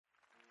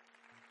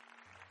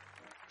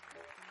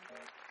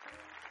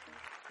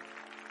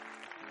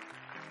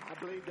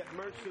believe that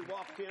Mercy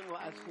walked in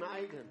last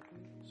night and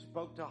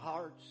spoke to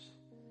hearts.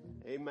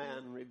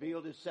 Amen.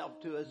 Revealed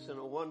Himself to us in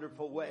a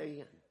wonderful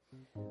way.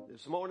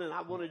 This morning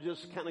I want to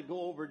just kind of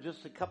go over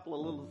just a couple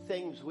of little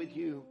things with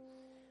you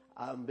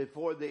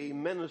before the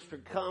minister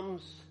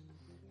comes.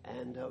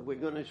 And we're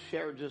going to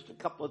share just a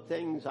couple of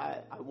things.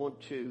 I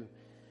want to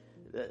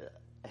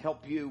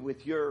help you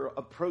with your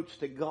approach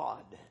to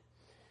God,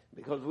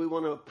 because we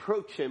want to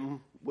approach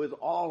Him with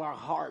all our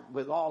heart,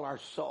 with all our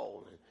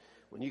soul.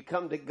 When you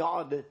come to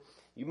God,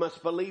 you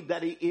must believe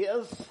that He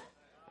is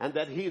and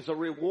that He's a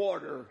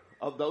rewarder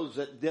of those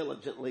that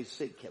diligently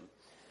seek Him.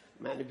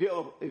 Man,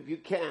 if you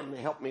can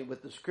help me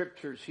with the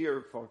scriptures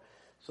here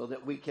so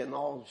that we can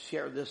all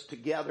share this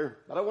together.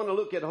 But I want to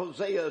look at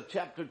Hosea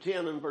chapter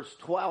 10 and verse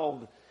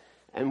 12.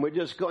 And we're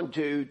just going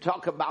to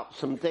talk about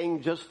some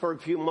things just for a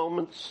few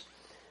moments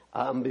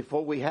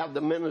before we have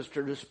the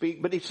minister to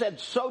speak. But he said,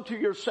 sow to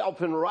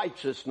yourself in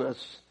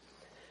righteousness,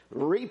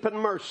 reap in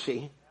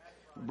mercy,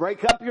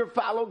 break up your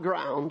fallow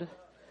ground,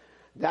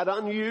 that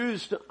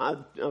unused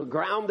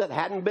ground that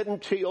hadn't been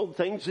tilled,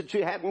 things that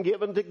you hadn't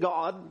given to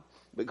God.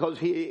 Because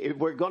if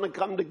we're going to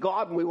come to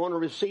God and we want to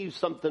receive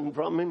something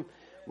from Him,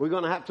 we're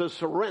going to have to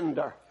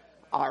surrender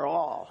our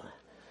all.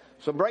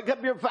 So break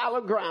up your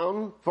fallow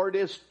ground, for it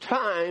is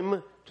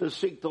time to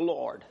seek the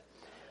Lord.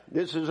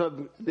 This is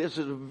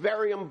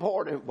very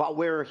important. While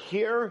we're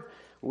here,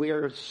 we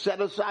are set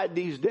aside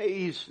these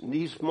days,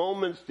 these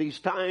moments, these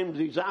times,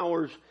 these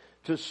hours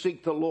to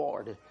seek the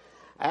Lord.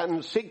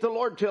 And seek the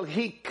Lord till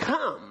He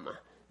come.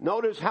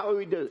 Notice how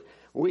we do it.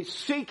 We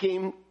seek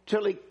Him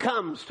till He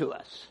comes to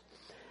us.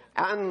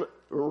 And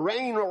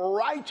rain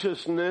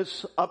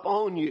righteousness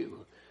upon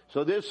you.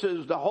 So this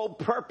is the whole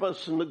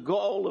purpose and the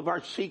goal of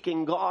our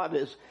seeking God,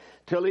 is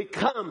till He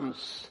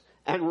comes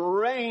and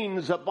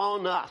rains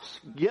upon us,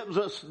 gives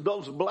us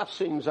those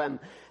blessings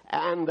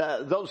and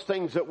those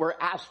things that we're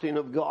asking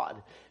of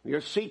God. If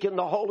you're seeking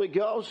the Holy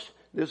Ghost,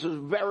 this is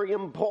very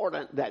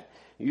important that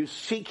you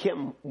seek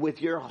Him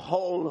with your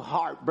whole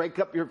heart. Break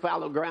up your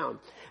fallow ground.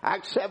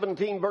 Acts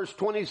 17 verse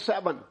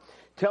 27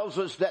 tells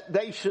us that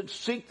they should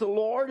seek the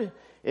Lord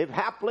if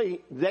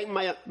haply they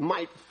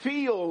might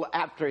feel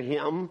after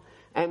Him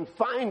and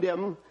find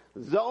Him,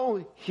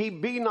 though He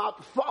be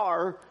not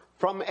far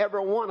from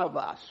every one of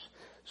us.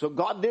 So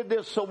God did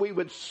this so we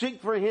would seek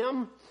for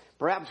Him,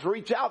 perhaps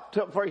reach out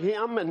for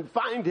Him and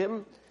find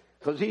Him,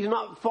 because He's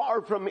not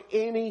far from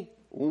any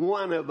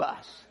one of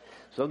us.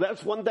 So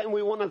that's one thing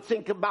we want to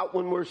think about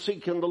when we're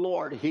seeking the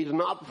Lord. He's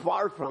not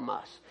far from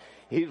us.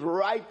 He's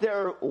right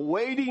there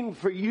waiting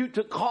for you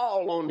to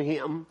call on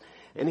Him,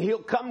 and He'll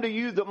come to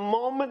you the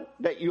moment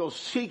that you'll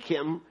seek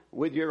Him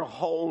with your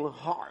whole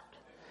heart.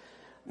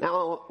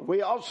 Now,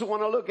 we also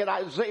want to look at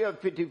Isaiah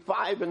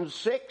 55 and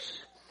 6.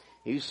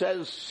 He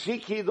says,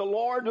 seek ye the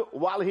Lord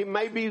while He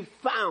may be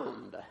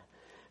found,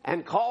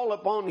 and call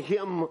upon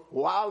Him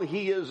while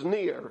He is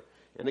near.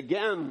 And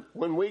again,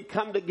 when we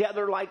come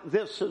together like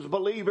this as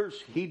believers,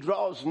 He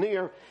draws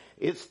near.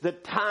 It's the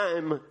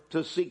time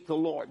to seek the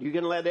Lord. You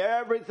can let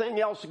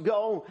everything else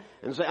go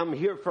and say, I'm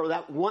here for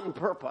that one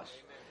purpose.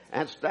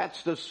 And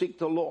that's to seek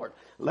the Lord.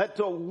 Let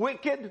the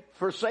wicked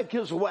forsake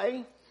his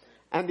way,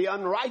 and the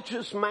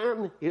unrighteous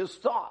man his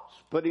thoughts.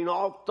 Putting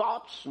all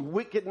thoughts and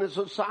wickedness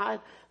aside,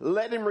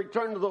 let him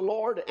return to the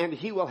Lord, and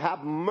He will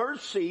have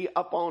mercy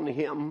upon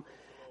him,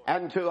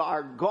 and to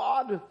our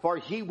God, for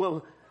He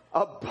will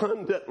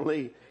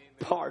abundantly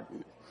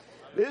pardon.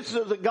 This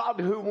is a God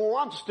who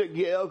wants to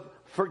give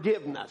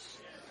forgiveness.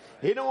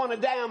 He don't want to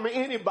damn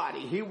anybody.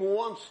 He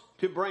wants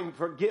to bring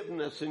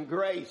forgiveness and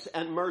grace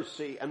and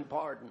mercy and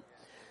pardon.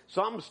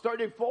 Psalms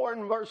 34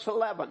 and verse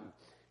 11.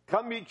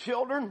 Come ye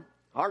children,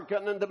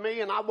 hearken unto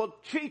me, and I will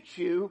teach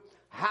you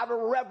how to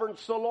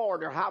reverence the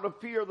Lord, or how to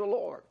fear the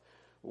Lord.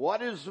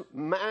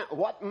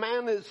 What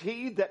man is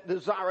he that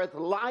desireth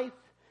life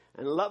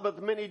and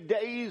loveth many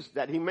days,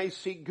 that he may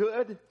see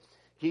good?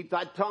 Keep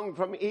thy tongue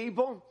from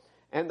evil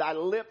and thy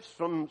lips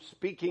from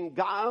speaking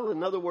guile.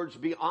 In other words,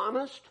 be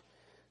honest.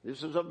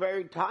 This is a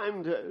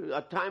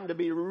time to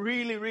be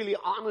really, really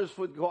honest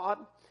with God.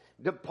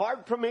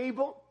 Depart from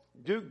evil,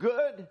 do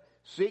good,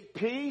 seek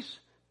peace,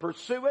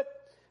 pursue it.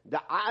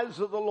 The eyes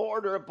of the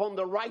Lord are upon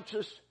the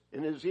righteous,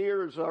 and His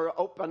ears are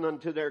open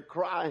unto their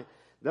cry.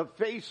 The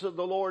face of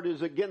the Lord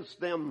is against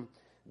them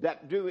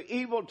that do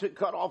evil, to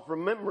cut off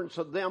remembrance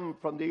of them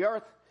from the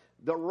earth.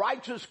 The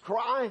righteous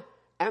cry,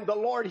 and the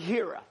Lord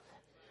heareth.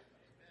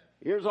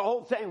 Here's the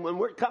whole thing. When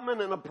we're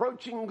coming and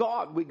approaching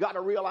God, we got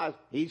to realize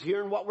He's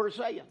hearing what we're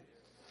saying.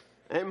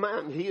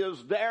 Amen. He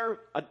is there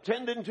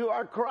attending to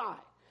our cry.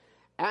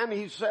 And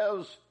He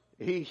says,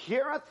 He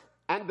heareth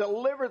and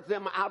delivereth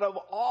them out of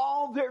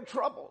all their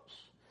troubles.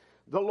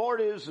 The Lord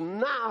is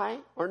nigh,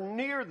 or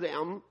near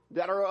them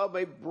that are of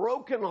a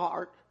broken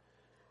heart,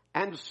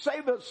 and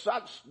saveth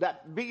such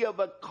that be of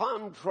a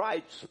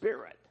contrite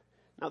spirit.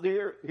 Now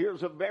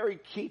here's a very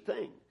key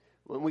thing.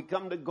 When we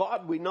come to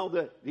God, we know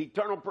that the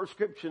eternal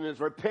prescription is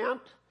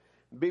repent,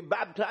 be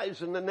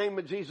baptized in the name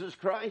of Jesus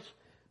Christ,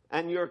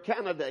 and you're a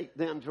candidate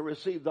then to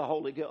receive the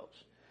Holy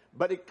Ghost.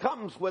 but it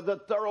comes with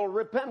a thorough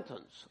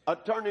repentance, a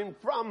turning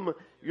from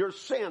your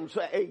sins,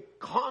 a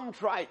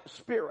contrite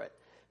spirit.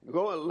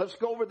 Let's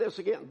go over this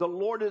again. The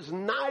Lord is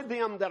nigh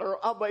them that are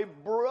of a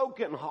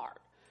broken heart.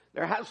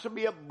 There has to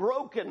be a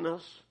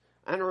brokenness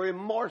and a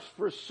remorse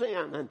for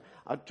sin and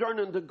a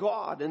turning to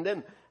God, and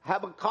then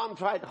have a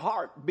contrite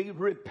heart, be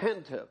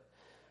repentant.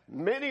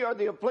 Many are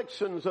the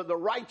afflictions of the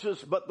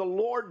righteous, but the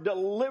Lord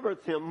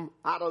delivereth him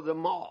out of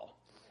them all.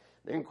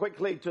 Then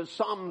quickly to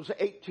Psalms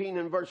 18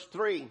 and verse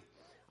 3.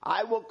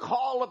 I will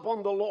call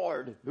upon the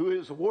Lord, who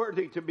is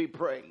worthy to be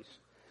praised.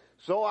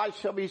 So I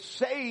shall be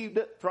saved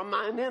from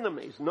mine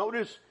enemies.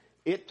 Notice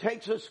it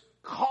takes us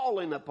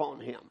calling upon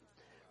him.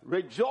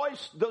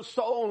 Rejoice the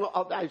soul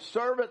of thy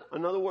servant.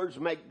 In other words,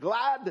 make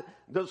glad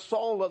the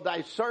soul of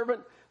thy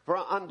servant. For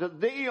unto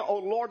thee, O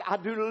Lord, I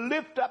do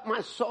lift up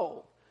my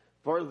soul.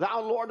 For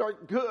thou, Lord,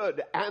 art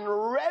good and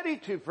ready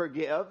to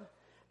forgive,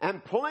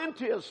 and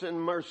plenteous in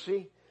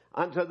mercy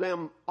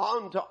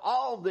unto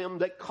all them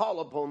that call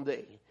upon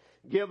thee.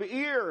 Give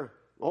ear,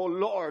 O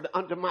Lord,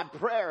 unto my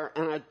prayer,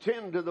 and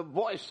attend to the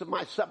voice of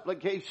my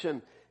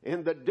supplication.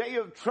 In the day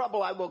of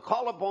trouble I will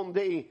call upon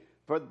thee,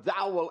 for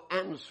thou wilt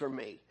answer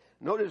me.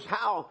 Notice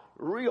how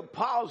real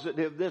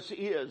positive this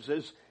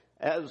is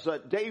as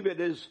David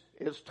is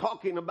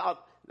talking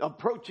about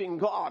approaching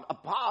God,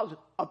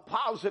 a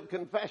positive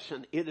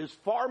confession. It is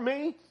for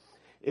me.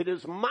 It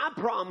is my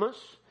promise.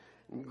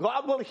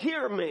 God will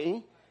hear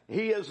me.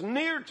 He is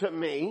near to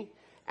me,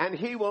 and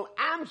he will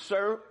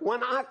answer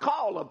when I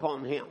call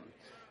upon him.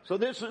 So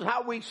this is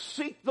how we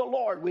seek the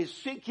Lord. We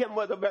seek him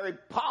with a very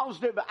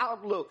positive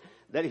outlook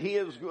that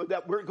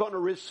we're going to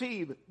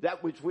receive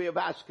that which we have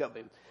asked of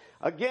him.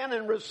 Again,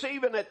 in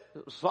receiving it,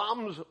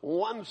 Psalms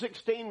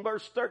 116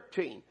 verse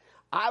 13,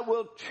 I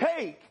will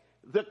take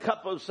the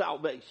cup of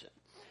salvation.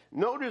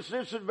 Notice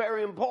this is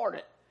very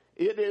important.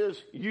 It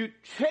is you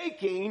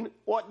taking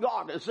what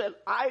God has said.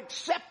 I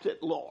accept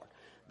it, Lord.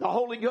 The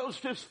Holy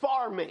Ghost is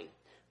for me.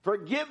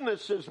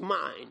 Forgiveness is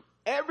mine.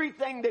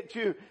 Everything that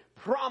you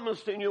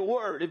promised in your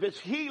word, if it's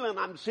healing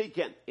I'm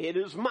seeking, it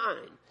is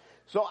mine.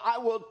 So I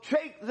will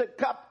take the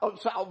cup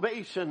of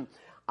salvation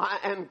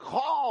and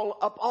call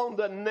upon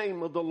the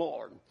name of the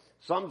Lord.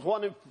 Psalms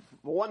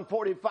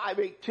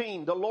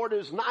 145:18. The Lord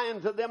is nigh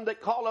unto them that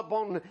call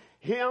upon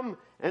him,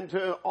 and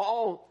to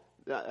all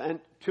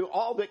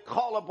that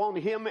call upon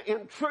him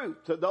in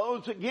truth. To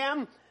those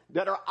again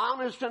that are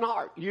honest in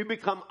heart. You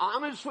become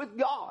honest with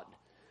God.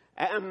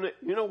 And,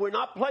 we're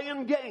not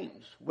playing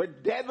games. We're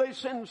deadly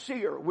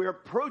sincere. We're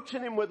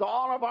approaching him with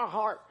all of our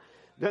heart.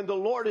 Then the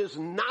Lord is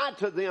nigh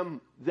to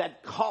them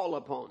that call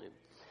upon him.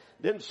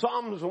 Then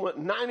Psalms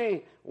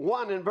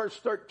 91 and verse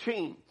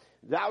 13.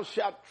 Thou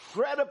shalt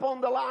tread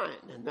upon the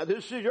lion. Now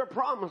this is your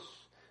promise.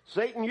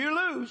 Satan, you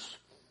lose.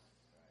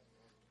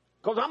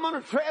 Because I'm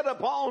going to tread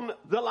upon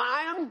the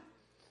lion,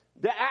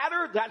 the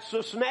adder, that's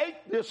the snake,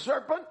 the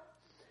serpent,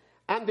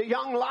 and the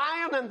young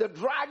lion and the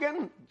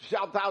dragon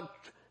shalt thou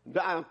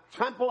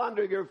trample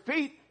under your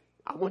feet.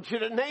 I want you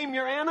to name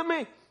your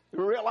enemy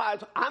and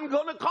realize I'm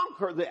going to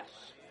conquer this.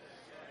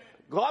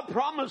 God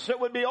promised there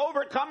would be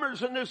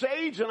overcomers in this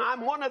age, and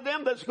I'm one of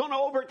them that's going to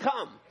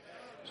overcome.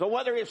 So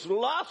whether it's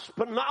lust,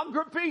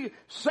 pornography,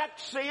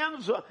 sex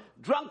sins,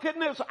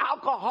 drunkenness,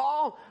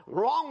 alcohol,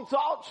 wrong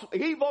thoughts,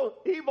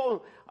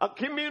 evil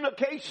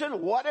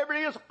communication, whatever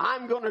it is,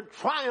 I'm going to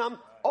triumph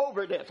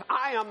over this.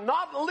 I am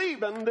not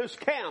leaving this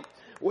camp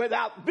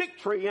without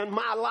victory in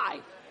my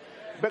life,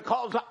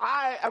 because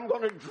I am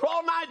going to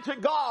draw nigh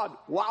to God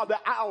while the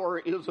hour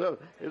is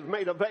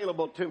made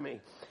available to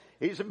me.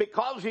 He said,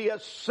 because he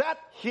has set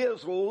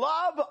his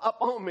love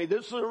upon me.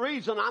 This is the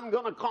reason I'm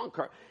going to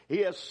conquer. He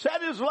has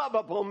set his love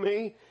upon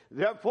me.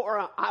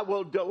 Therefore, I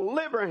will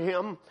deliver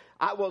him.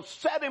 I will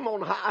set him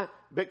on high,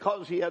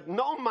 because he hath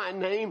known my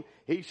name.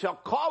 He shall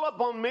call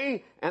upon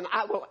me, and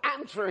I will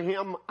answer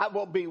him. I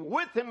will be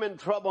with him in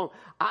trouble.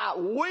 I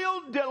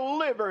will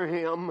deliver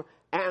him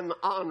and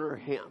honor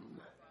him.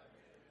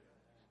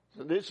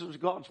 So this is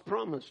God's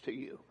promise to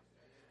you.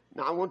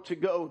 Now I want to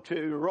go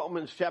to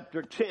Romans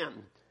chapter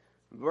 10.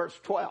 Verse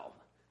 12,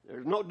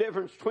 there's no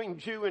difference between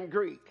Jew and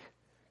Greek.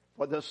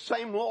 For the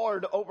same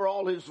Lord over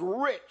all is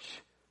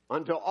rich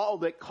unto all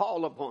that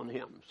call upon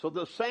him. So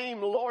the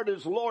same Lord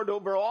is Lord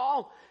over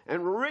all,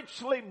 and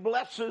richly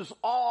blesses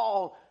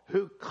all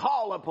who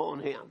call upon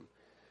him.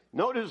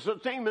 Notice the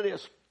theme of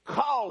this,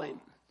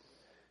 calling.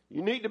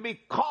 You need to be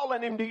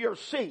calling him to your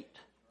seat.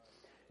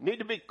 You need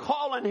to be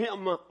calling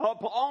him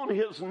upon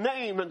his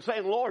name and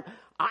saying, Lord,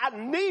 I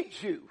need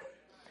you.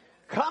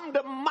 Come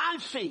to my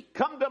seat.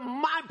 Come to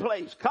my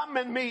place. Come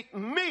and meet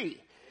me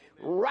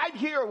right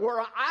here where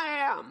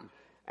I am.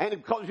 And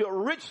because you'll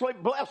richly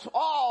bless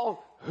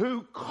all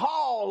who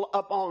call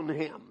upon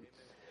him.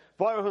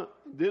 For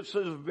this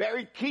is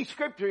very key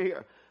scripture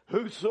here.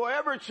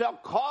 Whosoever shall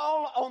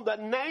call on the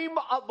name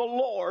of the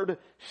Lord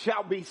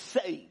shall be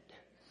saved.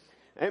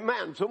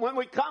 Amen. So when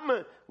we come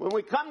to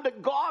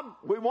God,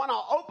 we want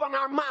to open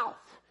our mouth.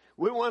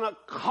 We want to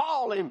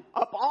call him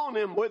upon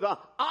him with an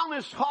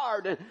honest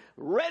heart and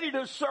ready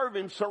to serve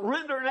him,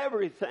 surrendering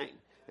everything.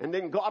 and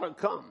then God will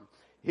come.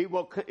 He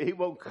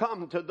will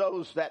come to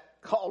those that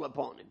call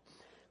upon him.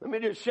 Let me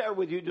just share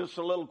with you just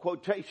a little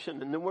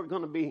quotation, and then we're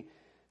going to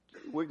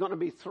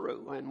be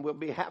through, and we'll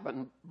be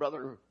having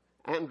Brother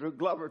Andrew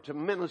Glover to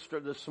minister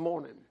this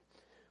morning.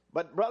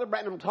 But Brother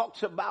Branham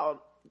talks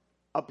about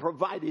a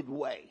provided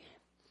way.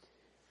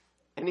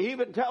 And he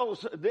even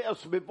tells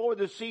this before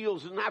the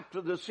seals and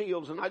after the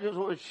seals. And I just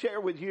want to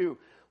share with you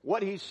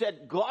what he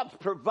said, God's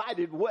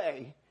provided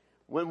way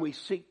when we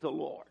seek the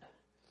Lord.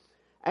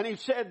 And he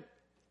said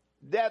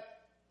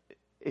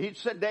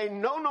they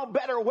know no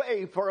better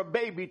way for a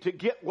baby to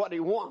get what he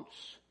wants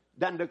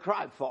than to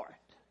cry for it.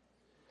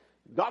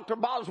 Dr.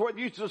 Bosworth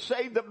used to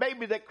say the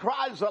baby that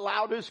cries the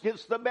loudest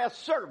gets the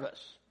best service.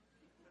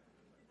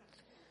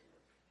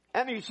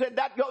 And he said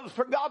that goes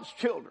for God's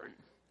children.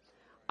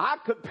 I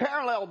could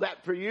parallel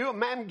that for you. A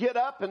man get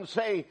up and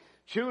say,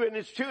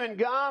 chewing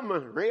gum,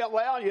 real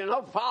well, you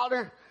know,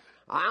 Father,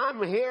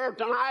 I'm here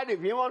tonight.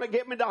 If you want to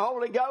give me the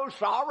Holy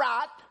Ghost, all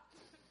right.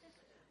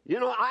 You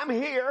know, I'm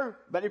here,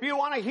 but if you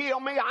want to heal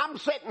me, I'm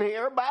sitting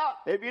here. But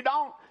if you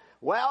don't,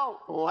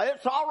 well,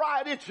 it's all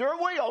right. It's your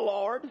will,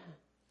 Lord.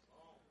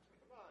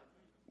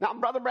 Now,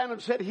 Brother Branham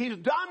said he's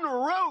done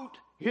wrote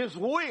his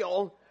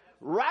will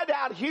right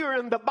out here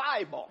in the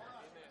Bible.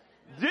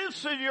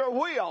 This is your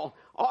will.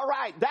 All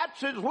right,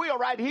 that's his will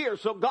right here.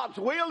 So God's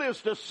will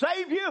is to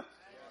save you.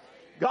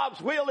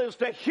 God's will is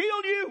to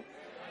heal you.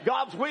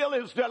 God's will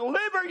is to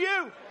deliver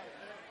you.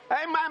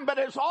 Amen. But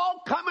it's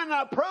all coming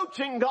and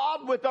approaching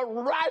God with the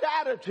right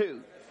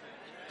attitude.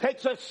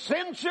 Takes a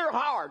sincere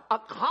heart, a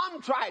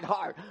contrite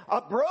heart, a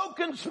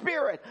broken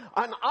spirit,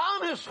 an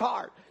honest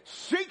heart,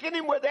 seeking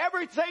him with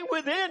everything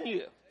within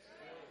you,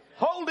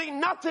 holding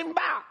nothing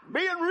back,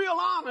 being real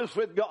honest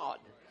with God.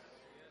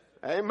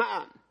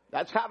 Amen.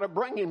 That's how to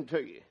bring him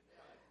to you.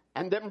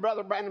 And then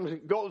Brother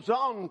Branham goes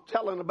on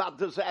telling about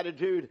this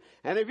attitude.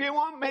 And if you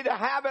want me to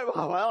have it,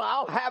 well,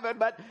 I'll have it.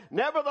 But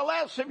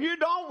nevertheless, if you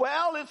don't,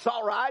 well, it's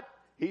all right.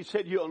 He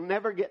said, you'll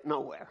never get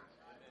nowhere.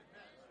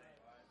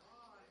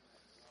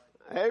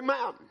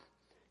 Amen.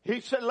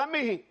 He said,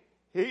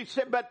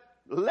 but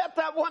let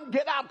that one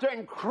get out there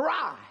and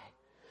cry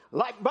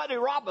like Buddy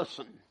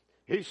Robinson.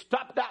 He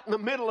stopped out in the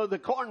middle of the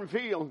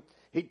cornfield.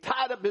 He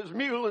tied up his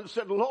mule and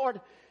said,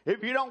 Lord,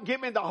 if you don't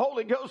give me the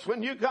Holy Ghost,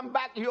 when you come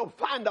back, you'll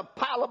find a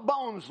pile of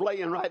bones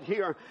laying right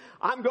here.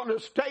 I'm going to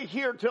stay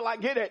here till I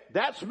get it.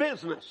 That's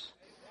business.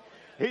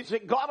 He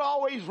said, God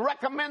always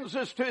recommends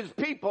this to his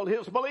people,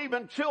 his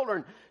believing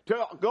children,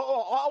 to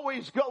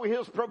always go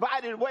his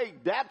provided way.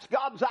 That's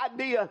God's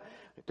idea,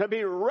 to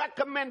be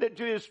recommended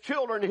to his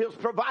children, his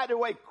provided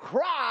way.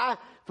 Cry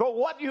for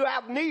what you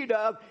have need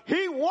of.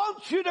 He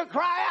wants you to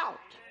cry out.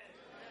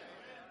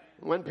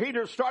 When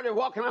Peter started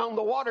walking on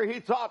the water, he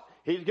thought,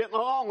 he's getting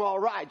along all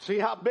right. See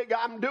how big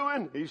I'm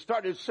doing? He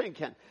started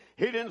sinking.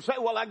 He didn't say,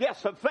 well, I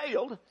guess I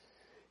failed.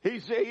 He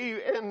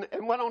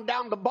went on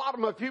down the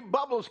bottom. A few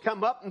bubbles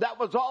come up, and that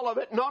was all of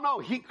it. No.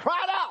 He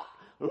cried out,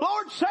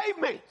 Lord, save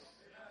me.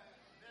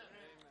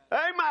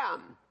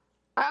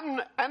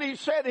 Amen. And he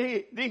said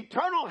the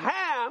eternal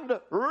hand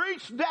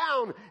reached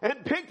down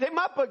and picked him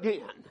up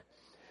again.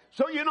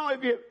 So, you know,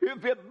 if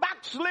you're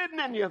backslidden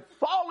and you're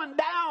falling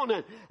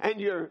down and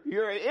you're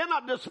in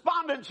a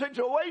despondent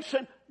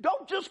situation,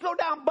 don't just go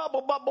down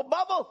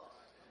bubble.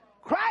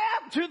 Cry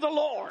out to the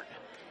Lord.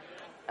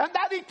 And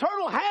that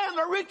eternal hand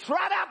will reach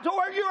right out to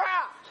where you're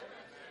at.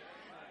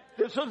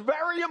 This is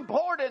very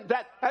important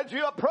that as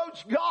you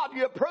approach God,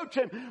 you approach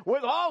him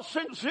with all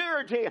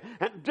sincerity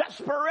and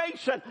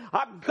desperation.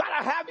 I've got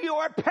to have you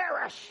or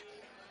perish.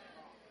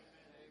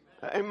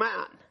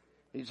 Amen.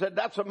 He said,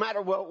 that's the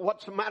matter. Well,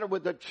 what's the matter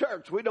with the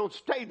church? We don't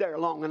stay there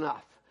long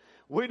enough.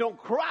 We don't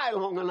cry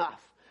long enough.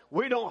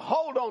 We don't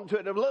hold on to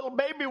it. If a little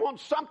baby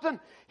wants something,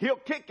 he'll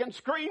kick and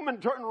scream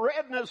and turn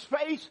red in his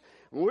face.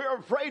 We're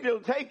afraid he'll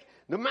take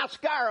the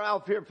mascara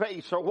off your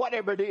face or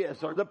whatever it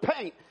is, or the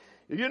paint.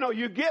 You know,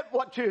 you get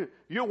what you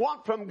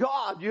want from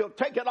God. You'll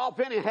take it off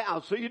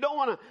anyhow. So you don't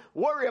want to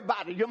worry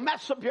about it. You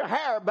mess up your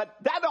hair, but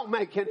that don't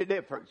make any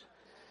difference.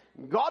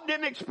 God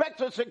didn't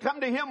expect us to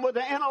come to him with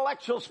an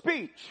intellectual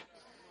speech.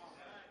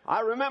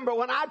 I remember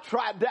when I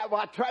tried that,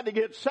 I tried to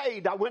get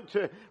saved. I went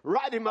to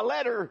write him a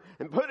letter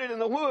and put it in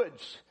the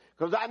woods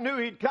because I knew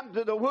he'd come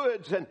to the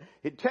woods and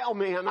he'd tell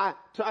me, and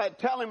I'd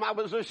tell him I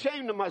was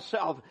ashamed of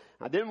myself.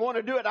 I didn't want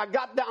to do it. I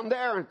got down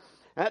there and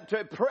had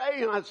to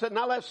pray, and I said,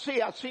 now let's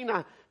see. I seen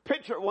a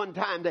picture one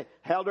time. They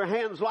held their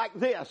hands like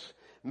this.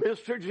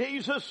 Mr.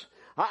 Jesus,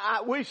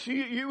 I wish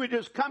you would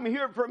just come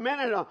here for a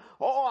minute.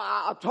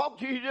 I'll talk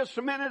to you just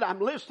a minute. I'm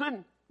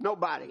listening.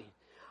 Nobody.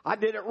 I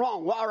did it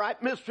wrong. Well, all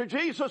right, Mr.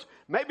 Jesus,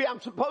 maybe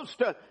I'm supposed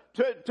to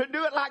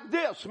do it like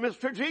this.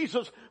 Mr.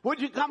 Jesus, would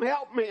you come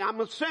help me? I'm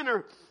a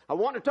sinner. I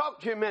want to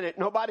talk to you a minute.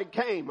 Nobody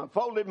came. I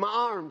folded my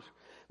arms.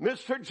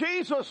 Mr.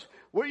 Jesus,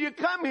 will you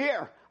come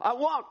here?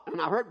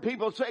 And I heard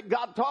people say,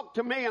 God talked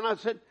to me. And I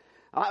said,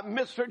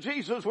 Mr.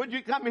 Jesus, would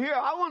you come here?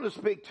 I want to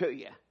speak to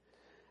you.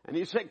 And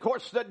he said, of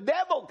course, the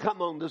devil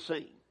come on the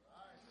scene.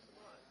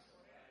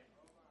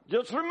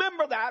 Just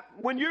remember that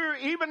when you're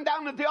even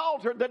down at the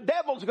altar, the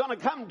devil's going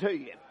to come to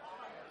you.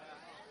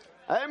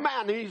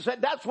 Amen. He said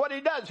that's what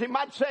he does. He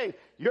might say,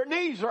 your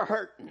knees are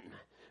hurting.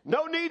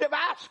 No need of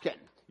asking.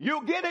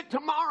 You'll get it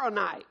tomorrow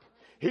night.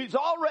 He's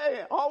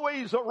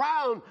always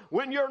around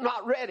when you're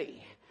not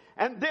ready.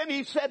 And then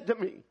he said to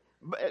me,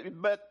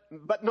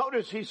 but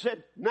notice he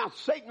said, now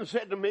Satan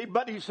said to me,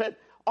 but he said,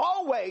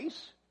 always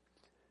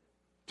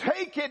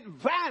take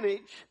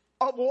advantage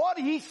of what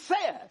he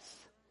says.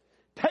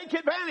 Take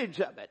advantage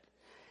of it.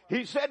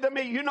 He said to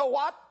me, you know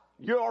what?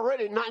 You're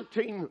already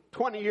 19,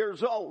 20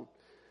 years old,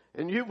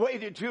 and you've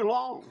waited too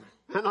long.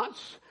 And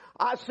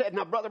I said,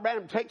 now Brother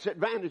Branham takes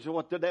advantage of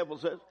what the devil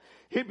says.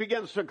 He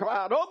begins to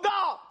cry out, oh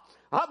God,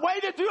 I've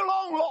waited too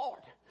long, Lord.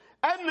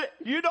 And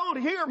you don't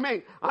hear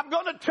me. I'm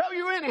going to tell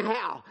you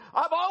anyhow.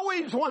 I've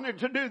always wanted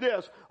to do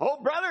this.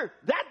 Oh, brother,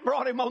 that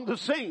brought him on the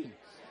scene.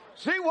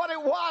 See what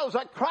it was?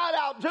 I cried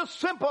out, just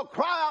simple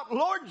cry out,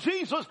 Lord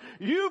Jesus,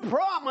 you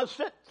promised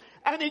it.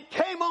 And he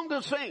came on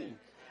the scene.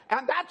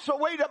 And that's the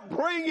way to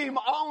bring him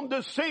on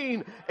the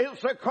scene, is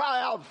to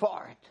cry out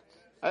for it.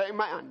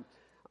 Amen.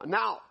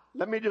 Now,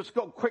 let me just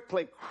go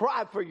quickly.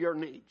 Cry for your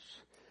needs.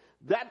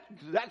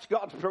 That's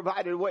God's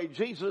provided way.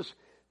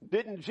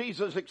 Didn't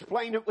Jesus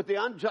explain it with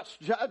the unjust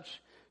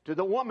judge to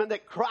the woman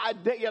that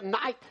cried day and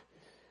night?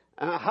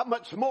 How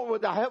much more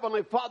would the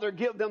Heavenly Father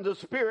give them the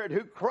Spirit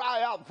who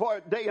cry out for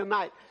it day and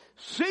night?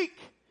 Seek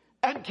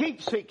and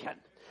keep seeking.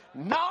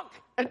 Knock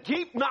and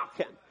keep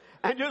knocking.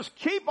 And just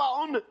keep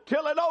on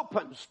till it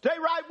opens. Stay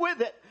right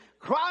with it.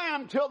 Cry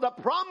until the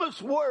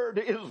promised word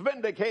is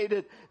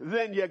vindicated.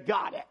 Then you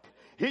got it.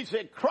 He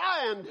said,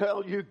 cry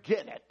until you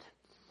get it.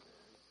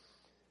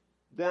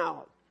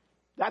 Now,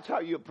 that's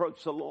how you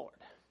approach the Lord.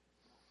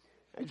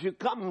 As you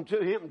come to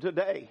him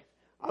today,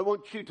 I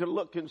want you to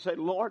look and say,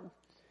 Lord,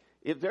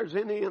 if there's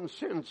any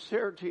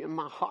insincerity in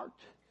my heart,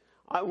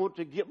 I want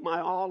to give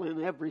my all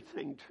and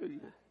everything to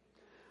you.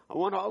 I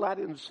want all that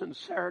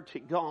insincerity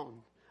gone.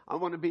 I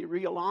want to be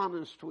real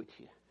honest with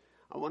you.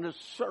 I want to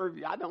serve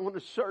you. I don't want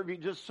to serve you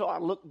just so I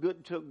look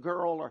good to a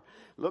girl or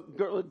look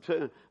good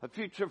to a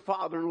future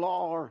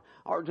father-in-law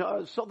or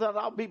so that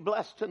I'll be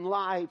blessed in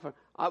life.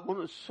 I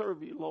want to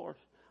serve you, Lord.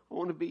 I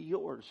want to be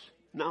yours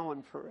now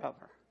and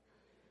forever.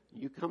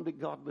 You come to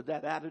God with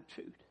that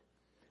attitude,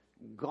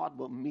 God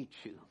will meet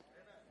you.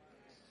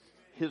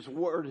 His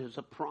word is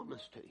a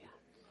promise to you.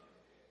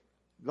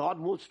 God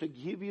wants to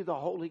give you the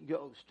Holy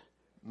Ghost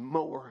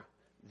more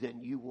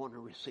than you want to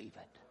receive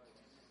it.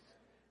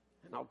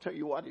 And I'll tell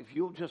you what, if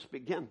you'll just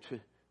begin to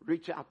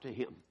reach out to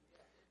him,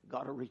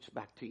 God will reach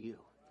back to you.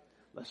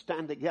 Let's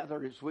stand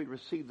together as we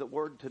receive the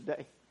word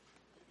today.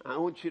 I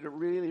want you to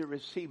really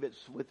receive it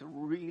with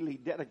really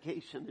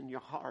dedication in your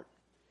heart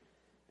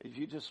as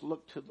you just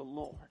look to the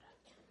Lord.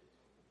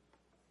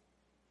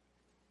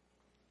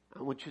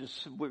 I want you to,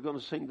 we're going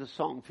to sing the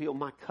song, Fill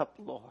My Cup,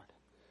 Lord.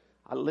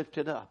 I lift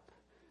it up.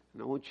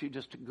 And I want you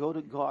just to go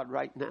to God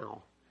right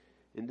now.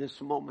 In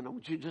this moment, I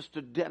want you just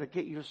to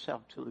dedicate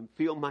yourself to him.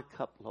 Fill my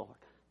cup, Lord.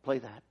 Play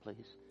that,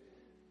 please.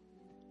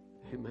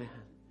 Amen.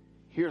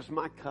 Here's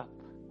my cup.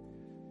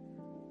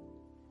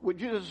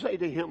 Would you just say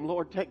to him,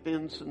 Lord, take the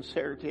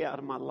insincerity out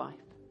of my life.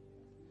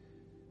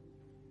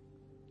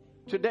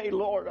 Today,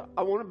 Lord,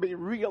 I want to be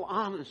real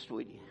honest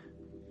with you.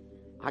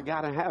 I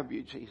got to have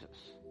you,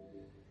 Jesus.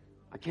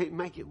 I can't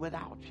make it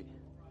without you.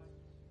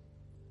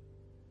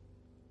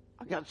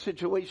 I got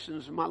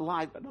situations in my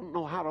life I don't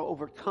know how to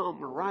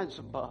overcome or rise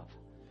above.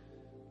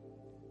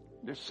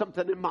 There's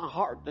something in my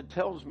heart that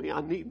tells me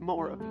I need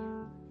more of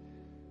you.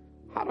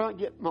 How do I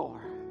get more?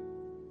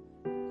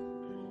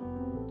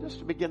 Just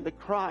to begin to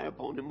cry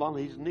upon him while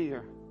he's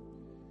near.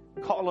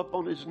 Call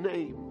upon his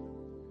name.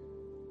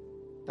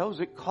 Those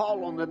that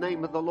call on the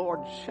name of the Lord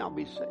shall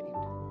be saved.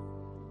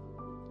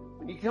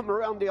 When you come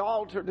around the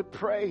altar to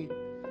pray,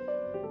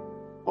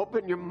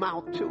 open your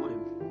mouth to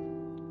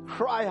him.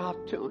 Cry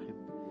out to him.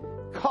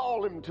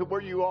 Call him to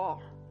where you are.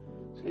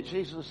 Say,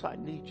 Jesus, I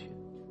need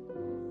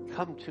you.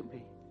 Come to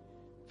me.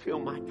 Fill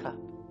my cup.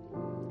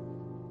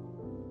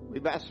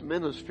 We've asked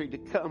ministry to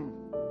come.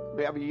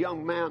 We have a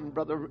young man,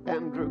 Brother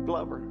Andrew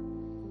Glover,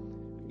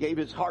 gave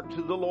his heart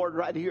to the Lord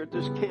right here at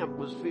this camp,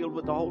 was filled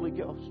with the Holy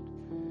Ghost.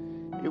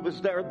 It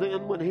was there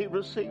then when he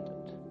received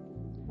it.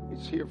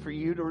 It's here for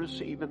you to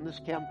receive in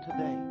this camp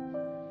today.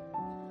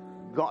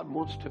 God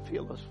wants to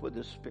fill us with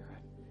his Spirit.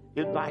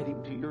 Invite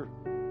him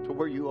to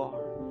where you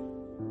are.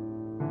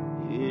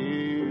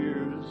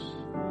 Here's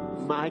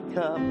my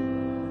cup,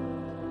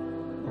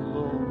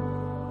 Lord.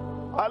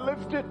 I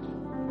lift it.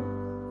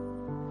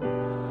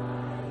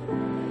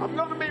 I'm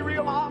going to be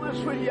real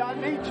honest with you. I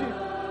need you.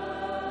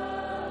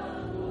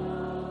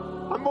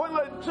 I'm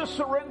willing to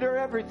surrender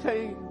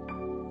everything.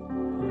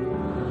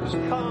 Just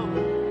come.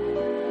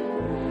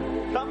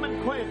 Come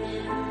and quench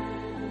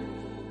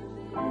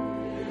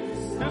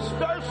this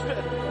thirst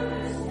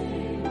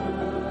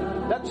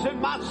that's in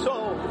my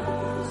soul.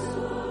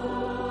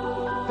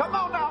 Come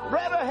on now,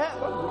 bread of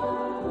heaven.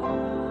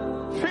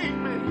 Feed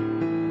me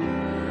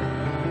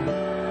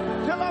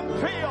till I'm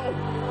filled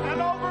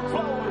and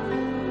overflowing.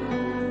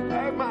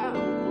 Amen.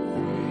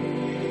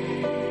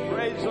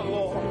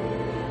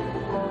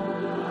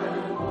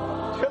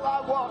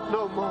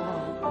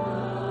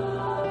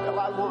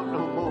 want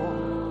no more.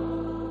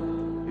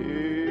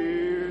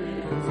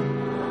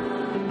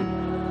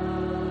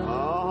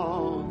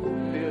 Oh,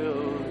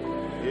 fill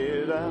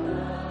it up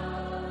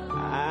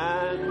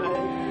and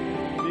make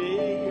me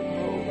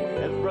whole.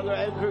 As Brother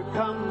Andrew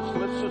comes,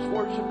 let's just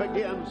worship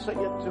again. Sing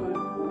it to him.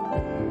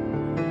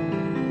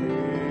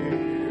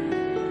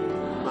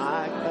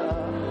 My cup,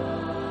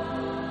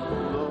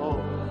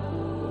 Lord,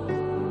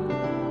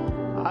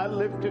 I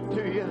lift it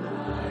to you.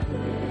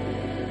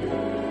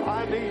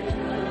 I need you.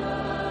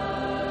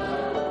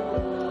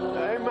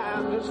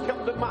 Amen. Just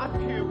come to my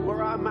pew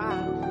where I'm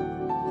at.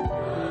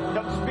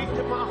 Come speak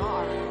to my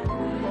heart.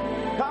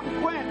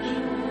 Come quench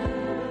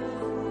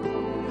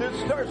this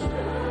thirst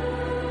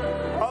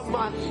of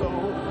my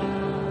soul.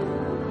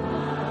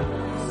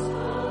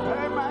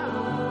 Amen.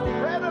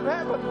 Bread of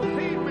heaven,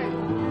 feed me.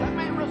 Let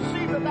me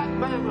receive of that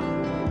manna.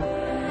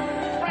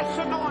 Fresh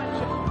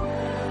anointing.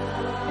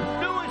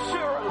 New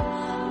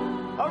assurance.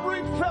 A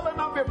refilling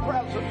of your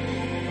presence.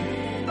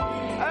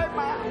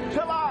 Amen.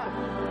 Till I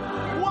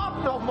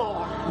want no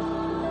more.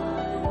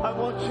 I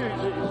want you,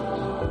 Jesus.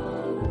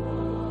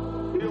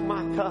 Fill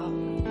my cup.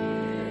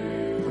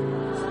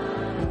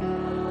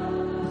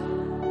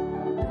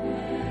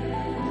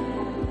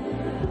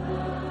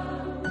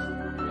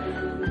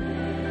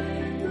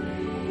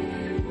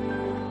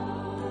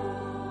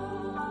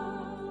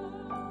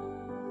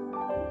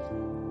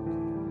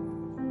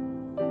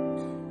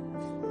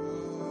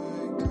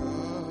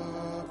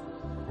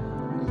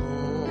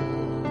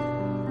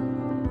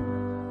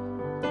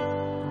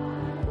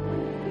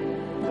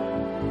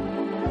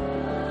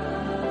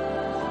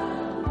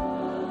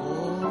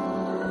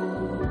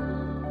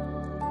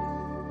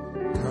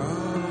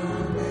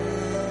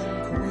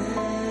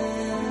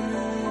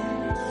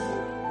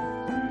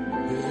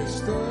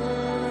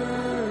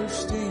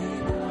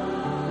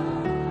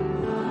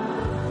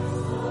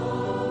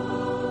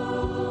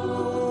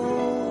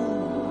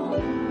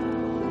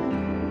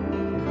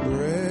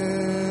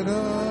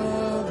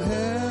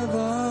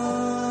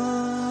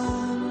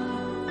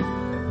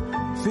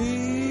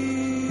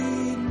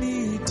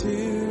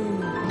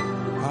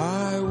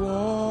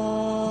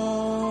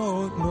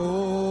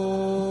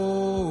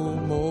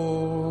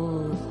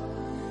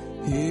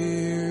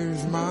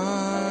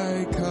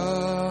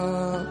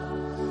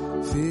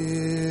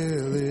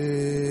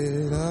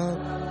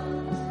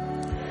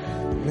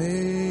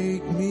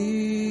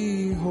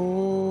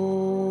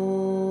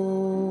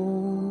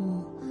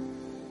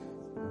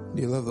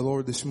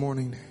 This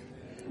morning,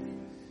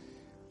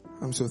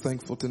 I'm so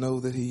thankful to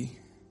know that He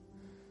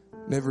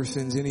never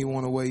sends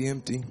anyone away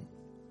empty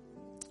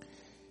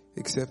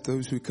except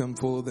those who come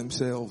full of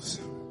themselves.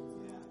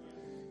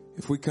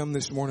 If we come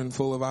this morning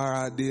full of our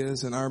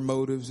ideas and our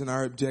motives and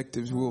our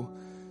objectives, we'll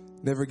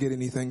never get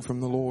anything from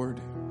the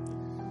Lord.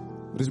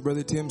 But as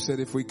Brother Tim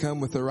said, if we come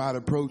with the right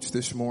approach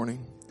this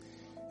morning,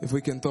 if we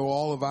can throw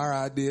all of our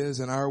ideas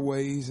and our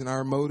ways and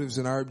our motives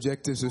and our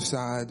objectives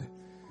aside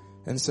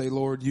and say,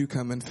 Lord, you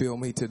come and fill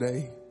me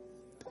today.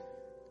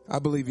 I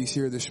believe He's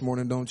here this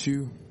morning, don't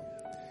you?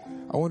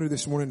 I wonder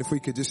this morning if we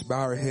could just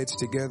bow our heads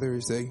together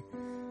as they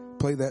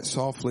play that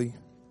softly.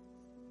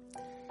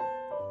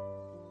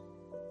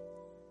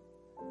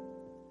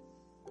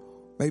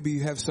 Maybe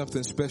you have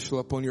something special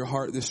up on your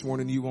heart this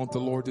morning you want the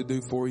Lord to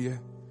do for you.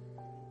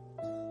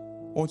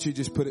 Won't you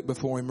just put it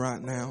before Him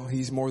right now?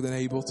 He's more than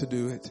able to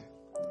do it.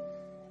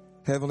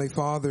 Heavenly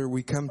Father,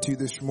 we come to you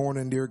this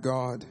morning, dear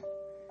God.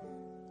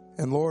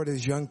 And Lord,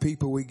 as young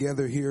people, we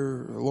gather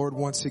here, Lord,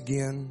 once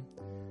again,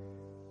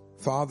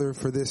 Father,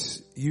 for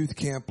this youth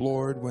camp,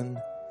 Lord, when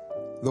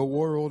the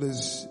world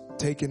is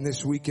taking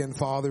this weekend,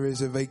 Father,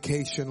 as a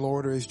vacation,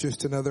 Lord, or as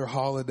just another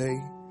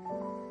holiday.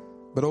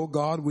 But, oh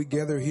God, we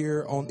gather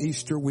here on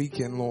Easter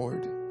weekend,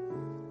 Lord.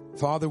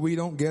 Father, we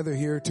don't gather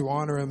here to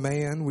honor a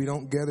man. We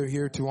don't gather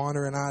here to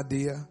honor an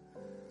idea.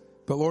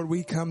 But, Lord,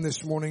 we come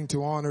this morning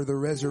to honor the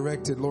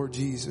resurrected Lord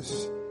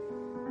Jesus.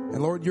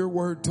 And Lord, your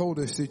word told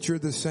us that you're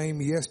the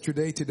same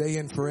yesterday, today,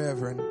 and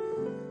forever. And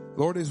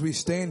Lord, as we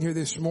stand here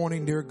this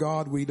morning, dear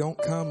God, we don't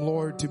come,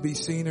 Lord, to be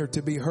seen or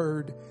to be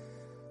heard.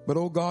 But,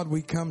 oh God,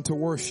 we come to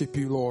worship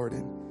you, Lord.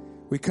 And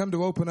we come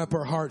to open up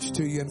our hearts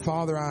to you. And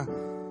Father, I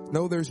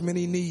know there's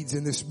many needs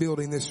in this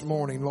building this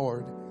morning,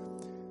 Lord.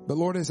 But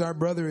Lord, as our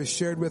brother has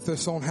shared with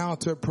us on how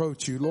to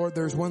approach you, Lord,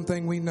 there's one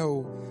thing we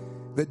know,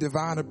 that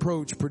divine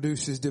approach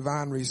produces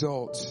divine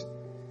results.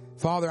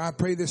 Father, I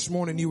pray this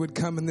morning you would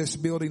come in this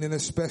building in a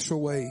special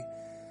way.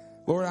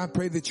 Lord, I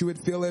pray that you would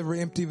fill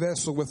every empty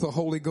vessel with the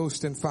Holy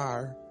Ghost and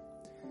fire.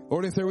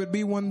 Lord, if there would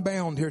be one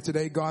bound here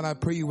today, God, I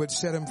pray you would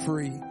set him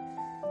free.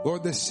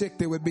 Lord, the sick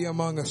that would be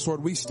among us,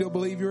 Lord, we still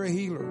believe you're a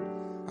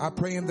healer. I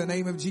pray in the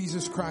name of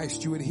Jesus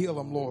Christ you would heal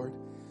them, Lord.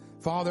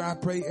 Father, I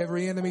pray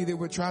every enemy that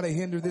would try to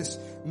hinder this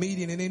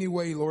meeting in any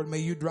way, Lord, may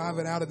you drive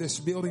it out of this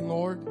building,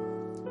 Lord.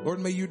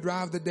 Lord, may you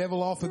drive the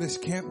devil off of this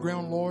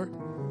campground, Lord.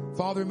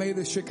 Father, may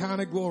the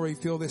Shekinah glory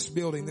fill this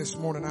building this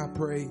morning, I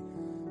pray.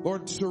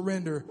 Lord,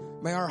 surrender.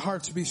 May our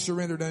hearts be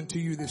surrendered unto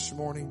you this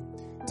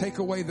morning. Take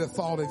away the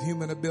thought of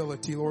human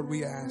ability, Lord,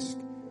 we ask.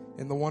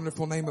 In the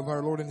wonderful name of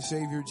our Lord and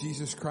Savior,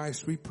 Jesus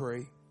Christ, we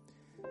pray.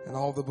 And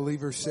all the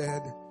believers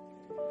said,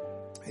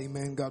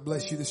 amen. God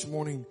bless you this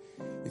morning.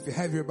 If you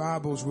have your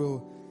Bibles,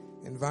 we'll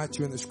invite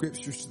you in the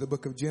scriptures to the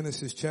book of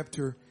Genesis,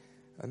 chapter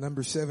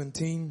number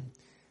 17.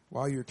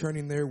 While you're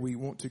turning there, we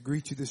want to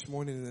greet you this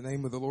morning in the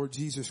name of the Lord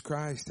Jesus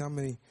Christ. How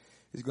many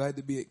is glad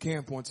to be at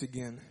camp once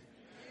again?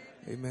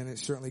 Amen.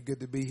 It's certainly good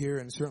to be here,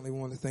 and certainly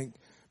want to thank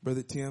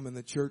Brother Tim and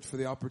the church for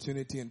the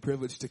opportunity and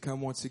privilege to come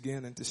once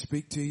again and to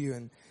speak to you.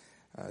 And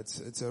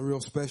it's a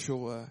real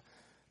special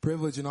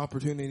privilege and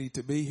opportunity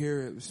to be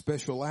here. It was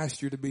special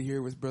last year to be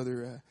here with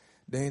Brother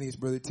Danny. As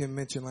Brother Tim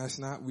mentioned last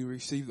night, we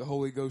received the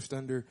Holy Ghost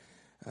under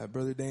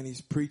Brother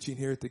Danny's preaching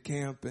here at the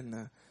camp.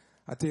 And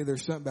I tell you,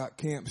 there's something about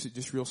camps that's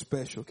just real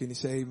special. Can you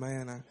say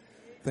amen? I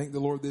thank the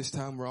Lord this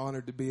time. We're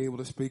honored to be able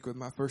to speak with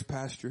my first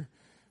pastor,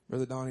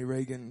 Brother Donnie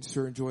Reagan.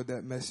 Sure enjoyed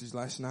that message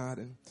last night.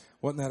 And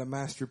wasn't that a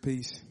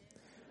masterpiece?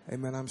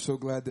 Amen. I'm so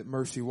glad that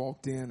Mercy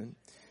walked in, and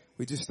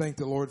we just thank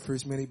the Lord for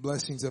his many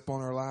blessings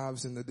upon our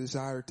lives and the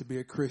desire to be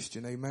a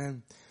Christian.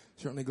 Amen.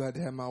 Certainly glad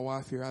to have my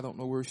wife here. I don't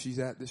know where she's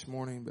at this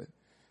morning, but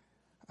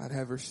I'd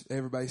have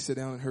everybody sit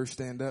down and her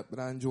stand up, but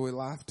I enjoy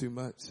life too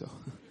much. So,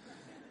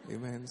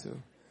 amen. So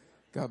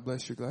God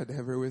bless you. Glad to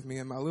have her with me.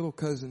 And my little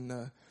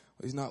cousin,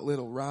 he's not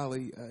little,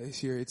 Riley, is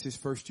here. It's his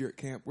first year at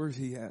camp. Where's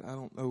he at? I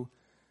don't know.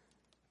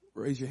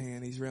 Raise your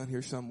hand. He's around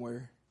here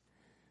somewhere.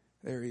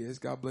 There he is.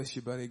 God bless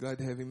you, buddy. Glad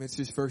to have him. It's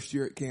his first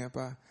year at camp.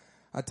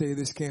 I tell you,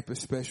 this camp is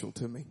special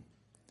to me.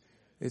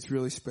 It's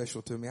really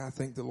special to me. I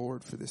thank the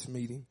Lord for this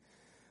meeting.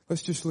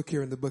 Let's just look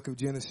here in the book of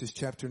Genesis,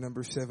 chapter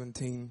number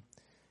 17.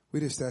 We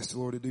just ask the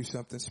Lord to do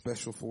something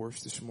special for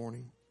us this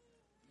morning.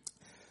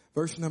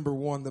 Verse number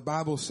 1, the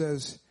Bible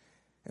says,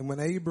 and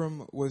when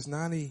Abram was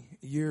 90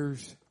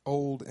 years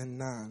old and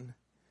 9,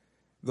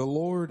 the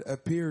Lord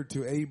appeared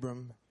to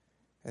Abram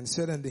and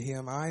said unto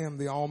him, I am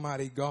the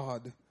Almighty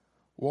God.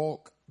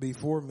 Walk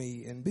before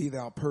me and be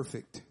thou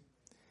perfect.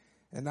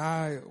 And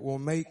I will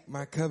make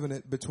my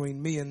covenant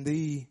between me and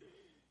thee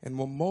and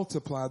will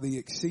multiply thee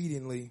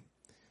exceedingly.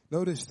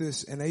 Notice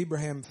this, and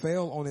Abraham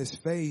fell on his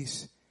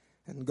face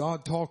and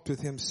God talked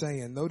with him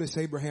saying, notice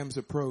Abraham's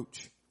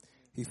approach.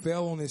 He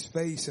fell on his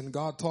face and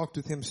God talked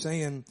with him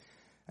saying,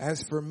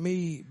 as for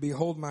me,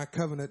 behold, my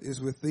covenant is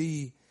with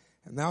thee,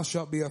 and thou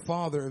shalt be a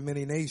father of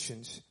many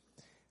nations.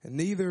 And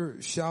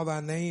neither shall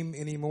thy name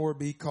any more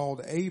be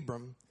called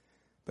Abram,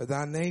 but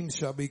thy name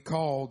shall be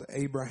called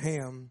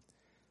Abraham,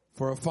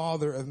 for a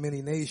father of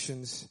many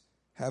nations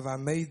have I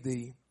made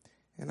thee.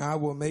 And I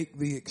will make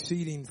thee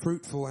exceeding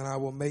fruitful, and I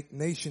will make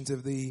nations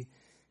of thee,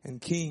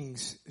 and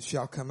kings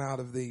shall come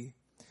out of thee.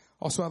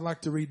 Also, I'd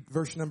like to read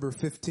verse number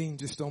 15,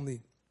 just on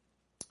the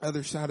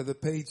other side of the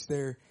page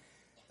there.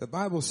 The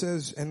Bible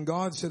says, and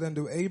God said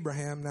unto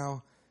Abraham,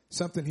 now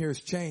something here has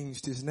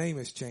changed, his name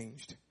has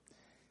changed.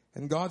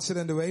 And God said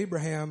unto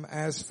Abraham,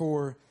 as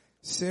for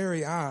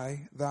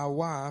Sarai, thy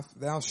wife,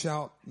 thou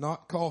shalt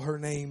not call her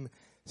name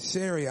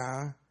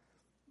Sarai,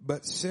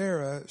 but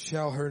Sarah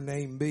shall her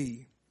name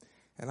be.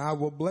 And I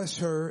will bless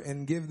her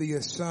and give thee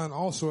a son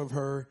also of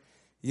her.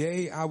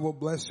 Yea, I will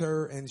bless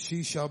her, and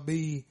she shall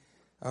be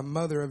a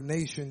mother of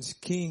nations.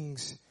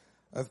 Kings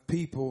of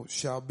people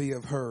shall be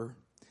of her.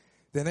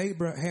 Then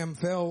Abraham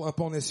fell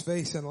upon his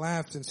face and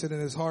laughed and said in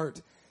his heart,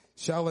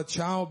 shall a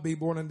child be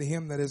born unto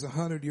him that is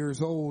 100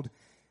 years old?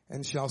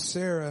 And shall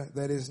Sarah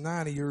that is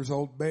 90 years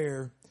old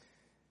bear?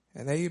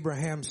 And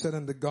Abraham said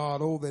unto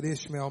God, oh, that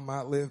Ishmael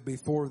might live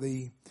before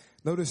thee.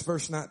 Notice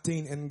verse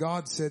 19, and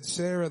God said,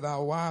 Sarah thy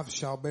wife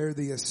shall bear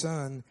thee a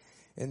son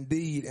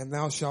indeed, and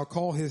thou shalt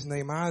call his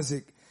name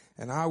Isaac,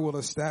 and I will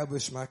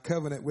establish my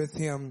covenant with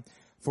him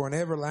for an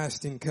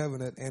everlasting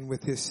covenant, and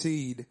with his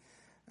seed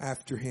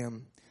after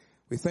him.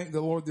 We thank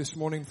the Lord this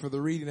morning for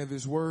the reading of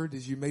his word.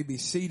 As you may be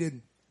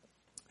seated,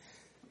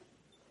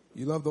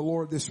 you love the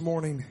Lord this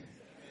morning.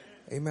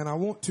 Amen. I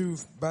want to,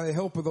 by the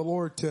help of the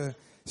Lord, to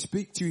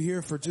speak to you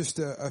here for just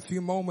a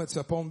few moments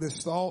upon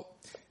this thought.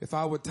 If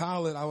I would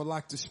title it, I would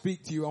like to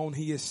speak to you on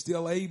he is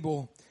still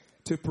able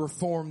to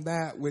perform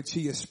that which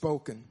he has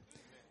spoken.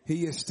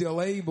 He is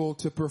still able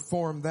to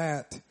perform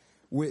that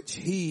which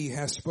he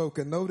has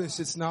spoken. Notice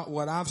it's not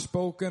what I've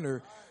spoken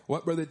or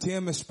what Brother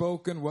Tim has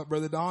spoken, what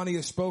Brother Donnie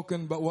has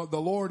spoken, but what the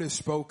Lord has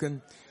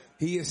spoken.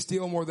 He is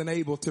still more than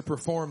able to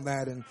perform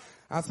that. And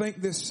I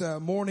think this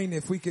morning,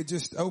 if we could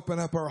just open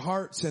up our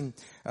hearts and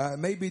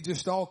maybe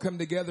just all come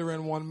together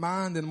in one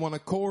mind and one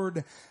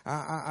accord.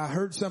 I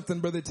heard something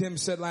Brother Tim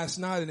said last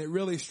night, and it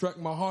really struck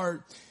my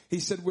heart. He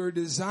said, we're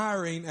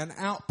desiring an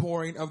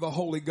outpouring of the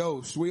Holy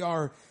Ghost. We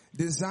are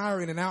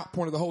desiring an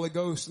outpouring of the Holy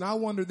Ghost. And I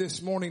wonder this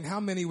morning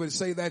how many would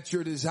say that's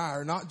your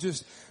desire. Not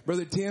just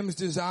Brother Tim's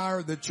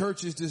desire, the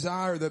church's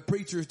desire, the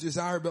preacher's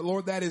desire, but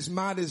Lord, that is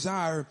my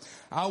desire.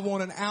 I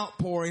want an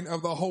outpouring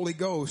of the Holy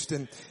Ghost.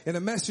 And in a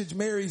message,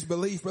 Mary's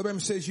Belief, Brother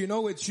Bram says, you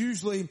know, it's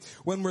usually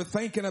when we're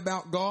thinking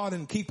about God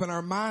and keeping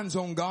our minds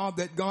on God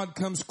that God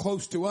comes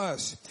close to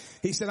us.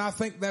 He said, I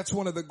think that's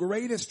one of the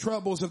greatest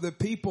troubles of the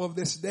people of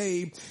this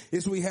day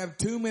is we have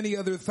too many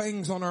other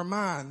things on our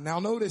mind. Now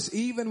notice,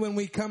 even when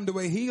we come to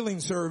a healing healing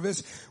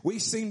service, we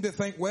seem to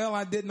think, well,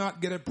 I did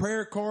not get a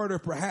prayer card, or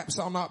perhaps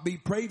I'll not be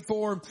prayed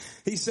for.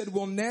 He said,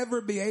 we'll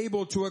never be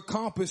able to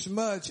accomplish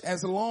much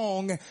as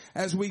long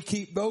as we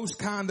keep those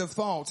kind of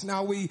thoughts.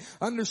 Now, we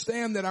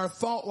understand that our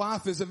thought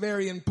life is a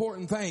very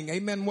important thing.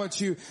 Amen. What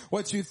you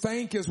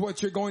think is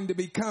what you're going to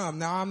become.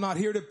 Now, I'm not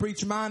here to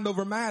preach mind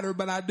over matter,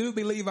 but I do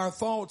believe our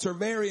thoughts are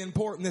very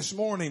important this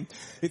morning.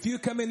 If you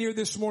come in here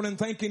this morning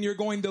thinking you're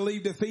going to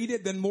leave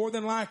defeated, then more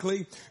than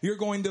likely you're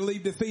going to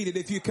leave defeated.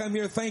 If you come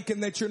here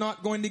thinking that you're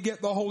not going to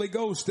get the Holy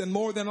Ghost, then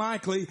more than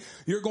likely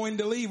you're going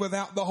to leave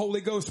without the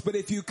Holy Ghost. But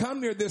if you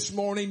come here this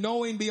morning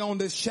knowing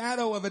beyond a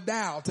shadow of a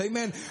doubt,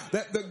 amen,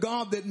 that the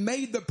God that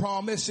made the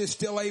promise is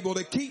still able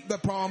to keep the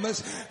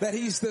promise, that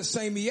He's the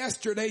same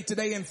yesterday,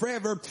 today, and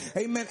forever,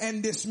 amen,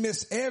 and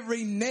dismiss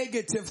every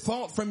negative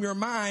thought from your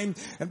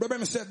mind. And Brother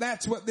Branham said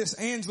that's what this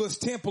Angelus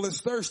Temple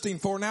is thirsting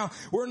for. Now,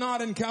 we're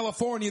not in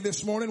California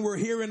this morning, we're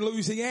here in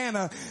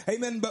Louisiana,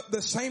 amen, but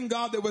the same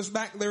God that was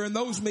back there in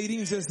those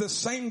meetings is the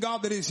same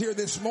God that is here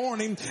this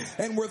morning,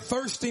 and we're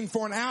thirsting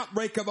for an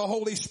outbreak of the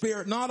Holy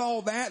Spirit. Not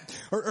all that,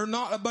 or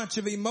not a bunch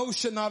of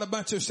emotion, not a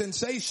bunch of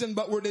sensation,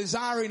 but we're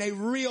desiring a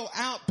real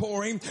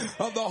outpouring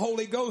of the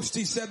Holy Ghost.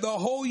 He said the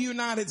whole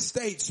United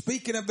States,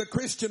 speaking of the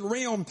Christian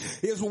realm,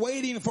 is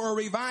waiting for a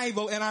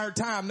revival in our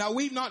time. Now,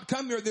 we've not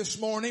come here this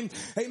morning,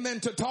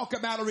 amen, to talk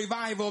about a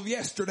revival of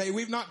yesterday.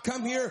 We've not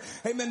come here,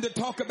 amen, to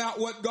talk about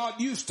what God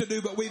used to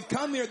do, but we've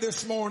come here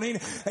this morning,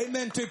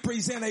 amen, to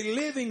present a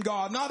living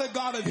God, not a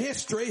God of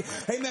history,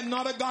 amen,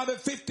 not a God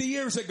of 50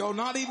 years ago,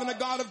 not even a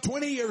God of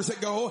 20 years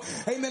ago,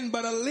 amen,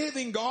 but a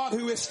living God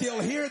who is still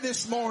here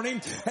this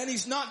morning, and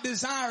He's not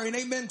desiring,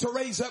 amen, to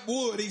raise up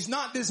wood. He's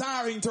not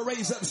desiring to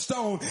raise up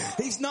stone.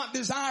 He's not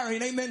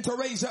desiring, amen, to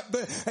raise up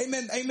the,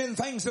 amen,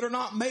 things that are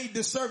not made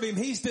to serve Him.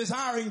 He's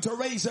desiring to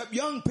raise up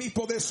young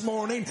people this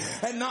morning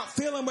and not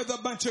fill them with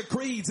a bunch of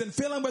creeds and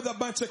fill them with a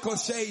bunch of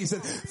cliches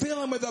and fill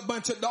them with a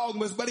bunch of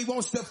dogmas, but He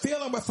wants to fill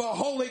them with the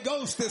Holy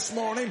Ghost this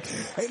morning.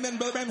 Amen.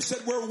 Brother Branham said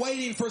we're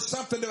waiting for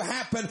something to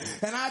happen,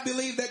 and I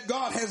believe that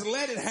God has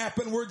let it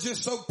happen. We're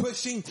just so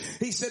pushing.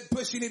 He said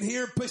pushing it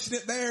here, pushing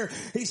it there.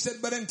 He said,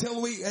 but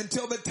until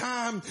the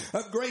time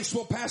of grace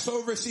will pass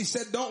over us, He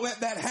said, don't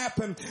let that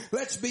happen.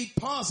 Let's be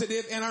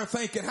positive in our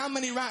thinking. How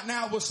many right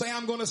now will say,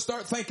 I'm going to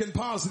start thinking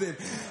positive?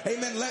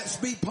 Amen. Let's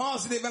be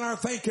positive in our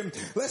thinking.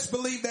 Let's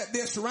believe that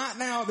this right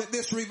now, that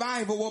this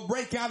revival will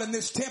break out in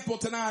this temple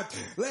tonight.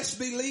 Let's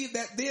believe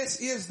that this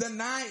is the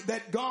night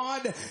that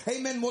God,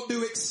 amen, will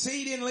do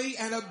exceedingly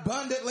and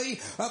abundantly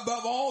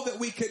above all that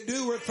we could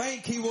do or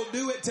think. He will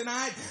do it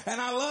tonight. And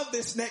I love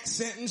this next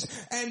sentence.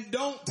 And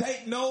don't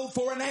take no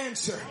for an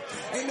answer.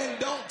 Amen.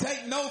 Don't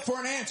take no for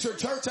an answer.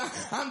 Church,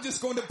 I'm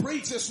just going to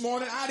preach this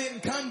morning. I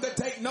didn't come to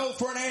take no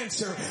for an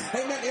answer.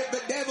 Amen.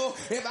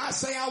 If I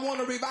say I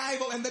want a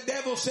revival and the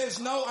devil says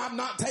no, I'm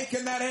not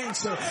taking that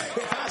answer.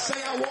 If I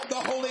say I want the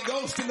Holy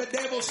Ghost and the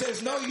devil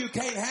says no, you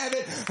can't have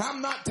it,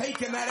 I'm not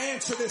taking that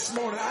answer this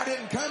morning. I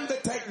didn't come to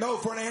take no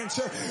for an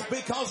answer,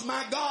 because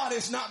my God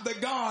is not the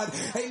God,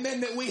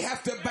 amen, that we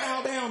have to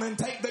bow down and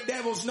take the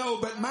devil's no,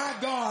 but my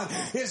God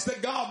is the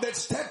God that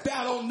stepped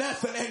out on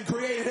nothing and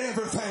created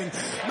everything.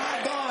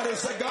 My God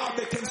is the God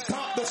that can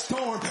stop the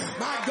storm.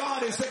 My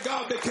God is the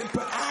God that can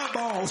put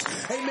eyeballs,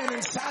 amen,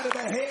 inside of the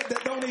head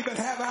that don't even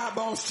have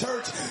eyeballs.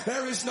 Church,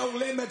 there is no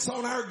limits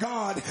on our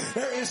God.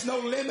 There is no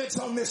limits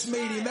on this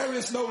meeting. There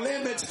is no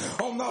limits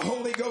on the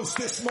Holy Ghost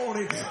this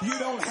morning. You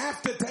don't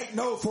have to take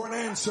no for an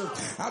answer.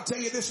 I'll tell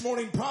you this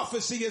morning,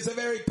 prophecy is a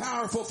very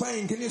powerful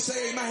thing. Can you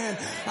say amen?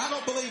 I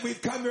don't believe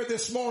we've come here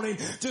this morning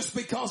just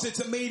because it's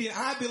a meeting.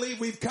 I believe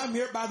we've come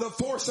here by the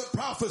force of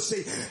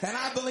prophecy. And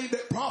I believe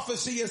that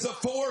prophecy is a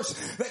force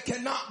that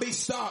cannot be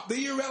stopped. Do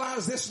you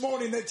realize this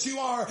morning that you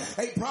are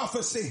a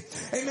prophecy?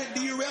 Amen.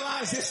 Do you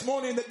realize this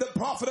morning that the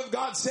prophet of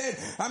God said,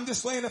 I'm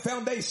just laying a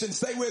foundation,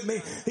 stay with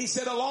me. He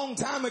said a long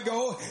time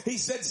ago, he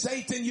said,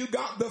 Satan, you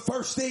got the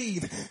first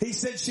Eve. He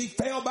said she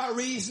fell by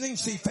reasoning,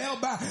 she fell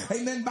by,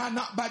 amen,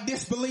 by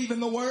disbelieving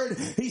the word.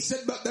 He said,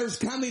 but there's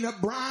coming a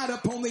bride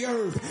upon the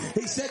earth.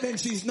 He said, and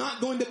she's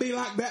not going to be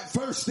like that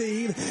first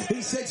Eve.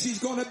 He said she's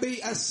going to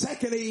be a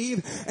second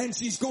Eve, and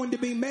she's going to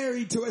be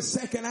married to a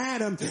second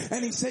Adam.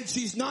 And he said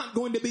she's not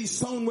going to be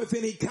sown with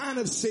any kind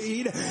of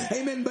seed,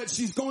 amen, but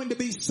she's going to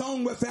be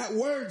sown with that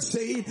word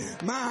seed,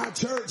 my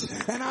church.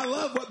 And I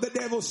love what the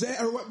devil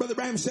said, or what Brother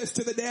Branham says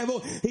to the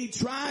devil. He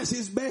tries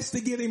his best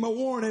to give him a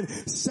warning.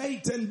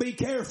 Satan, be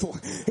careful.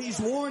 He's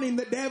warning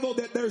the devil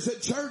that there's a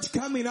church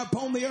coming up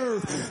on the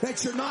earth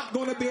that you're not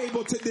going to be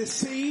able to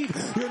deceive.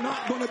 You're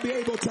not going to be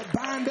able to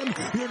bind them.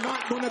 You're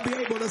not going to be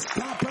able to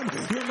stop them.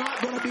 You're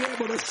not going to be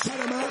able to shut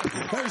them up.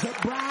 There's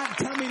a bride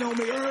coming on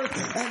the earth,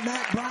 and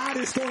that bride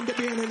is going to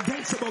be an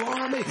invincible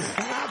army.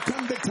 And I've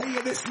come to tell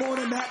you this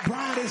morning, that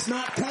bride is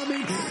not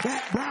coming.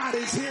 That bride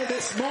is here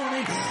this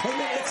morning.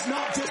 Amen. It's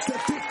not just a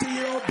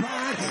 50-year-old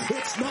bride.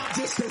 It's not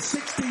just a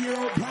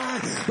 60-year-old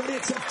bride, but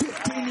it's a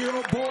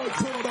 15-year-old boy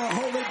full of the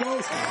Holy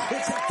Ghost.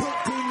 It's a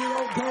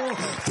 15-year-old girl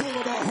full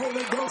of the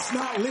Holy Ghost,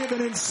 not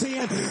living in in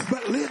sin,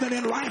 but living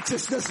in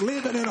righteousness,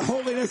 living in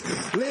holiness,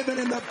 living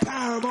in the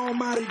power of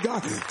Almighty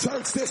God.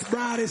 Church, this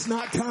bride is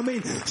not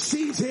coming.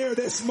 She's here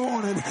this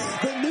morning.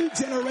 The new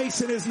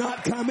generation is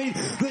not coming.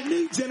 The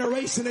new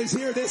generation is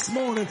here this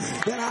morning.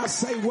 Then I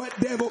say, what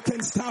devil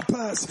can stop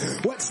us?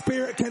 What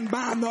spirit can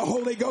bind the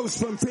Holy Ghost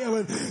from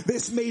filling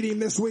this meeting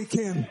this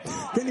weekend?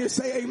 Can you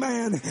say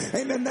amen?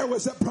 Amen. There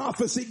was a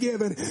prophecy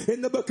given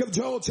in the book of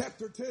Joel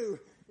chapter 2.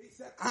 He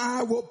said,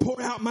 I will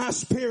pour out my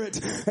spirit,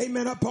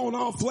 amen, upon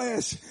all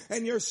flesh,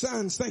 and your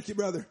sons. Thank you,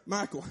 brother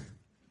Michael.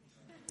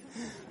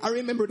 I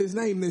remembered his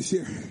name this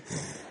year.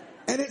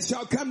 And it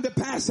shall come to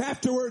pass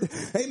afterward,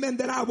 amen,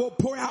 that I will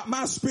pour out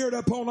my spirit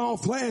upon all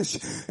flesh,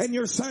 and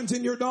your sons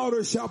and your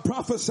daughters shall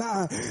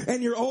prophesy,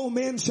 and your old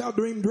men shall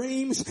dream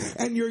dreams,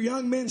 and your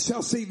young men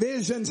shall see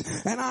visions.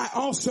 And I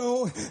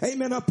also,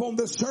 amen, upon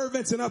the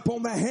servants and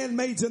upon the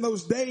handmaids in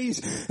those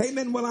days,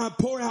 amen, will I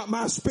pour out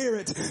my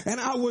spirit, and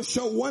I will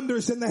show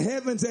wonders in the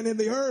heavens and in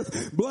the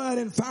earth, blood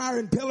and fire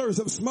and pillars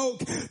of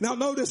smoke. Now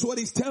notice what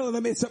he's telling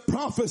them. It's a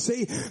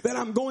prophecy that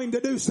I'm going to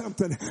do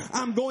something.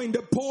 I'm going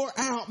to pour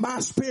out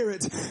my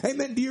spirit.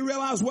 Amen. Do you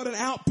realize what an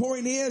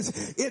outpouring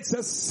is? It's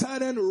a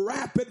sudden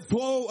rapid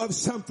flow of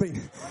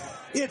something.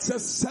 It's a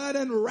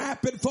sudden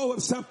rapid flow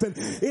of something.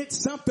 It's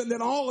something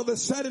that all of a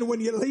sudden when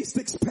you least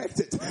expect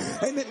it,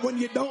 amen, when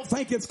you don't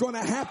think it's going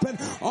to happen,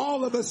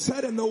 all of a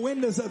sudden the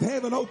windows of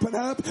heaven open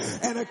up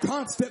and a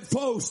constant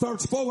flow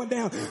starts flowing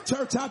down.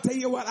 Church, I'll tell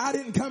you what, I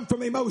didn't come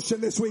from emotion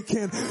this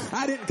weekend.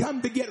 I didn't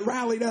come to get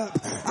rallied up.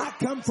 I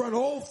come for an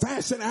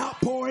old-fashioned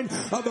outpouring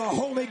of the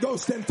Holy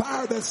Ghost and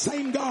fire. The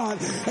same God,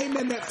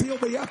 amen, that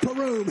filled the upper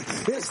room.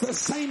 It's the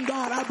same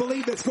God, I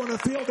believe, that's going to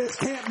fill this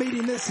camp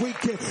meeting this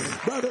weekend.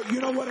 Brother, you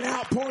know what an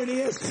outpouring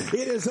is?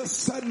 It is a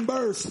sudden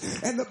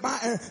burst. And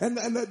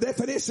the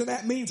definition of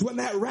that means when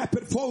that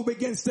rapid flow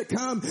begins to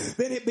come,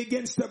 then it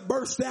begins to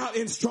burst out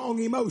in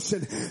strong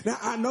emotion. Now,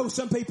 I know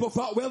some people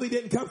thought, well, he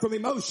didn't come from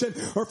emotion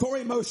or for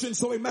emotion,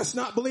 so he must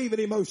not believe in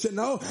emotion.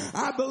 No,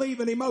 I believe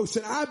in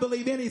emotion. I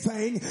believe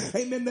anything,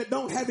 amen, that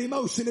don't have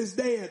emotion is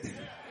dead.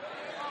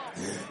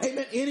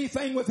 Amen.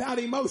 Anything without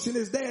emotion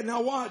is dead.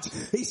 Now watch.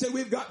 He said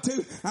we've got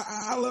two.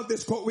 I love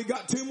this quote. We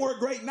got two more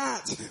great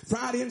nights.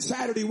 Friday and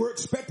Saturday. We're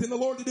expecting the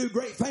Lord to do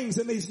great things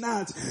in these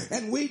nights.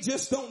 And we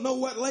just don't know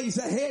what lays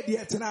ahead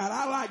yet tonight.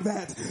 I like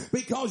that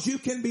because you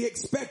can be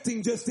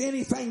expecting just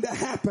anything to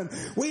happen.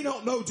 We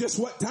don't know just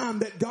what time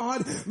that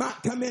God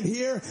might come in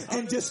here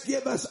and just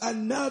give us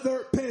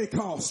another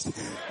Pentecost.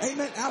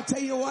 Amen. I'll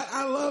tell you what.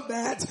 I love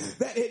that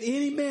at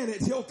any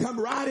minute He'll come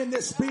right in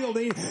this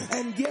building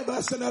and give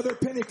us another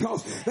Pentecost.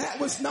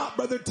 That was not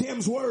Brother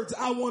Tim's words,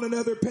 I want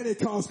another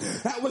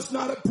Pentecost. That was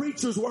not a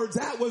preacher's words.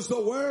 That was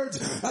the words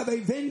of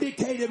a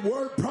vindicated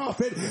word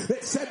prophet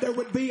that said there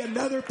would be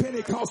another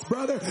Pentecost.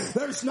 Brother,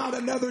 there's not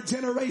another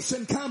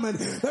generation coming.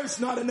 There's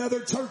not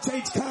another church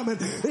age coming.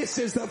 This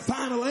is the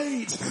final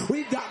age.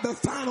 We've got the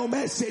final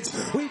message.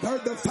 We've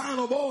heard the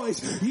final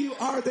voice. You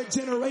are the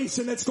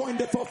generation that's going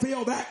to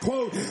fulfill that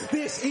quote.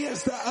 This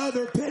is the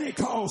other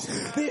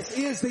Pentecost. This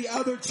is the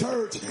other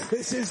church.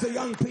 This is the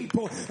young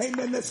people,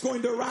 amen, that's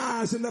going to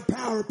rise in the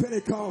power of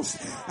Pentecost.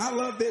 I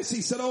love this.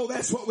 He said, oh,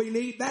 that's what we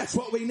need. That's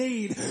what we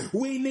need.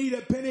 We need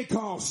a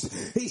Pentecost.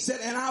 He said,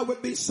 and I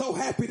would be so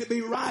happy to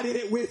be right in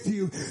it with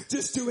you,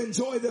 just to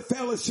enjoy the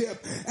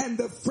fellowship and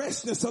the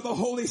freshness of the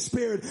Holy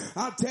Spirit.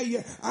 I'll tell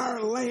you,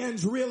 our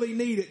lands really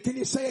need it. Can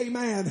you say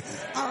amen?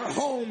 Our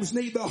homes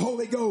need the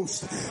Holy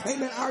Ghost.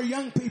 Amen. Our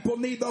young people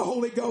need the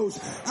Holy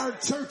Ghost. Our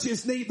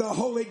churches need the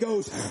Holy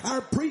Ghost.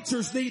 Our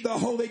preachers need the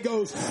Holy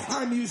Ghost.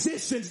 Our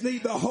musicians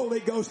need the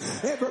Holy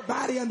Ghost.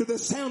 Everybody under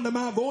the sound of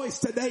my voice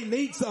today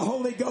needs the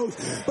Holy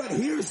Ghost. But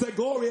here's the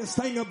glorious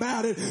thing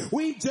about it.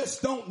 We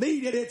just don't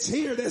need it. It's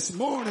here this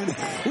morning.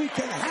 We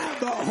can have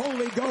the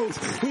Holy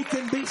Ghost. We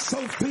can be so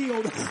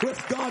filled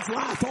with God's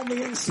life on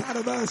the inside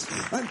of us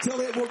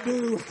until it will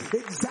do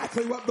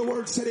exactly what the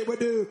Word said it would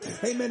do.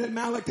 Amen. In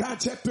Malachi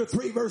chapter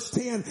 3 verse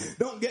 10,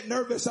 don't get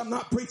nervous. I'm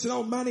not preaching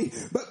on money,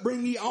 but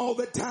bring ye all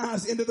the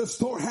tithes into the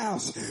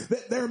storehouse,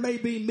 that there may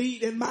be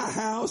meat in my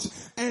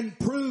house, and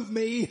prove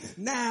me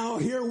now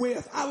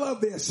herewith. I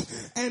love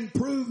this. And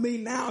prove me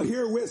now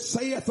herewith,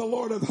 saith the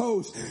Lord of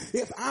hosts,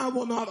 if I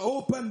will not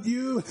open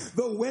you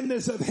the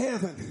windows of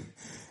heaven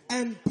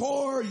and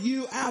pour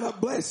you out a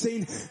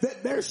blessing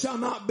that there shall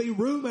not be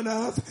room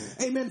enough,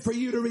 amen, for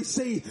you to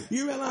receive.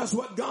 You realize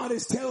what God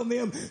is telling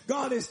them?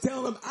 God is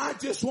telling them, I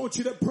just want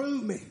you to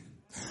prove me.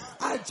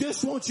 I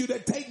just want you to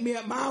take me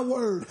at my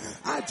word.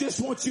 I just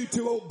want you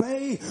to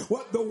obey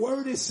what the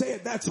word has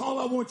said. That's all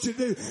I want you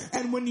to do.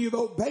 And when you've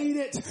obeyed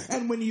it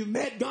and when you've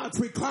met God's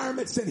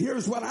requirements, then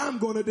here's what I'm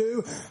going to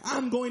do.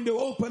 I'm going to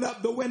open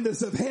up the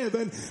windows of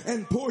heaven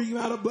and pour you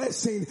out a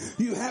blessing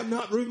you have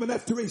not room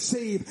enough to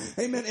receive.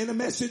 Amen. And a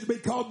message be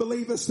called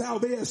Believest Thou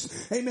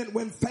This. Amen.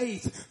 When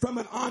faith from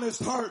an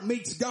honest heart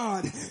meets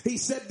God, He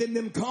said then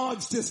them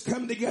cogs just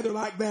come together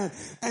like that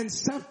and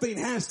something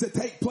has to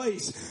take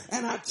place.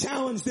 And I challenge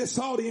challenge this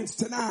audience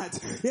tonight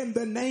in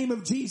the name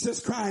of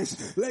Jesus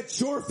Christ. Let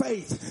your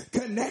faith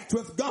connect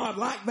with God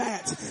like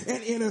that.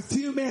 And in a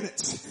few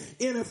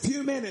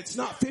minutes,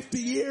 not 50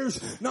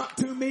 years, not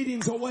 2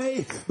 meetings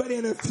away, but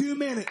in a few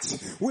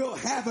minutes, we'll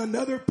have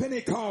another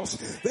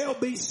Pentecost. There'll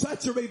be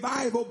such a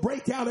revival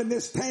break out in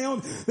this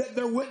town that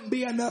there wouldn't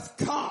be enough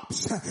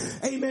cops,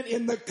 amen,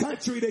 in the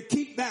country to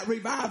keep that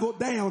revival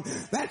down.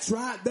 That's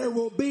right. There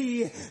will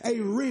be a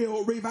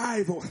real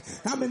revival.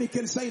 How many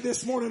can say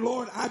this morning,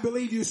 Lord, I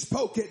believe you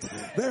spoke it.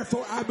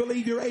 Therefore, I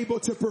believe you're able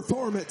to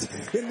perform it.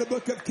 In the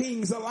book of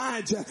Kings,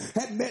 Elijah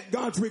had met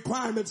God's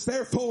requirements.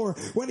 Therefore,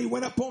 when he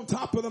went up on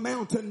top of the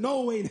mountain,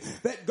 knowing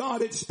that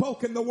God had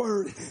spoken the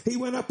word, he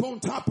went up on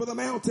top of the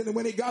mountain. And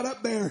when he got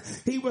up there,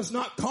 he was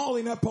not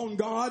calling upon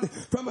God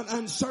from an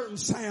uncertain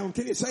sound.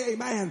 Can you say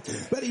amen?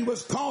 But he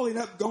was calling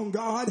up on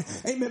God,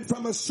 amen,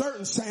 from a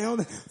certain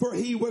sound, for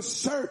he was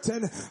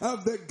certain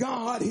of the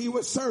God he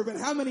was serving.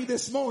 How many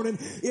this morning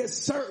is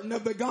certain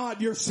of the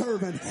God you're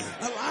serving?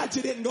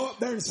 Elijah didn't go up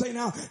there and say,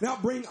 now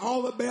bring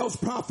all the Baal's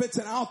prophets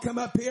and I'll come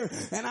up here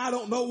and I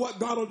don't know what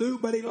God will do.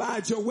 But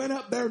Elijah went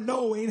up there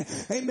knowing,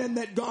 amen,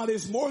 that God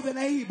is more than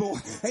able,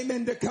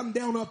 amen, to come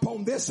down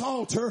upon this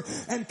altar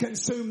and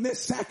consume this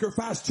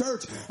sacrifice.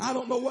 Church, I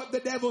don't know what the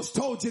devil's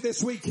told you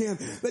this weekend.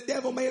 The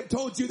devil may have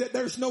told you that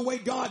there's no way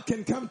God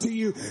can come to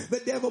you.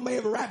 The devil may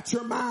have wrapped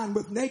your mind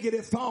with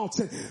negative thoughts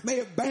and may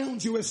have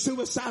bound you with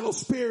suicidal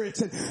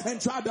spirits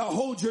and tried to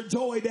hold your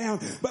joy down.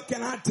 But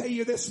can I tell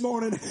you this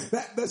morning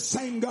that the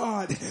same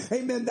God,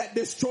 amen, that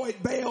destroyed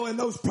Baal and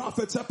those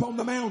prophets up on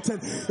the mountain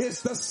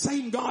is the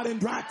same God in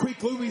Dry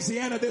Creek,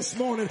 Louisiana this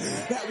morning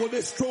that will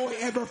destroy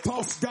every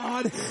false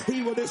God.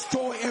 He will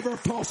destroy every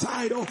false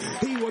idol.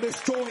 He will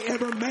destroy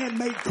every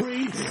man-made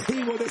creed.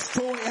 He will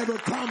destroy every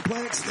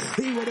complex.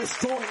 He will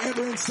destroy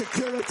every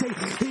insecurity.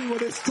 He will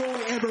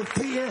destroy every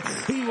fear.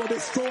 He will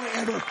destroy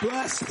every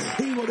lust.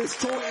 He will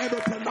destroy every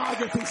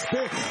pornography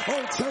spirit.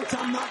 Oh, church,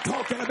 I'm not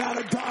talking about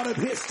a God of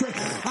history.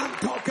 I'm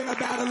talking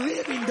about a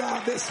living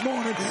God this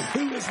morning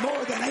who is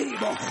more than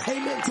able,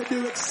 amen, to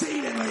do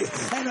exceedingly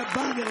and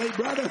abundantly.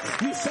 Brother,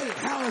 you say,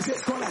 how is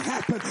this going to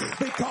happen?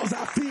 Because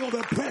I feel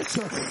the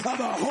pressure of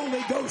the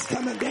Holy Ghost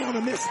coming down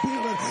in this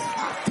building.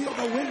 I feel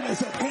the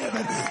windows of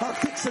heaven are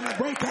fixing to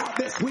break out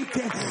this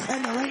weekend,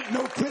 and there ain't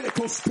no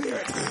critical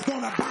spirit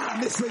going to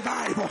bind this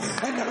revival,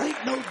 and there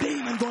ain't no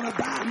demon going to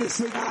bind this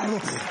revival.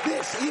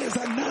 This is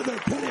another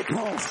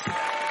Pentecost.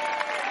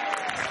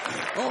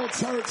 Oh,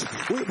 church,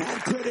 we've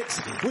had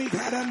critics, we've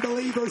had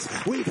unbelievers,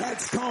 we've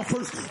had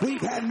scoffers,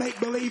 we've had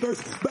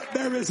make-believers, but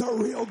there is a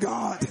real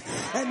God,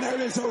 and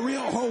there is a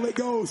real Holy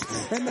Ghost,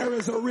 and there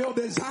is a real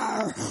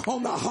desire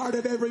on the heart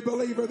of every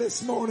believer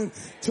this morning.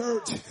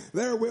 Church,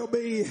 there will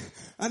be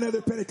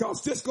another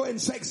Pentecost. Just go ahead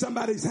and shake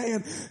somebody's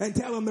hand and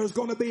tell them there's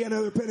going to be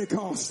another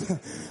Pentecost.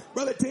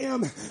 Brother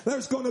Tim,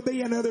 there's going to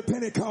be another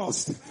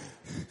Pentecost.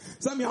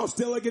 Some of y'all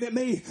still looking at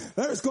me.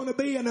 There's going to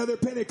be another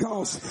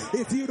Pentecost.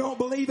 If you don't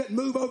believe it,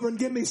 move over and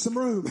give me some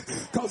room,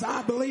 because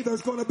I believe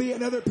there's going to be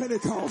another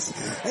Pentecost.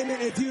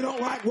 Amen. If you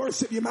don't like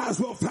worship, you might as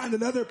well find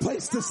another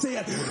place to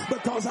sit,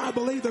 because I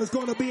believe there's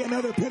going to be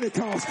another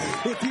Pentecost.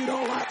 If you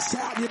don't like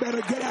shouting, you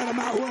better get out of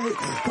my way,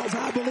 because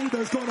I believe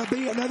there's going to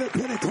be another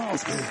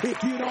Pentecost.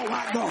 If you don't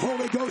like the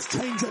Holy Ghost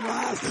changing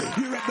lives,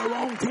 you're at the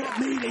wrong tent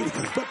meeting,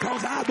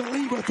 because I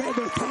believe with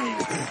everything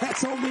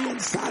that's on the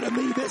inside of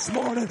me this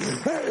morning,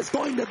 there is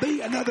going to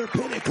be another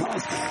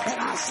Pentecost. And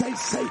I say,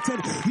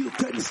 Satan, you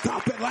couldn't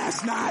stop it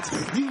last night.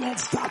 You won't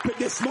stop it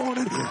this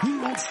morning.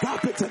 You won't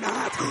stop it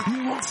tonight.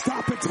 You won't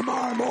stop it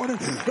tomorrow morning.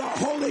 The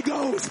Holy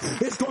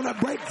Ghost is going to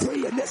break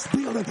free in this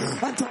building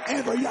until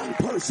every young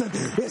person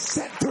is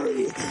set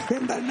free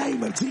in the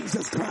name of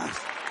Jesus Christ.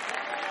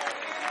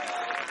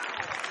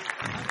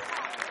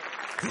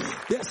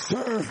 Yes,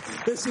 sir.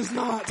 This is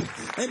not,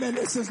 amen,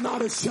 this is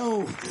not a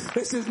show.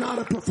 This is not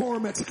a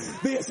performance.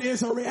 This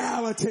is a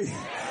reality.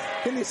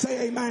 Can you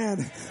say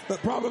amen? The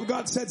prophet of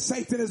God said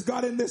Satan has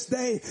got in this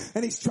day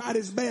and he's tried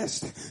his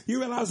best. You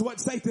realize what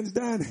Satan's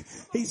done?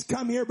 He's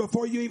come here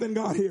before you even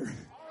got here.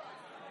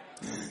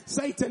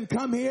 Satan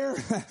come here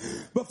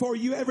before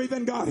you ever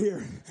even got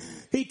here.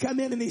 He come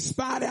in and he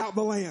spied out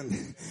the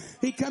land.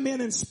 He come in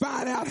and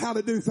spied out how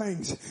to do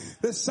things.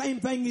 The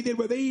same thing he did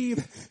with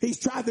Eve, he's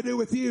tried to do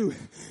with you.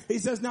 He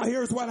says, now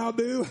here's what I'll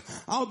do.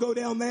 I'll go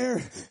down there,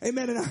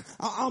 amen, and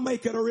I'll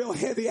make it a real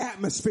heavy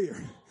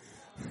atmosphere.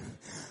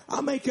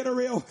 I'll make it a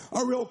real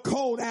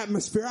cold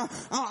atmosphere.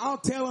 I'll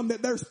tell them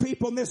that there's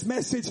people in this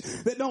message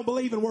that don't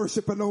believe in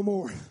worshiping no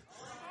more.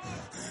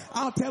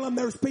 I'll tell them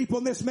there's people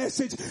in this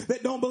message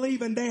that don't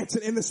believe in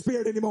dancing in the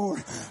Spirit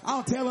anymore.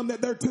 I'll tell them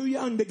that they're too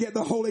young to get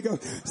the Holy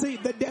Ghost. See,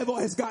 the devil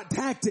has got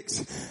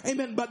tactics.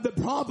 Amen. But the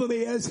problem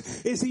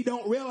is he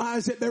don't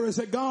realize that there is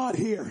a God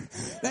here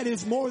that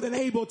is more than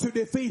able to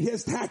defeat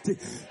his tactic.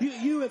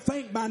 You would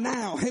think by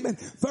now, amen,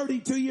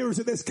 32 years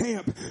of this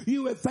camp,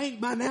 you would think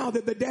by now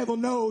that the devil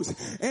knows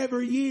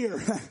every year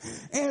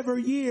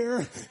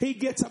he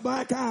gets a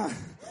black eye.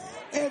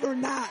 every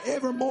night,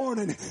 every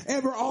morning,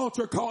 every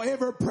altar call,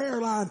 every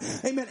prayer line,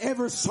 amen,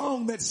 every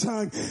song that's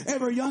sung,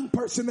 every young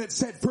person that's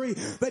set free,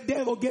 the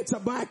devil gets a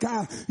black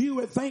eye. You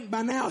would think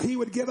by now he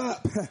would give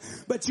up.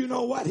 But you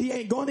know what? He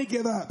ain't going to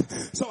give up.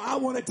 So I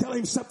want to tell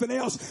him something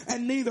else,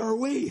 and neither are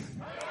we.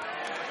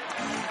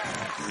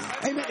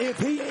 Amen. If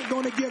he ain't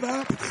going to give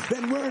up,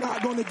 then we're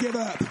not going to give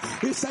up.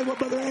 You say, well,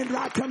 Brother Andrew,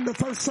 I come to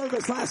first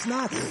service last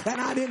night and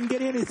I didn't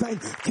get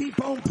anything.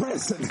 Keep on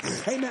pressing.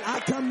 Amen.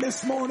 I come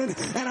this morning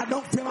and I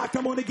don't feel like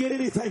I'm going to get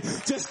anything.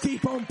 Just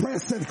keep on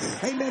pressing.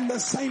 Amen. The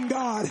same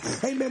God,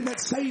 amen, that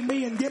saved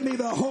me and give me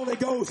the Holy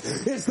Ghost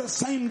is the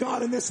same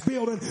God in this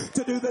building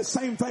to do the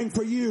same thing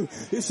for you.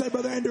 You say,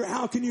 Brother Andrew,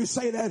 how can you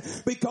say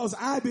that? Because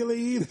I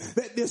believe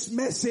that this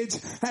message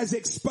has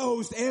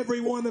exposed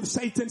every one of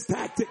Satan's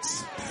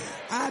tactics.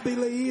 I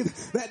believe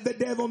that the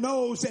devil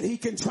knows that he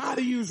can try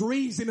to use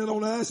reasoning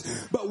on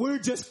us, but we're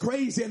just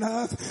crazy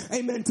enough,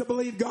 amen, to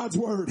believe God's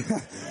word.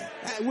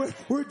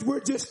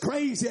 We're just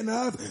crazy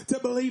enough to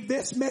believe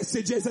this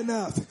message is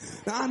enough.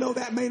 Now I know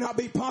that may not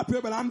be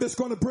popular, but I'm just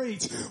going to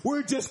preach.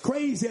 We're just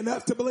crazy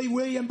enough to believe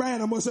William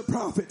Branham was a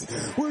prophet.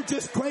 We're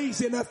just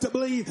crazy enough to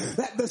believe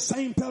that the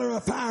same pillar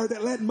of fire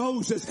that led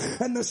Moses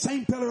and the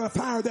same pillar of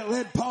fire that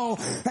led Paul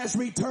has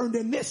returned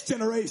in this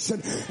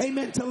generation,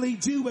 amen, to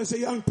lead you as a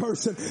young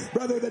person.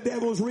 Brother, the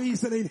devil's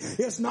reasoning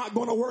is not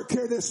going to work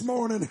here this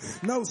morning.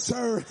 No,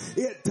 sir.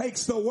 It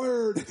takes the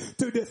word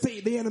to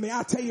defeat the enemy.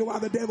 I tell you why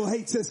the devil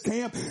hates this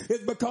camp.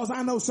 It's because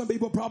I know some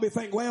people probably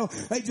think, well,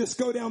 they just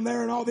go down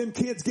there and all them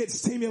kids get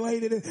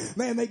stimulated and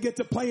man, they get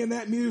to playing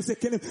that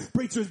music and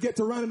preachers get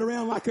to running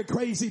around like a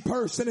crazy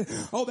person and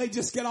oh, they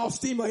just get all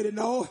stimulated.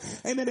 No.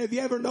 Amen. Have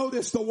you ever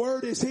noticed the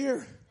word is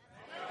here?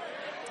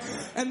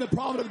 And the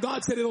prophet of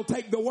God said it'll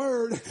take the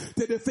word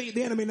to defeat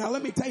the enemy. Now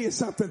let me tell you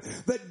something.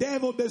 The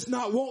devil does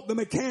not want the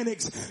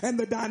mechanics and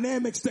the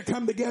dynamics to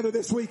come together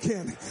this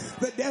weekend.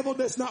 The devil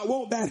does not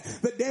want that.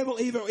 The devil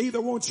either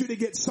wants you to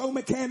get so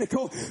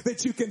mechanical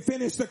that you can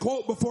finish the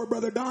quote before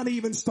Brother Don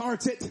even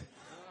starts it.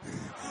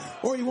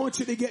 Or he wants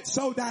you to get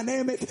so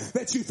dynamic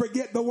that you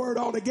forget the word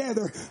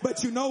altogether.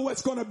 But you know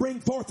what's going to bring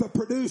forth or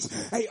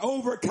produce a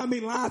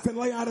overcoming life in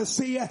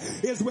Laodicea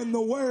is when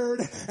the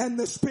word and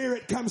the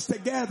spirit comes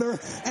together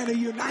and a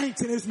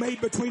uniting is made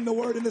between the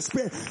word and the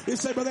spirit. You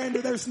say, Brother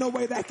Andrew, there's no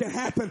way that can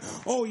happen.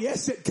 Oh,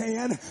 yes, it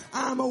can.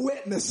 I'm a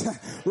witness.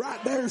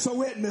 Right there's a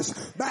witness.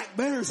 Back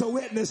there's a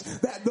witness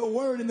that the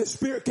word and the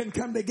spirit can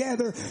come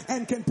together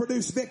and can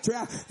produce victory.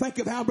 I think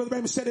of how Brother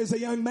Branham said as a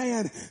young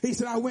man, he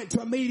said, I went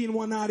to a meeting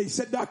one night. He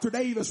said, Dr.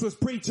 Davis was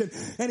preaching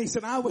and he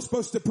said, I was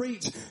supposed to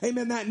preach,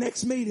 amen, that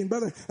next meeting.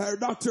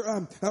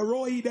 Dr.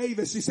 Roy E.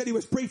 Davis, he said he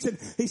was preaching.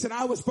 He said,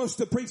 I was supposed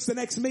to preach the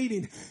next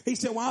meeting. He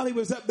said, while he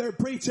was up there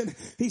preaching,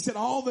 he said,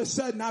 all of a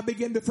sudden I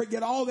began to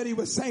forget all that he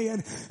was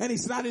saying. And he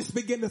said, I just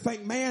began to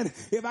think, man,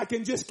 if I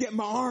can just get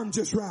my arm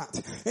just right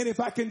and if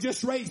I can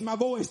just raise my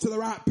voice to the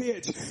right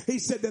pitch, he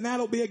said, then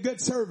that'll be a good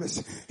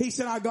service. He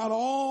said, I got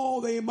all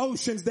the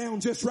emotions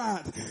down just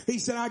right. He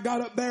said, I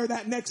got up there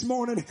that next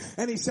morning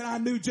and he said, I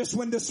knew just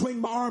when to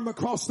swing my arm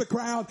across the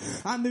crowd.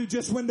 I knew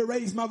just when to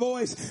raise my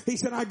voice. He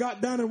said, I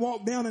got done and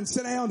walked down and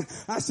sat down.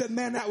 I said,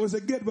 man, that was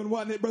a good one,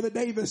 wasn't it? Brother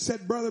Davis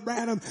said, Brother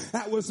Branham,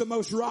 that was the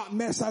most rotten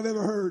mess I've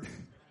ever heard.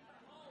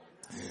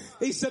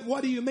 He said,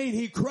 what do you mean?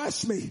 He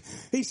crushed me.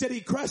 He said, he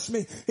crushed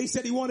me. He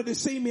said, he wanted to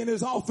see me in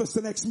his office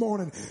the next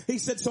morning. He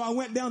said, so I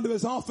went down to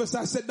his office.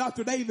 I said,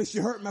 Dr. Davis,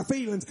 you hurt my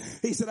feelings.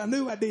 He said, I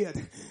knew I did.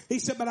 He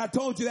said, but I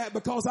told you that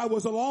because I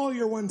was a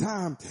lawyer one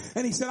time.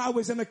 And he said, I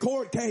was in a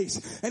court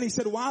case. And he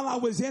said, while I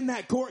was in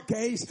that court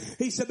case,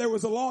 he said, there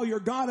was a lawyer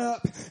got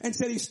up and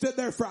said he stood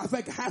there for, I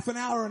think, half an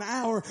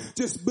hour,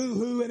 just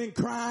boo-hooing and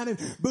crying and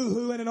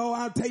boo-hooing and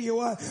I'll tell you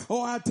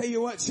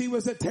what, she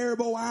was a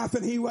terrible wife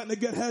and he wasn't a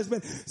good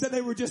husband. Said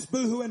they were just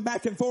boo-hooing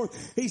back and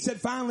forth. He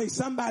said, finally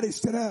somebody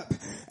stood up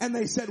and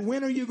they said,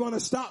 when are you going to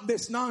stop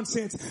this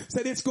nonsense?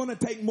 Said, it's going to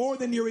take more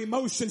than your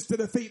emotions to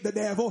defeat the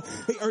devil,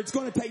 or it's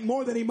going to take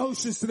more than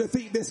emotions to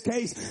defeat this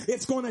case.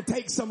 It's going to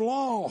take some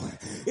law.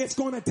 It's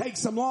going to take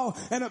some law.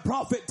 And a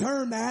prophet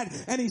turned that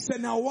and he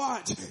said, now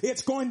watch,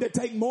 it's going to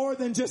take more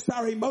than just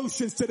our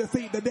emotions to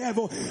defeat the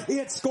devil.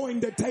 It's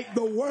going to take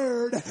the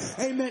word,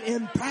 amen,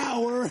 in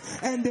power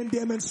and in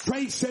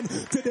demonstration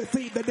to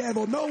defeat the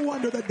devil. No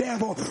wonder the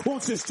devil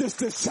wants us just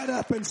to shut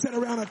up and sit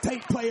around a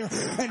tape player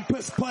and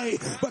push play,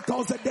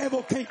 because the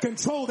devil can't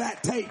control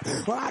that tape.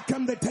 Well, I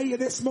come to tell you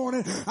this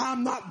morning,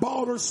 I'm not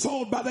bought or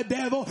sold by the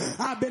devil.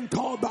 I've been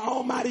called by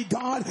Almighty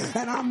God,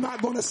 and I'm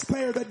not going to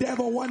spare the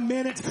devil 1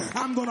 minute.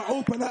 I'm going to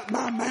open up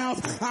my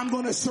mouth. I'm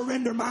going to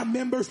surrender my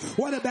members.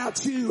 What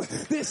about you?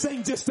 This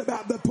ain't just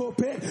about the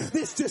pulpit.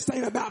 This just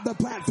ain't about the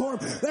platform.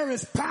 There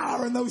is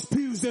power in those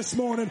pews this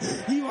morning.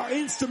 You are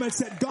instruments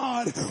that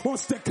God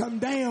wants to come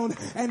down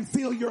and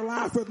fill your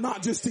life with,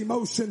 not just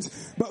emotions,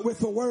 but with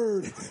the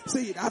word.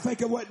 See, I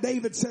think of what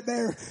David said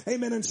there,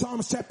 amen, in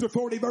Psalms chapter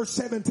 40 verse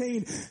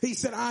 17. He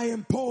said, I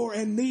am poor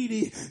and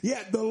needy,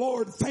 yet the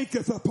Lord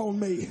thinketh upon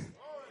me.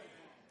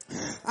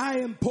 I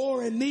am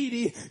poor and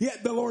needy,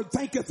 yet the Lord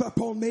thinketh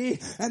upon me,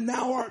 and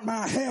thou art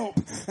my help,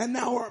 and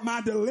thou art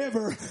my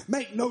deliverer.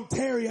 Make no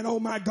tarrying, oh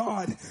my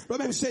God.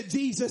 Remember, said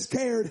Jesus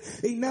cared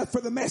enough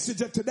for the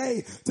message of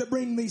today to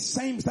bring these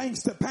same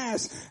things to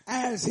pass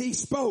as he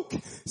spoke.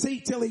 See,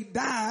 till he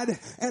died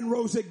and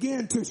rose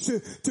again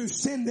to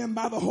send them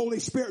by the Holy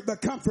Spirit, the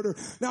Comforter.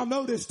 Now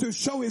notice, to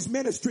show his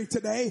ministry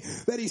today,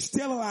 that he's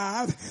still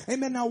alive.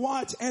 Amen. Now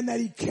watch, and that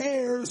he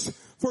cares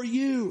for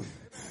you.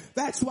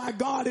 That's why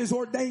God has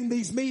ordained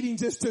these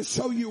meetings, is to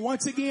show you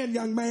once again,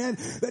 young man,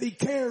 that he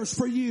cares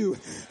for you.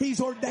 He's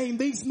ordained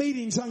these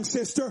meetings, young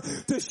sister,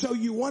 to show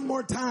you one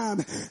more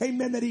time,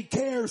 amen, that he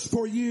cares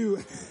for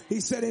you. He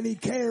said, and he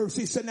cares.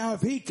 He said, now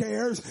if he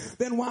cares,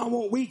 then why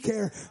won't we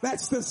care?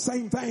 That's the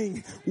same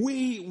thing.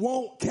 We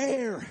won't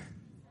care.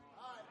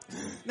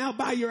 Now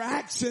by your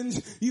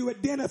actions, you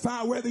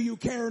identify whether you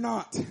care or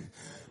not.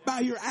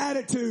 By your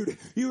attitude,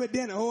 you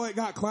identify, oh, it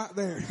got quiet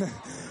there.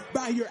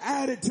 By your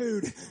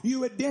attitude,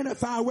 you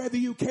identify whether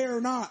you care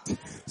or not.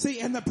 See,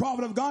 and the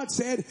prophet of God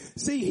said,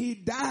 see, he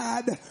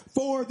died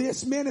for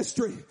this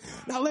ministry.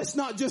 Now let's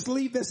not just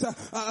leave this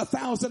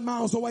 1,000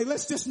 miles away.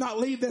 Let's just not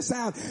leave this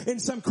out in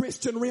some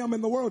Christian realm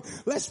in the world.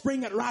 Let's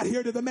bring it right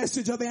here to the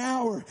message of the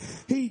hour.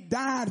 He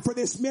died for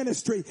this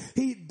ministry.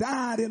 He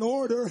died in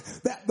order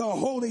that the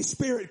Holy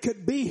Spirit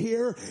could be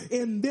here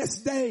in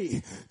this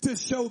day to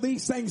show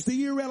these things. Do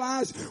you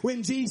realize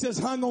when Jesus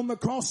hung on the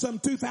cross some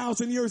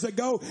 2,000 years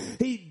ago,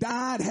 he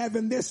died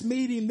having this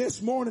meeting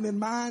this morning in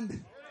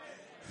mind?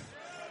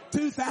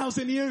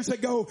 2,000 years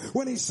ago,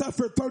 when he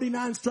suffered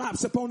 39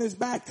 stripes upon his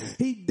back,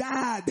 he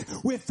died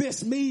with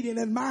this meeting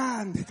in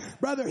mind.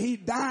 Brother, he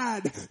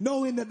died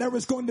knowing that there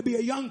was going to be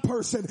a young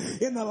person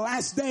in the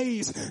last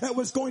days that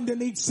was going to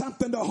need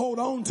something to hold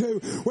on to.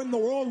 When the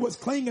world was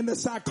clinging to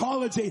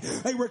psychology,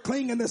 they were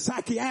clinging to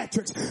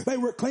psychiatrics, they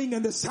were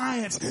clinging to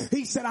science.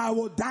 He said, I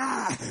will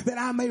die that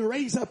I may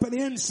raise up an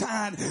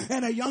ensign,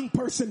 and a young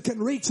person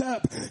can reach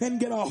up and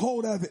get a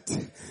hold of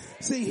it.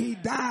 See, he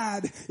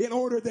died in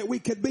order that we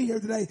could be here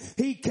today.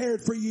 He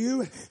cared for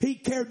you. He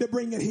cared to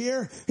bring it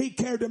here. He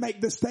cared to make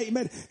the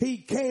statement. He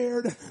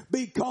cared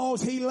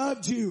because he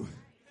loved you.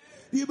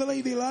 You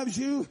believe he loves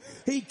you?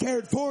 He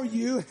cared for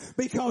you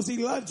because he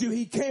loved you.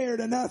 He cared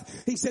enough.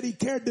 He said he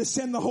cared to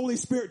send the Holy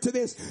Spirit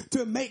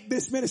to make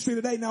this ministry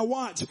today. Now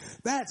watch.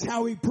 That's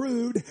how he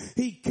proved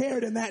he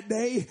cared in that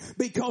day,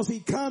 because he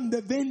come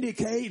to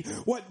vindicate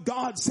what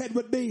God said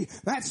would be.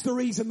 That's the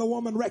reason the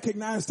woman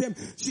recognized him.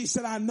 She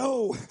said, I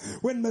know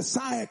when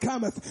Messiah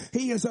cometh,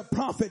 he is a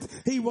prophet.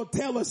 He will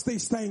tell us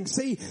these things.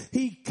 See,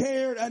 he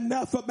cared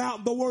enough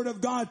about the word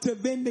of God to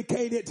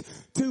vindicate it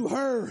to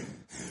her.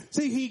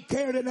 See, he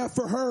cared enough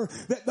for her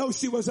that though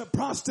she was a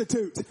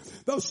prostitute,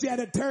 though she had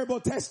a terrible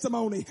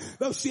testimony,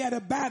 though she had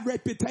a bad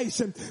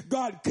reputation,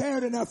 God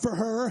cared enough for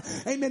her,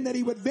 amen, that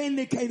he would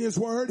vindicate his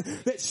word,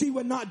 that she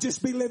would not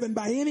just be living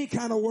by any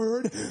kind of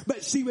word,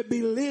 but she would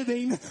be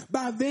living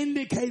by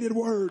vindicated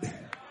word.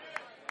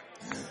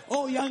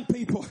 Oh, young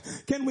people,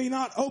 can we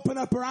not open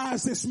up our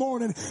eyes this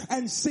morning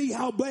and see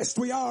how blessed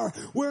we are?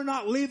 We're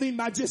not living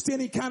by just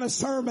any kind of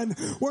sermon.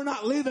 We're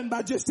not living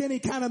by just any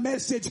kind of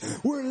message.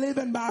 We're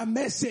living by a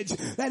message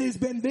that has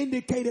been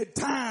vindicated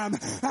time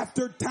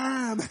after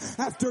time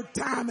after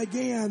time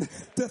again.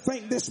 To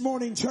think this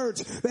morning, church,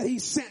 that he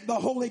sent the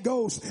Holy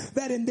Ghost,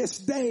 that in this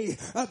day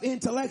of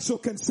intellectual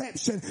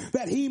conception,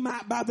 that he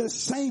might by the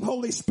same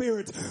Holy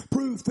Spirit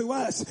prove to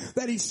us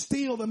that he's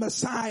still the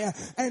Messiah,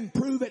 and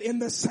prove it in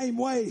the same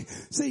way.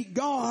 See,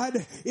 God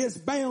is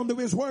bound to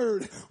his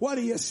word. What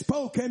he has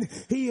spoken,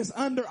 he is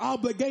under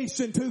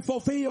obligation to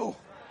fulfill.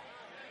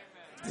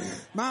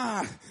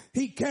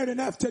 He cared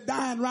enough to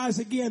die and rise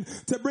again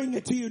to bring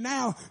it to you.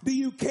 Now, do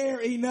you care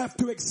enough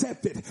to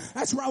accept it?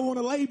 That's where I want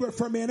to labor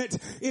for a minute,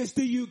 is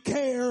do you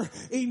care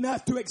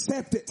enough to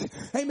accept it?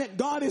 Amen.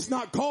 God has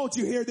not called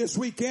you here this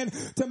weekend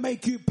to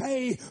make you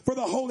pay for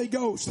the Holy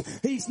Ghost.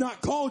 He's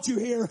not called you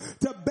here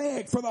to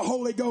beg for the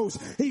Holy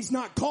Ghost. He's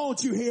not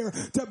called you here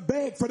to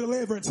beg for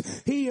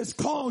deliverance. He has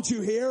called you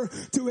here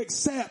to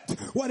accept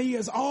what he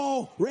has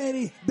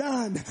already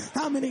done.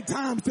 How many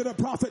times did a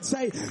prophet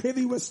say, if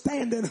he was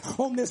standing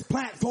on this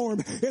platform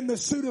in the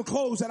suit of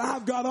clothes that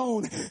I've got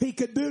on, he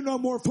could do no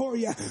more for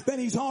you than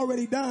he's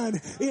already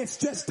done? It's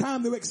just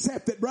time to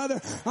accept it,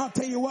 brother. I'll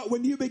tell you what,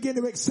 when you begin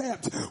to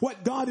accept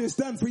what God has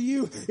done for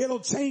you, it'll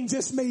change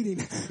this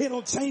meeting.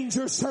 It'll change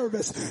your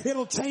service.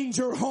 It'll change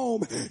your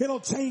home. It'll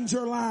change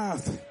your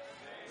life.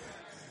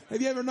 Have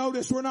you ever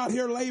noticed we're not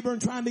here laboring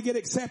trying to get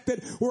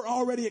accepted? We're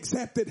already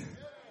accepted.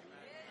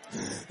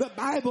 The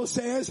Bible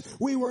says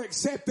we were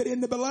accepted in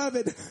the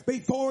beloved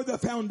before the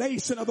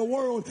foundation of the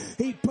world.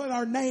 He put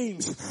our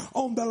names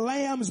on the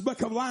Lamb's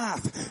book of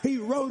life. He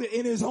wrote it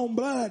in his own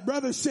blood.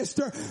 Brother,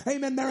 sister,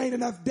 amen, there ain't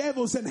enough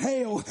devils in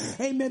hell,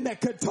 amen, that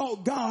could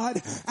talk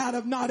God out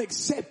of not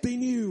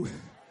accepting you.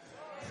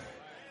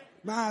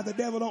 The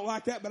devil don't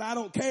like that, but I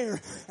don't care.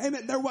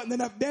 Amen. There wasn't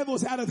enough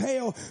devils out of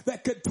hell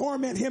that could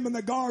torment him in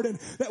the garden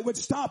that would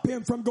stop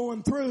him from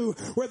going through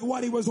with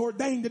what he was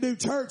ordained to do.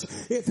 Church,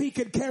 if he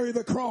could carry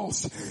the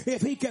cross,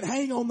 if he could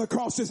hang on the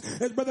crosses,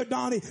 as Brother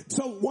Donnie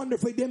so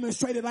wonderfully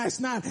demonstrated last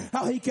night,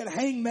 how he could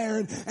hang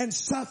there and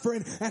suffer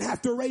and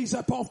have to raise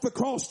up off the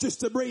cross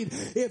just to breathe.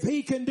 If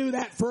he can do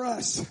that for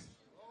us.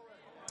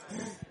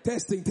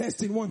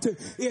 Testing, 1, 2.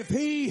 If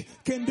he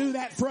can do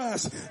that for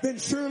us, then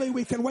surely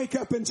we can wake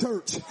up in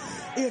church.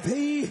 If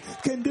he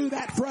can do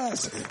that for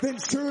us, then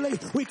surely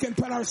we can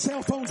put our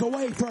cell phones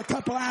away for a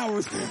couple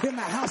hours in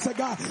the house of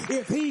God.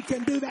 If he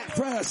can do that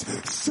for us,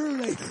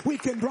 surely we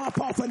can drop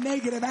off a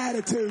negative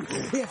attitude.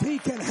 If he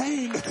can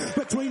hang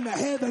between the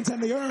heavens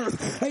and the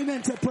earth,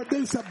 amen, to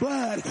produce a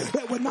blood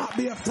that would not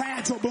be a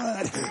fragile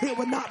blood. It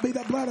would not be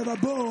the blood of a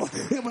bull.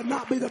 It would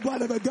not be the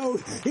blood of a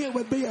goat. It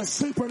would be a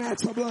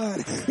supernatural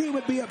blood. It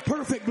would be a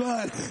perfect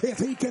blood. If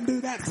he can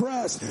do that for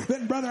us,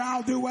 then brother,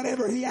 I'll do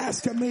whatever he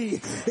asks of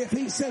me. If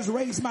he says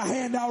raise my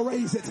hand, I'll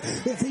raise it.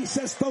 If he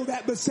says throw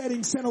that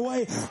besetting sin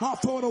away, I'll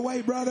throw it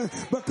away, brother,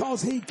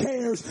 because he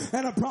cares.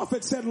 And a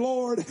prophet said,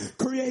 Lord,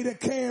 create a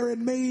care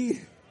in me.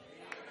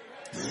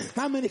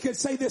 How many could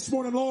say this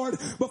morning, Lord,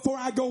 before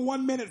I go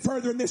 1 minute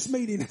further in this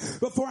meeting,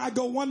 before I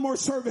go one more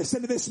service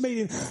into this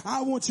meeting,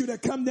 I want you to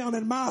come down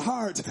in my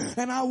heart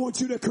and I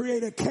want you to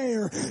create a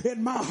care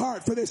in my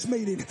heart for this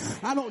meeting.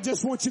 I don't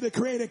just want you to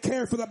create a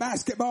care for the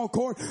basketball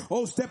court.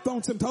 Oh, stepped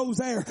on some toes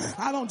there.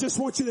 I don't just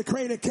want you to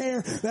create a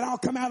care that I'll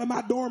come out of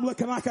my dorm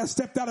looking like I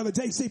stepped out of a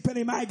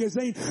JCPenney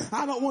magazine.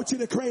 I don't want you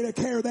to create a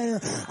care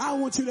there. I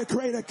want you to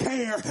create a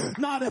care,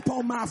 not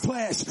upon my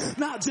flesh,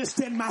 not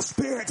just in my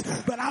spirit,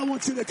 but I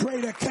want you to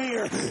create a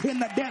care in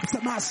the depths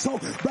of my soul.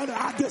 Brother,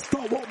 I just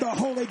don't want the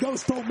Holy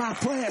Ghost on my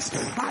flesh.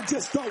 I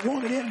just don't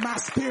want it in my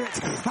spirit.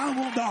 I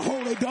want the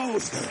Holy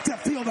Ghost to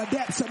feel the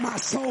depths of my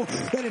soul,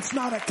 that it's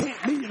not a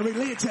camp meeting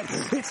religion.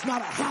 It's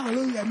not a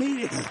hallelujah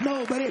meeting.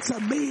 No, but it's a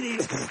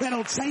meeting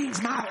that'll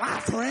change my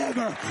life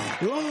forever.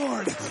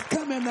 Lord,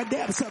 come in the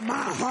depths of my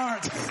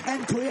heart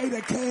and create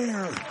a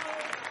care.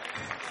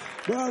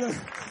 Brother,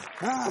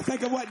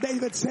 think of what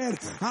David said.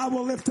 I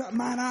will lift up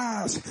mine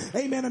eyes,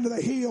 amen, unto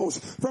the hills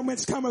from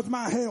whence cometh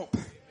my help.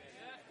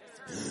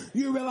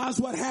 You realize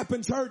what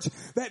happened, church?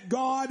 That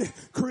God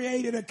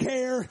created a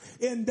care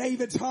in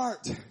David's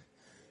heart.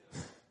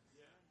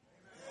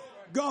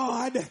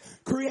 God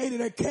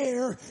created a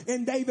care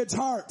in David's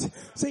heart.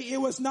 See,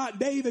 it was not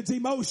David's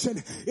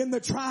emotion in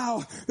the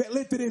trial that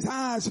lifted his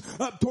eyes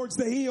up towards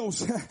the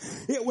hills.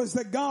 It was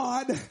the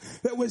God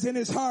that was in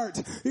his heart.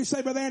 You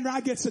say, Brother Andrew, I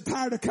get so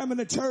tired of coming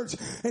to church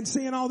and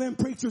seeing all them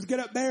preachers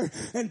get up there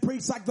and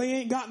preach like they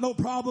ain't got no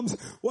problems.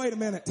 Wait a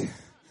minute.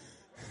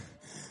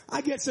 I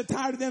get so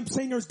tired of them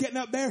singers getting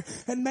up there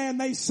and man,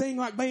 they sing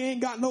like they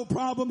ain't got no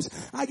problems.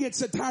 I get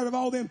so tired of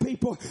all them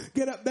people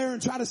get up there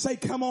and try to say,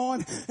 come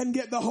on and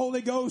get the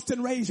Holy Ghost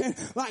and raise your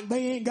hand like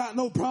they ain't got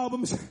no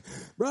problems.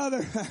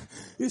 Brother,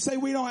 you say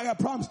we don't have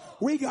problems.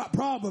 We got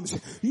problems.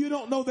 You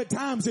don't know the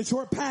times that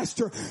your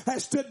pastor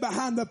has stood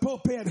behind the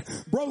pulpit,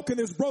 broken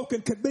as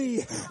broken could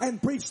be,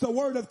 and preached the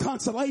word of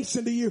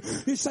consolation to you.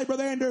 You say,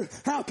 Brother Andrew,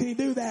 how can he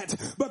do that?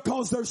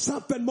 Because there's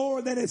something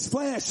more than his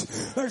flesh.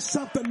 There's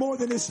something more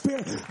than his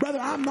spirit. Brother,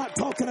 I'm not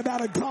talking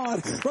about a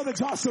God, Brother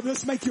Joshua,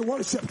 just make you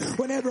worship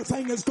when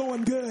everything is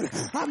going good.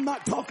 I'm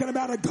not talking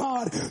about a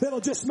God that'll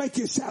just make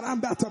you shout, I'm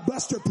about to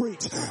bust or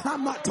preach.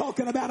 I'm not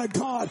talking about a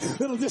God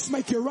that'll just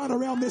make you run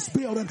around this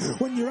building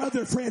when your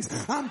other friends.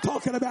 I'm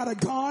talking about a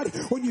God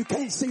when you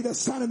can't see the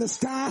sun in the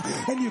sky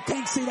and you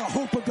can't see the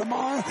hope of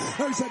tomorrow.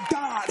 There's a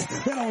God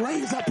that'll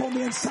raise up on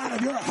the inside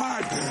of your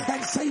heart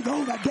and say,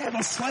 though the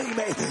devil slay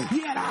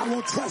me, yet I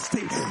will trust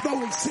him.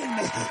 Though he send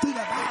me through the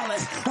valley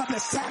of the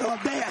shadow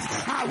of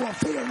death, I will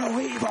fear no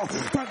evil,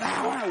 for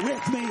thou art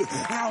with me.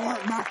 Thou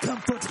art my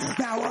comfort.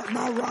 Thou art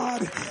my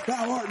rod.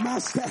 Thou art my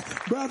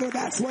staff. Brother,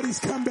 that's what he's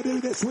come to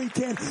do this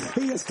weekend.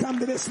 He has come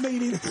to this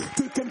meeting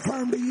to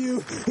confirm to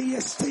you he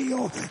is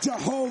still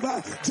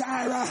Jehovah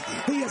Jireh.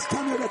 He has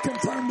come here to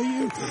confirm to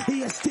you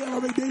he is still a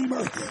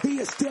redeemer. He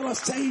is still a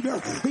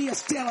savior. He is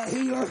still a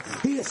healer.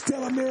 He is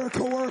still a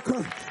miracle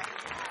worker.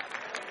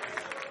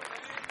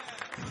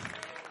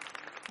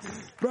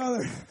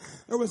 Brother,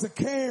 there was a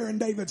care in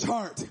David's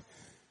heart.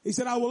 He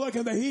said, I will look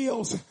at the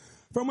hills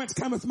from whence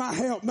cometh my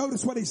help.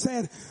 Notice what he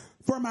said.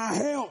 For my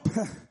help.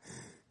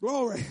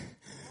 Glory.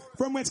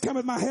 From whence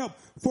cometh my help.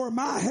 For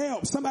my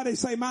help. Somebody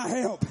say my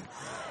help.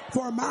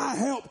 For my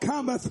help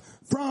cometh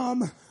from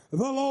the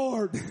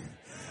Lord.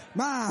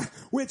 My,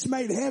 which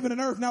made heaven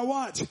and earth. Now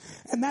watch.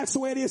 And that's the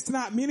way it is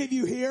tonight. Many of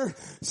you here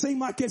seem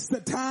like it's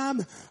the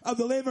time of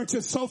deliverance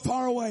is so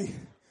far away.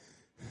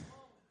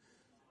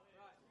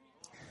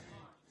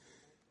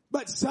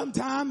 But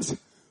sometimes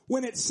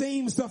when it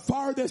seems the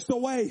farthest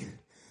away.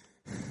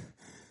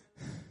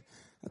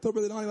 I told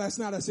Brother Donnie last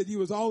night, I said, you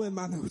was all in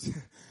my notes.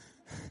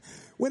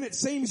 When it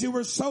seems you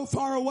were so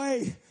far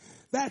away,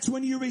 that's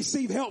when you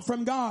receive help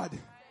from God.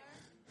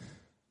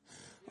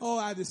 Oh,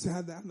 I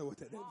know what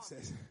that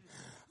says.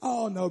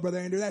 Oh no, Brother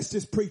Andrew, that's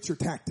just preacher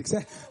tactics.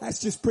 That's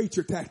just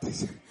preacher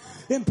tactics.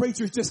 Them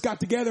preachers just got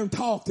together and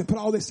talked and put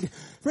all this together.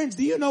 Friends,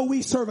 do you know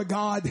we serve a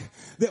God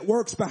that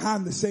works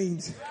behind the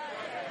scenes?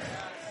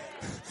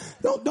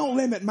 Don't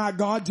limit my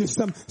God just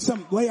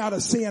some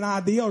Laodicean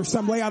idea or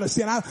some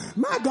Laodicean idea.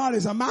 My God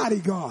is a mighty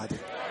God.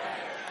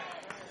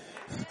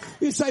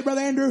 You say, Brother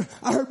Andrew,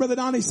 I heard Brother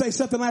Donnie say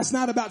something last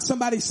night about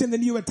somebody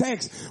sending you a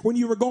text when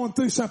you were going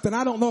through something.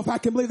 I don't know if I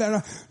can believe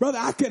that. Brother,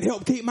 I couldn't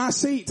help keep my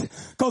seat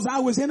because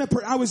I was in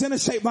a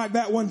shape like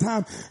that one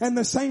time. And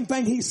the same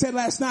thing he said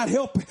last night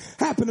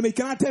happened to me.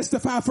 Can I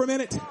testify for a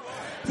minute?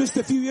 Just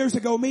a few years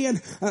ago, me and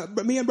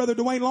Brother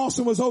Dwayne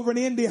Lawson was over in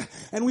India,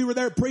 and we were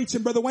there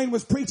preaching. Brother Wayne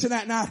was preaching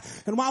that night,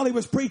 and while he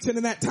was preaching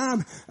in that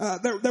time,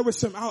 there was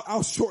some,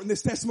 I'll shorten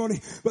this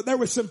testimony, but there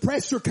was some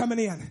pressure coming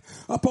in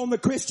upon the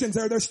Christians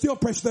there. There's still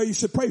pressure there. You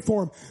should pray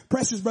for them.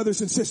 Precious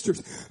brothers and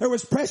sisters. There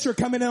was pressure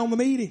coming in on the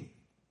meeting.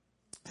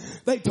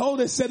 They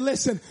told us, said,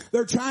 listen,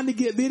 they're trying to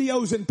get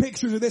videos and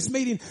pictures of this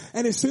meeting,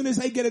 and as soon as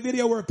they get a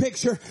video or a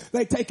picture,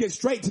 they take it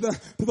straight to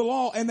the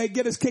law, and they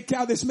get us kicked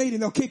out of this meeting.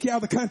 They'll kick you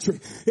out of the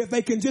country if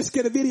they can just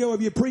get a video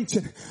of you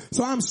preaching.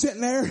 So I'm sitting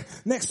there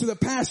next to the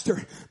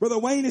pastor. Brother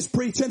Wayne is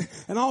preaching,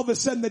 and all of a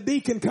sudden the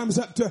deacon comes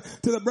up to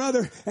the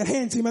brother and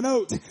hands him a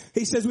note.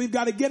 He says, we've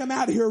got to get them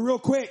out of here real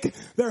quick.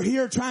 They're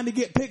here trying to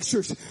get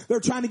pictures.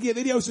 They're trying to get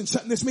videos and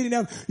shutting this meeting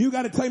down. You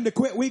got to tell them to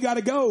quit. We got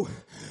to go.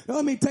 Now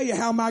let me tell you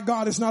how my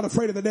God is not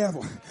afraid of the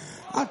devil.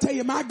 I'll tell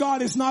you, my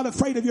God is not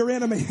afraid of your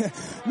enemy.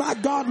 My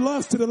God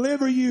loves to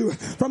deliver you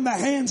from the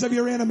hands of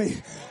your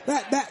enemy.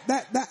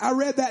 I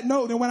read that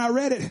note, and when I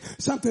read it,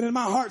 something in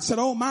my heart said,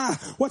 oh my,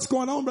 what's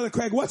going on, Brother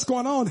Craig? What's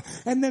going on?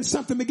 And then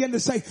something began to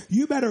say,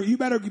 you better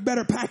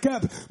pack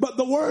up. But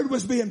the word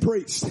was being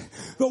preached.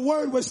 The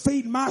word was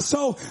feeding my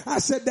soul. I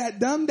said, that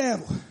dumb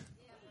devil.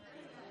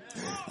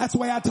 That's the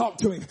way I talk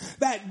to him.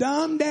 That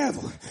dumb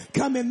devil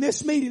come in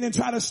this meeting and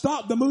try to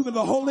stop the move of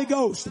the Holy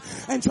Ghost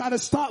and try to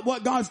stop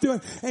what God's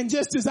doing. And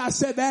just as I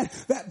said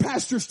that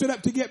pastor stood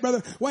up to get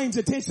Brother Wayne's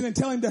attention and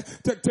tell him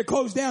to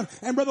close down.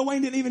 And Brother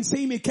Wayne didn't even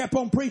see me, kept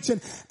on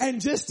preaching.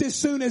 And just as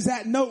soon as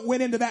that note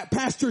went into that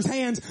pastor's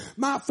hands,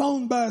 my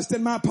phone buzzed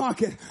in my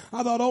pocket.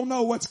 I thought, oh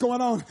no, what's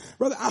going on?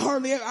 Brother, I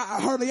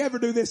hardly ever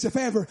do this, if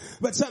ever.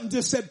 But something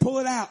just said, pull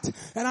it out.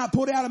 And I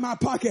pulled it out of my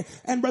pocket.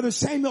 And Brother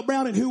Samuel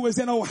Browning, who was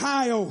in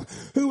Ohio,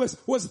 who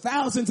was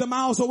thousands of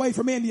miles away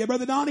from India.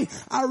 Brother Donnie,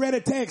 I read a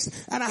text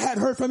and I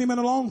hadn't heard from him in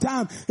a long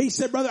time. He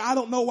said, brother, I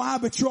don't know why,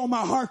 but you're on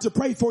my heart to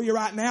pray for you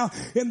right now.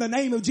 In the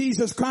name of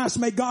Jesus Christ,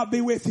 may God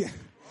be with you.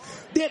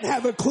 Didn't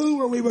have a clue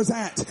where we was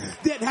at.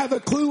 Didn't have a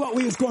clue what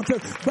we was going through.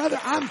 Brother,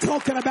 I'm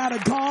talking about a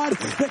God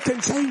that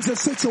can change the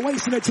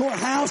situation at your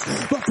house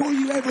before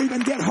you ever even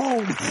get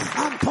home.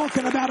 I'm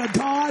talking about a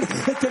God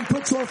that can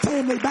put your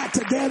family back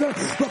together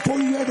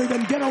before you ever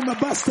even get on the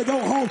bus to go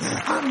home.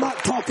 I'm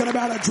not talking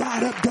about a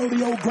dried up,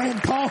 dirty old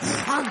grandpa.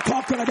 I'm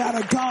talking about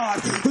a God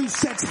who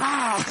sits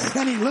high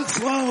and he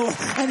looks low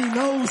and he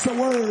knows the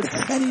word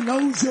and he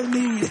knows your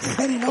need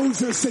and he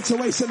knows your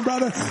situation,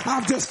 brother.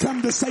 I've just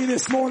come to say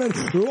this morning,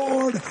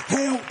 Lord,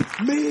 help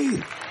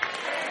me.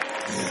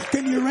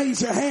 Can you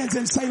raise your hands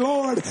and say,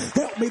 Lord,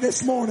 help me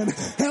this morning.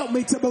 Help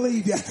me to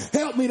believe you.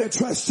 Help me to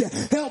trust you.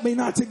 Help me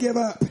not to give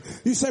up.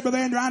 You say, Brother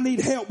Andrew, I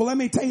need help. Well, let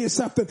me tell you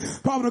something.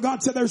 Prophet of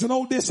God said there's an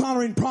old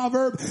dishonoring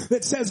proverb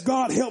that says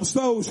God helps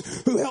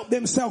those who help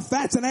themselves.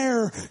 That's an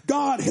error.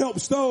 God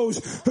helps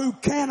those who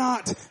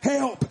cannot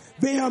help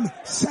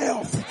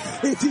themselves.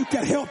 If you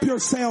could help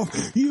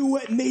yourself, you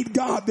wouldn't need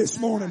God this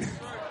morning.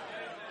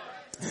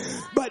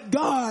 But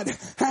God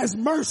has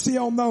mercy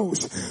on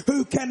those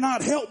who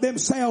cannot help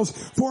themselves,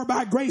 for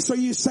by grace are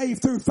you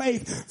saved through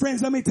faith.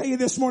 Friends, let me tell you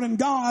this morning,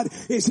 God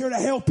is here to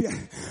help you.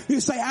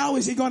 You say, how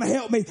is he going to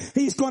help me?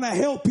 He's going to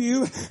help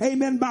you,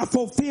 amen, by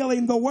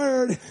fulfilling the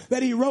word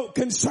that he wrote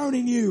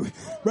concerning you.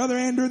 Brother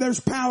Andrew, there's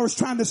powers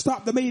trying to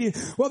stop the meeting.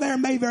 Well, there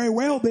may very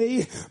well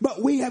be,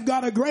 but we have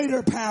got a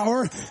greater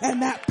power,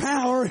 and that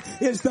power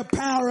is the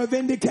power of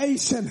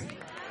vindication.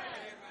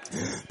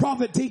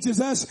 Prophet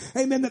teaches us,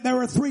 amen, that there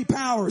are three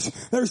powers.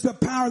 There's the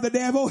power of the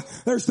devil.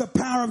 There's the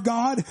power of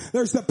God.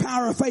 There's the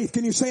power of faith.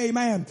 Can you say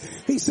amen?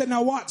 He said,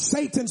 now watch,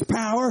 Satan's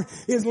power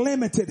is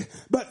limited,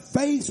 but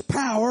faith's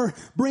power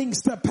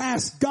brings to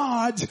pass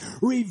God's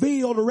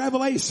revealed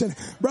revelation.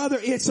 Brother,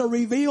 it's a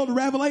revealed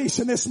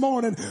revelation this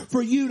morning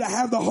for you to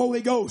have the Holy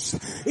Ghost.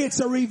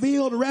 It's a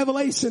revealed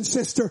revelation,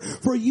 sister,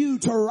 for you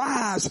to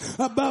rise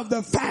above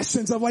the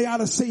fashions of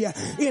Laodicea.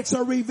 It's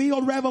a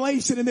revealed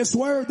revelation in this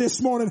word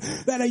this morning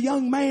that a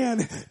young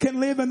man can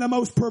live in the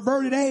most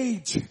perverted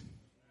age.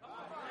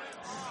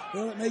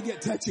 Well, it may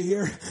get touchy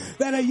here.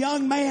 That a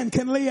young man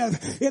can live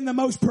in the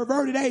most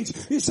perverted age.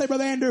 You say,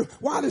 Brother Andrew,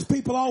 why does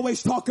people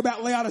always talk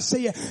about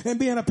Laodicea and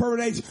being a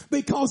perverted age?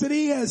 Because it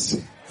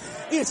is.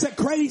 It's a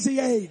crazy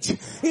age.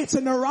 It's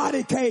a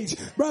neurotic age.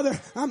 Brother,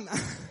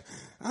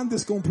 I'm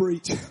just going to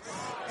preach.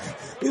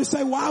 You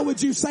say, why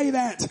would you say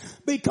that?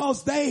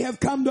 Because they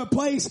have come to a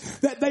place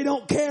that they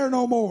don't care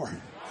no more.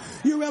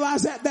 You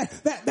realize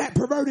that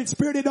perverted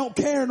spirit, it don't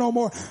care no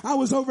more. I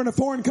was over in a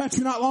foreign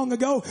country not long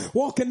ago,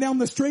 walking down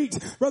the street.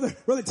 Brother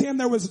Tim,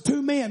 there was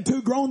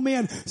two grown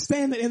men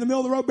standing in the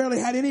middle of the road, barely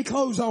had any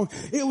clothes on.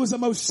 It was the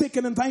most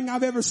sickening thing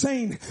I've ever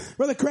seen.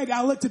 Brother Craig,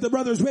 I looked at the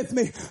brothers with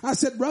me. I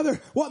said,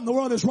 brother, what in the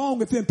world is wrong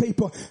with them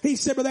people? He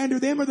said, Brother Andrew,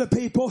 them are the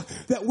people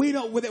that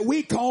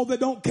we call that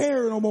don't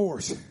care no more.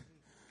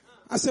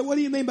 I said, what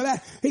do you mean by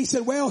that? He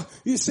said, well,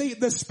 you see,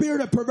 the spirit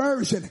of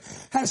perversion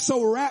has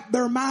so wrapped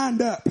their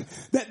mind up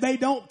that they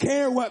don't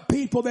care what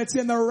people that's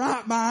in their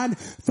right mind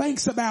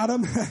thinks about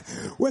them.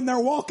 When they're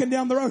walking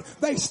down the road,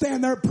 they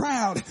stand there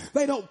proud.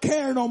 They don't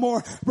care no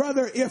more.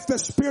 Brother, if the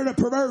spirit of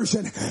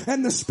perversion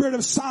and the spirit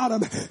of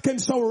Sodom can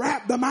so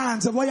wrap the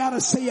minds of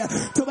Laodicea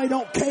till they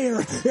don't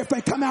care if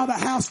they come out of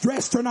the house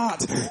dressed or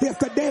not. If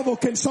the devil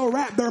can so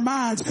wrap their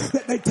minds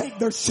that they take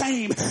their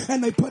shame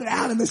and they put it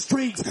out in the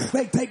streets,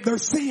 they take their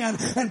sin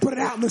and put it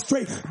out in the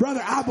street.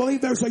 Brother, I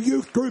believe there's a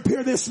youth group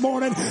here this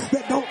morning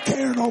that don't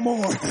care no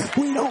more.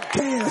 We don't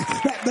care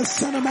that the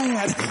Son of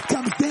Man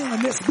comes down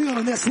in this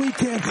building this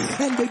weekend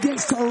and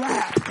begins to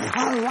wrap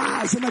our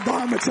lives in the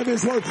garments of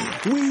His Word.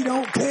 We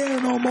don't care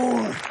no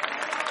more.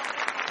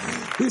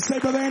 You say,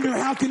 Brother Andrew,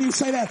 how can you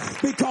say that?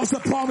 Because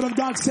the prophet of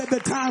God said the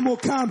time will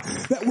come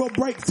that we'll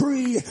break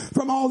free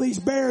from all these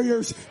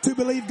barriers to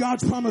believe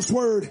God's promised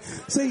word.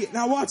 See,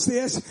 now watch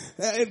this.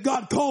 If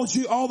God calls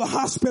you, all the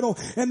hospital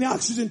and the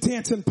oxygen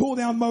tents and pull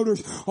down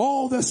motors,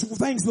 all the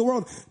things of the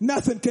world,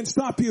 nothing can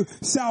stop you.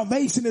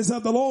 Salvation is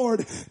of the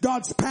Lord.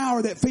 God's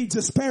power that feeds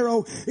a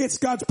sparrow. It's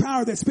God's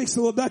power that speaks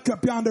to the little duck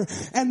up yonder.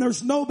 And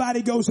there's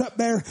nobody goes up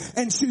there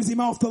and shoos him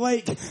off the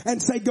lake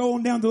and say, go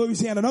on down to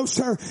Louisiana. No,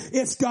 sir.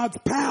 It's God's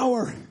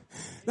power.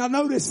 Now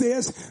notice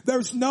this,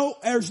 there's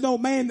no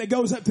man that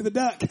goes up to the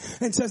duck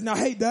and says, now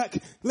hey duck,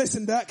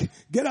 listen duck,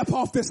 get up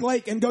off this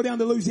lake and go down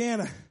to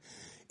Louisiana.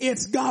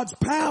 It's God's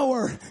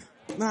power.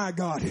 My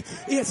God.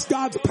 It's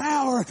God's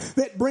power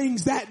that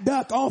brings that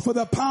duck off of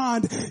the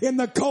pond in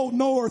the cold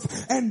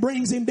north and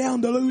brings him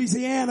down to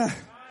Louisiana.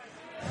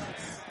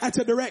 That's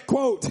a direct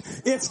quote.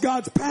 It's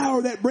God's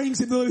power that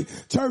brings him to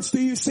the church.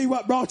 Do you see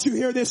what brought you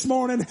here this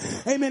morning?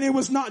 Amen. It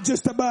was not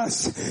just a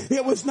bus.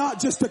 It was not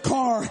just a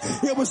car.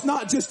 It was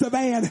not just a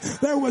van.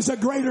 There was a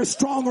greater,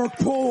 stronger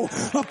pull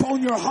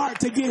upon your heart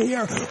to get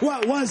here.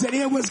 What was it?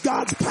 It was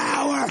God's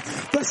power.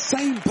 The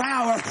same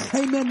power,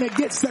 amen, that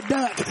gets the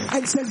duck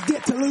and says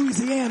get to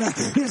Louisiana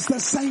is the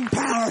same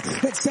power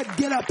that said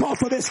get up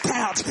off of this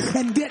couch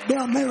and get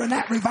down there in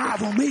that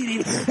revival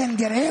meeting and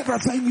get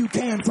everything you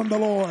can from the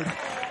Lord.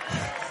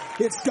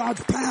 It's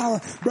God's power.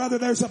 Brother,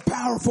 there's a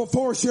powerful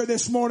force here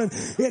this morning.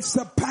 It's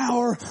the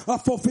power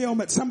of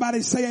fulfillment.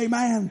 Somebody say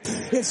amen.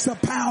 It's the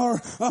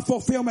power of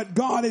fulfillment.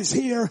 God is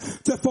here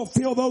to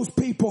fulfill those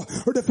people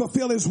or to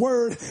fulfill His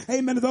word.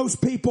 Amen. To those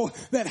people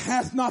that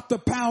hath not the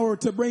power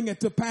to bring it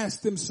to pass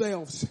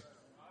themselves.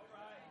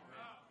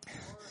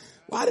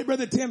 Why did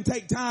Brother Tim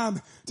take time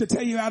to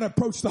tell you how to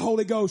approach the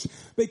Holy Ghost?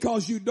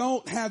 Because you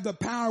don't have the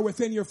power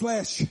within your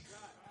flesh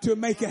to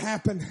make it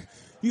happen.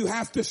 You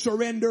have to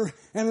surrender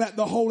and let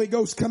the Holy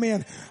Ghost come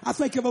in. I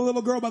think of a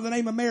little girl by the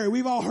name of Mary.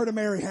 We've all heard of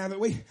Mary, haven't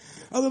we?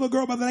 A little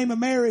girl by the name of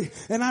Mary.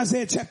 In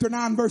Isaiah chapter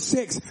 9 verse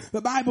 6,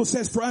 the Bible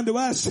says, for unto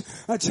us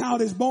a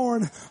child is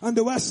born,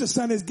 unto us a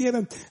son is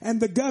given,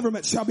 and the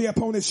government shall be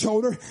upon his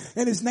shoulder,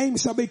 and his name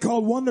shall be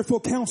called Wonderful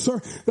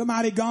Counselor, the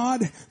Mighty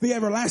God, the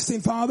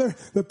Everlasting Father,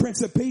 the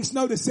Prince of Peace.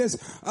 Notice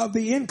this, of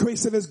the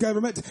increase of his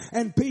government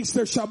and peace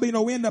there shall be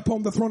no end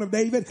upon the throne of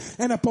David,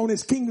 and upon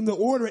his kingdom to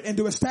order it and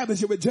to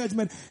establish it with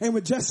judgment and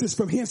with justice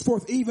from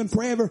henceforth even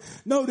forever.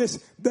 Notice,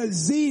 the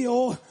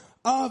zeal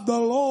of the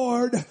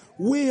Lord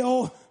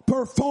will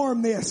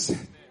perform this.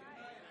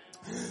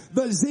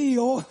 The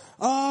zeal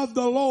of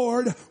the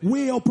Lord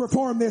will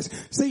perform this.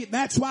 See,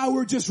 that's why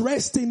we're just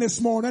resting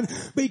this morning,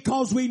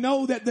 because we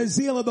know that the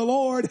zeal of the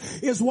Lord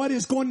is what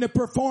is going to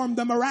perform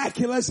the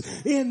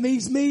miraculous in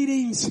these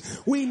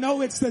meetings. We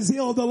know it's the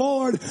zeal of the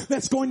Lord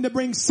that's going to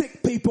bring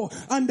sick people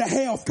unto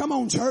health. Come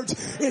on, church.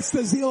 It's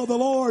the zeal of the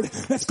Lord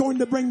that's going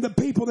to bring the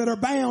people that are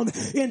bound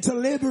into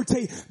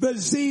liberty. The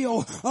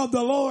zeal of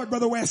the Lord,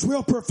 Brother West,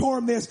 will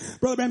perform this.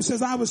 Brother Bram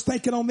says, I was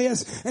thinking on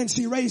this, and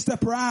she raised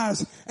up her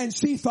eyes and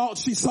she thought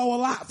she saw a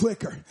light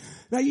flicker.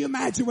 Now you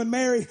imagine when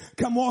Mary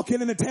come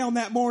walking into town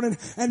that morning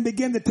and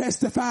begin to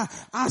testify,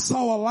 I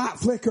saw a light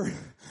flicker.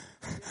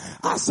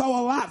 I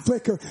saw a light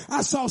flicker.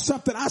 I saw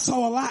something. I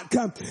saw a light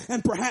come.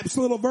 And perhaps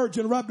the little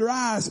virgin rubbed her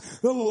eyes,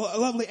 the little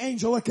lovely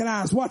angel looking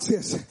eyes. Watch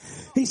this.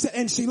 He said,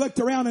 and she looked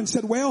around and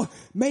said, well,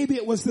 maybe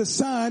it was the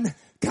sun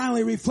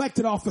kindly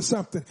reflected off of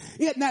something.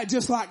 Isn't that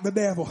just like the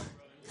devil?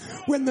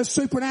 When the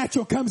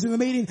supernatural comes in the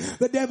meeting,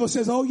 the devil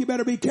says, oh, you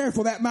better be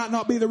careful. That might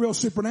not be the real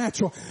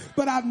supernatural.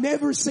 But I've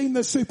never seen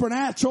the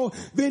supernatural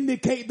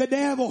vindicate the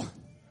devil.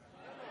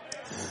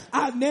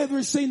 I've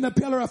never seen the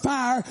pillar of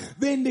fire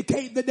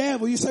vindicate the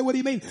devil. You say, what do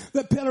you mean?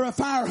 The pillar of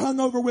fire hung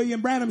over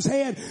William Branham's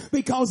head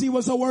because he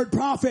was a word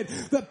prophet.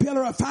 The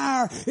pillar of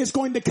fire is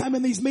going to come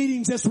in these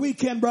meetings this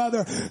weekend,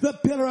 brother. The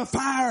pillar of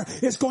fire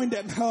is going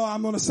to,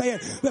 I'm going to say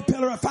it. The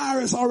pillar of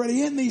fire is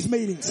already in these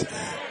meetings.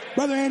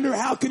 Brother Andrew,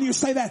 how can you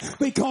say that?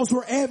 Because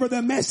wherever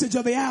the message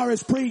of the hour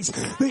is preached,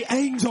 the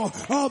angel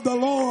of the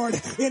Lord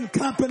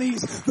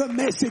accompanies the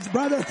message.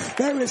 Brother,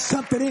 there is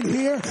something in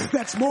here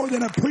that's more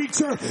than a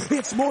preacher.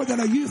 It's more than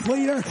a youth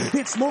leader.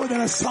 It's more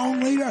than a song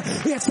leader.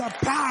 It's a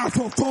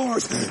powerful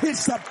force.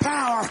 It's the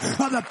power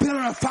of the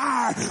pillar of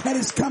fire that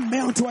has come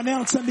down to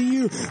announce unto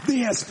you,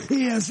 this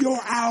is your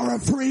hour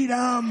of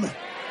freedom.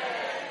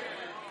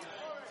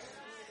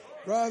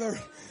 Brother,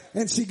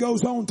 and she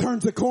goes on,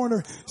 turns the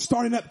corner,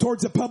 starting up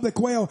towards the public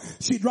well.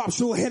 She drops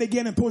her little head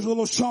again and pulls a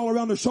little shawl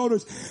around her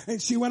shoulders,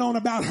 and she went on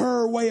about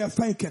her way of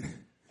thinking.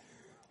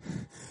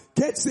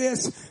 Catch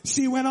this.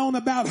 She went on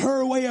about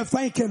her way of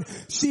thinking.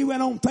 She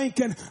went on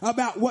thinking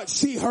about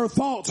her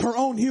thoughts, her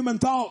own human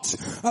thoughts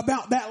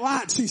about that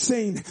light she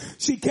seen.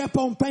 She kept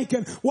on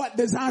thinking, what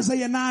does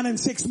Isaiah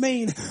 9:6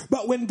 mean?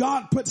 But when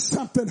God puts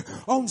something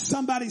on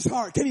somebody's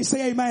heart, can you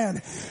say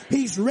amen?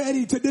 He's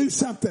ready to do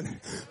something.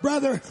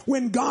 Brother,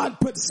 when God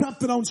puts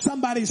something on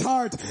somebody's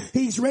heart,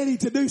 He's ready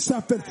to do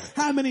something.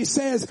 How many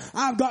says,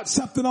 I've got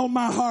something on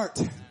my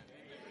heart?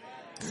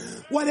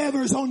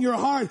 Whatever's on your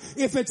heart,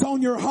 if it's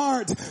on your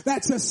heart,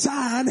 that's a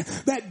sign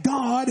that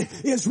God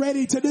is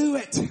ready to do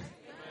it.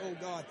 Oh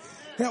God,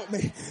 help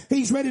me.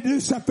 He's ready to do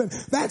something.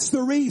 That's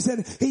the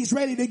reason He's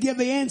ready to give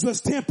the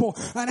Angeles Temple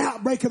an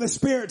outbreak of the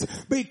Spirit,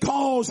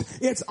 because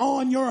it's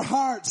on your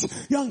hearts.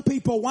 Young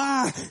people,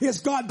 why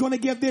is God going to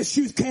give this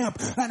youth camp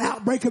an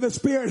outbreak of the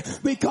Spirit?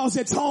 Because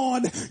it's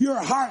on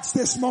your hearts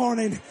this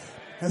morning.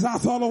 As I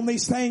thought on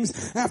these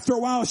things, after a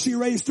while she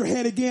raised her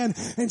head again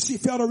and she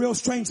felt a real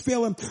strange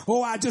feeling.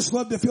 Oh, I just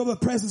love to feel the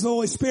presence of the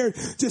Holy Spirit.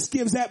 Just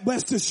gives that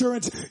blessed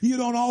assurance. You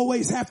don't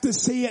always have to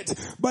see it,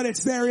 but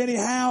it's there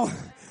anyhow.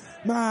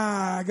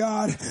 My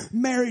God.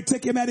 Mary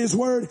took Him at His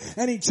word,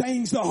 and He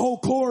changed the whole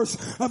course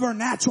of her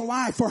natural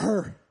life for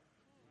her.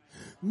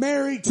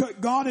 Mary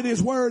took God at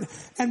His word,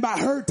 and by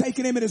her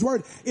taking Him at His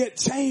word, it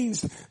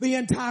changed the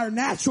entire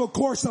natural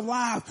course of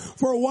life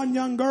for one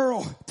young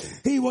girl.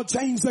 He will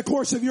change the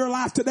course of your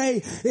life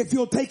today if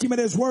you'll take Him at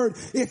His word.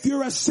 If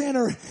you're a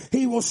sinner,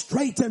 He will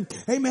straighten,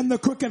 amen, the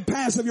crooked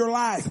paths of your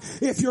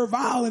life. If you're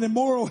vile and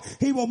immoral,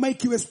 He will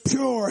make you as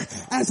pure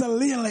as a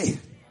lily.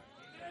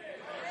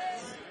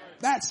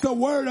 That's the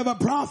word of a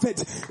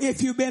prophet.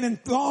 If you've been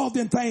involved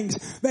in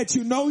things that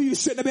you know you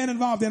shouldn't have been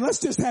involved in. Let's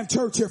just have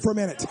church here for a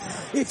minute.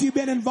 If you've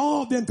been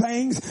involved in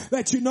things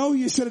that you know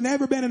you should have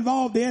never been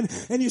involved in,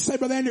 and you say,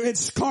 Brother Andrew, it's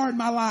scarred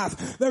my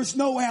life. There's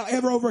no way I'll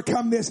ever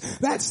overcome this.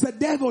 That's the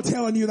devil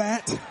telling you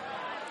that.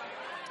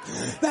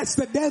 That's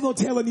the devil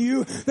telling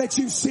you that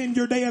you've sinned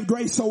your day of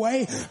grace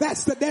away.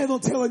 That's the devil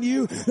telling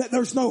you that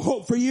there's no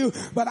hope for you.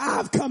 But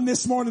I've come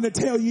this morning to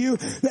tell you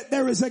that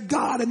there is a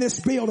God in this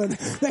building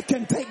that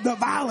can take the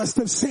vilest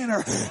of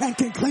sinner and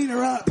can clean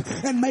her up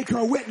and make her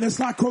a witness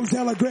like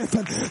Rosella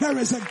Griffin. There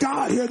is a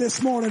God here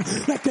this morning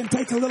that can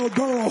take a little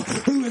girl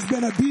who has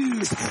been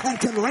abused and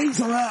can raise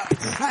her up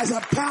as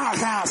a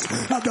powerhouse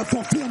of the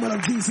fulfillment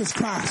of Jesus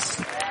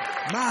Christ.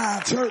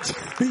 My church,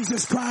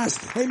 Jesus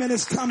Christ, amen,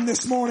 has come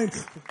this morning.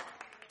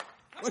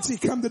 What's He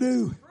come to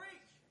do?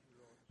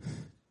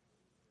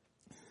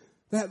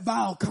 That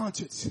vile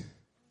conscience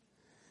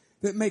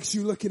that makes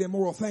you look at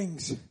immoral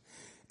things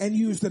and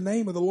use the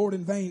name of the Lord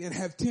in vain and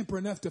have temper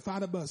enough to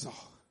fight a buzzsaw.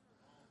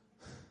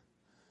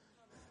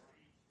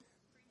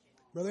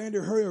 Brother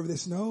Andrew, hurry over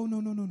this. No.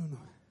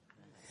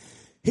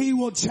 He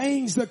will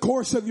change the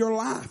course of your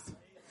life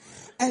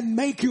and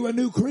make you a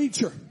new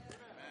creature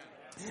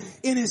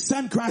in His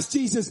Son Christ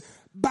Jesus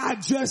by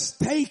just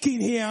taking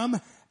Him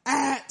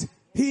at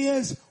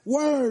His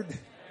word.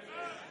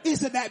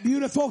 Isn't that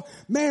beautiful?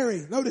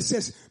 Mary, notice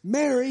this.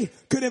 Mary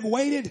could have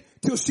waited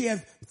till she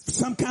had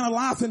some kind of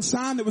life and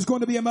sign that was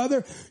going to be a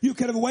mother. You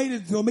could have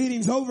waited till the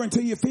meeting's over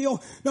until you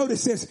feel,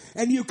 notice this,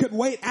 and you could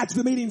wait after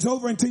the meeting's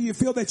over until you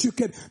feel that you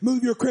could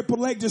move your crippled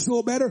leg just a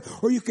little better,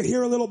 or you could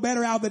hear a little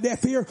better out of the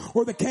deaf ear,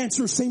 or the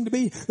cancer seemed to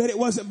be that it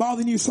wasn't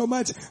bothering you so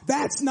much.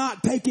 That's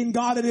not taking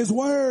God at His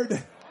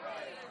word.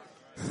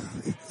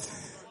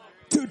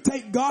 To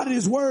take God at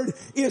His word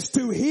is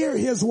to hear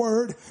His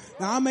word.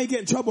 Now I may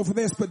get in trouble for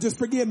this, but just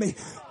forgive me.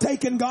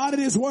 Taking God at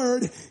His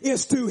word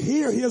is to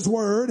hear His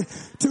word,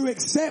 to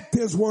accept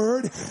His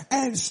word,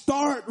 and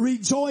start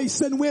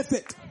rejoicing with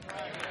it.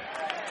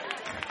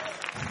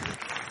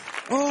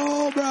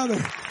 Oh,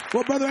 brother.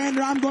 Well, Brother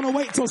Andrew, I'm going to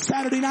wait till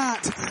Saturday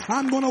night.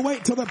 I'm going to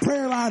wait till the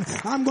prayer line.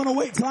 I'm going to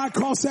wait till I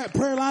cross that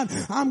prayer line.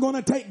 I'm going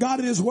to take God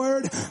at His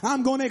word.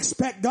 I'm going to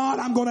expect God.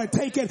 I'm going to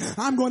take it.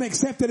 I'm going to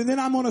accept it. And then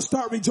I'm going to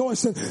start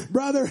rejoicing.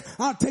 Brother,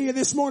 I'll tell you,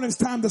 this morning's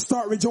time to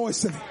start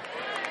rejoicing.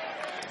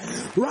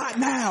 Right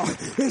now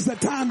is the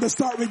time to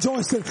start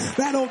rejoicing.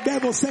 That old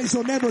devil says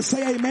you'll never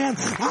say amen.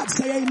 I'd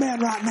say amen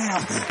right now.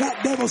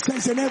 That devil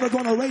says you're never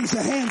going to raise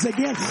your hands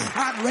again.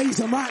 I'd raise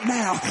them right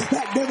now.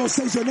 That devil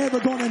says you're never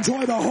going to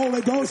enjoy the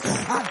Holy Ghost.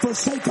 I'd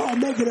forsake all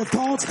negative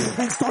thoughts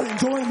and start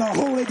enjoying the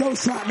Holy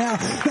Ghost right now.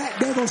 That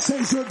devil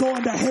says you're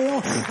going to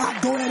hell. I'd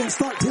go ahead and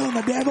start telling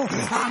the devil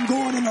I'm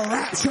going in the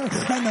rapture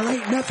and there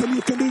ain't nothing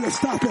you can do to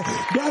stop it.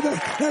 Brother,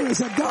 there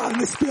is a God in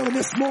this building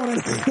this morning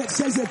that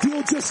says if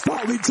you'll just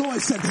start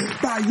rejoicing,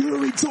 By your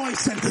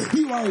rejoicing,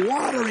 you are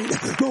watering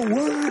the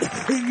word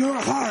in your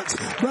heart.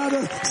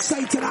 Brother,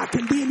 Satan, I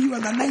condemn you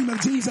in the name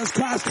of Jesus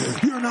Christ.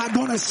 You're not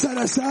going to shut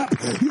us up.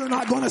 You're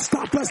not going to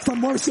stop us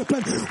from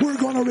worshiping. We're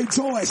going to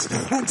rejoice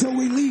until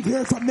we leave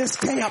here from this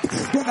camp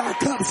with our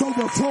cups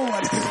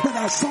overflowing, with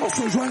our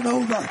saucers run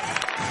over.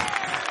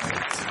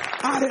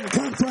 I didn't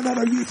come for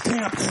another youth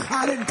camp.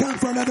 I didn't come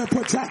for another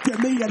protracted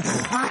meeting.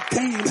 I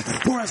came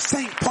for a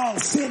St. Paul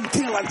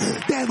sin-killing,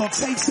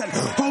 devil-chasing,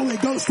 Holy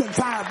Ghost and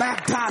fire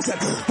baptizing,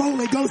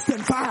 Holy Ghost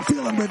and fire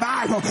filling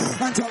revival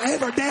until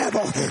every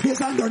devil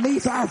is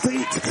underneath our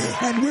feet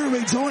and we're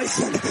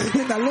rejoicing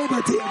in the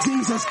liberty of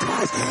Jesus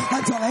Christ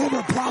until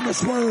every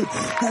promised word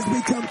has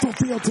become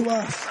fulfilled to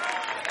us.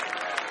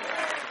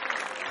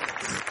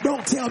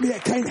 Don't tell me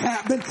it can't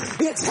happen.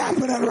 It's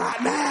happening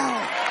right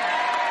now.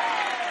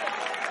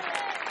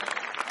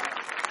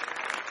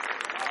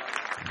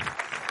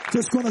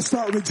 Just going to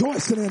start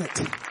rejoicing in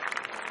it.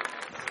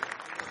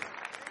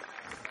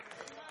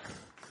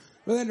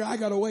 Well, Andrew, I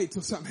got to wait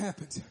till something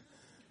happens.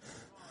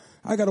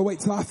 I got to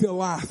wait till I feel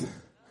life.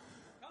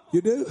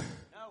 You do?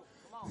 No,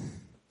 come on.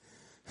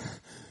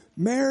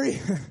 Mary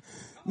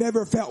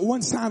never felt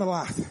one sign of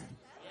life.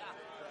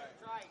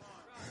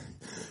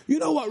 You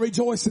know what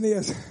rejoicing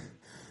is?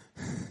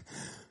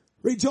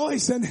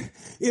 Rejoicing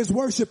is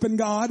worshiping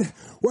God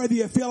whether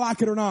you feel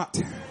like it or not.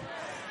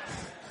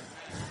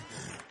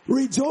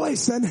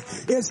 Rejoicing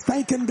is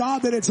thanking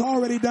God that it's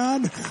already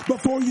done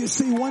before you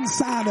see one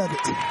side of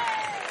it.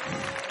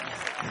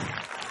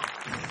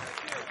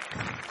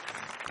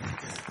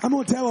 I'm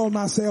going to tell on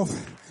myself,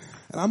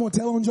 and I'm going to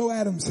tell on Joe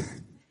Adams.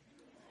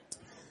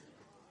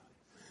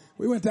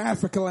 We went to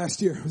Africa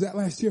last year. Was that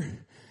last year?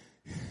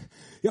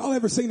 Y'all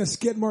ever seen a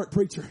skid mark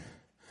preacher?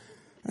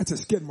 That's a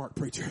skid mark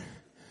preacher.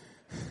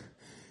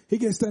 He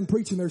gets done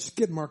preaching, there's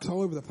skid marks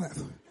all over the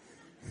platform.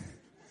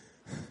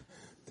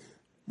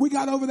 We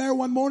got over there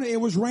one morning.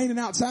 It was raining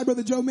outside,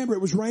 Brother Joe. Remember,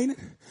 it was raining.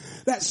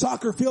 That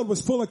soccer field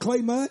was full of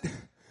clay mud.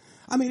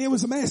 I mean, it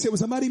was a mess. It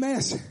was a muddy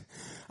mess.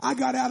 I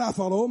got out. I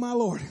thought, oh my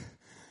Lord,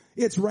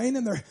 it's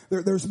raining.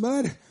 There's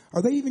mud.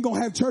 Are they even going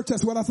to have church?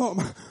 That's what I thought.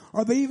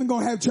 Are they even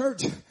going to have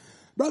church?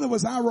 Brother,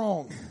 was I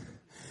wrong?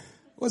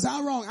 Was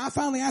I wrong? I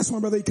finally asked one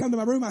brother. He come to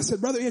my room. I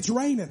said, brother, it's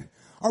raining.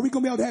 Are we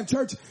going to be able to have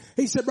church?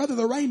 He said, brother,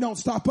 the rain don't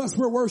stop us.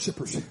 We're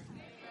worshipers.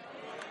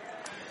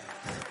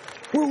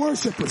 We're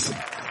worshipers.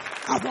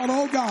 I thought,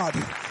 oh God,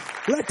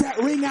 let that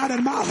ring out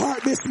in my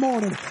heart this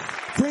morning.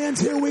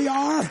 Friends, here we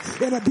are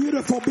in a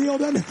beautiful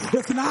building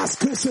with nice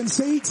cushion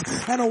seats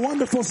and a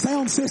wonderful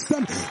sound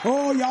system.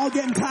 Oh, y'all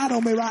getting tight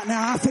on me right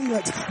now. I feel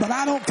it, but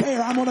I don't care.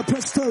 I'm going to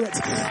push through it.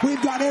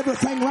 We've got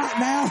everything right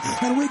now,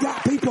 and we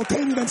got people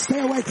can't even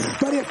stay away.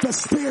 But if the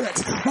spirit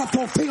of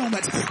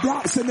fulfillment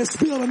drops in this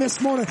building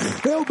this morning,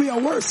 there'll be a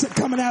worship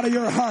coming out of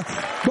your heart.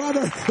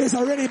 Brother, is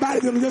there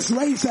anybody that'll just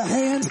raise your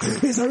hands?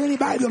 Is there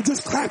anybody that'll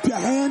just clap your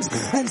hands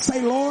and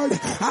say, Lord,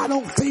 I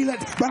don't feel it,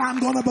 but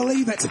I'm going to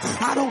believe it.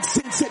 I don't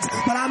sense it,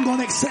 but I'm going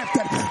to accept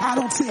it. I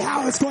don't see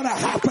how it's going to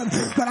happen,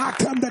 but I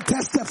come to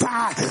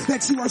testify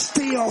that you are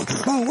still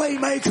a way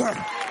maker.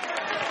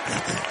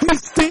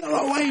 He's still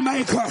a way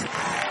maker.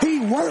 He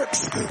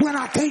works when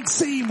I can't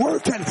see him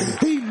working.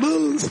 He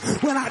moves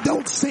when I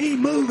don't see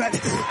him moving.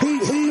 He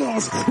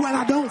heals when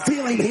I don't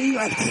feel him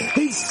healing.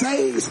 He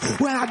saves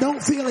when I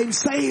don't feel him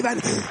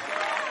saving.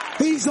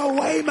 He's a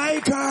way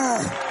maker.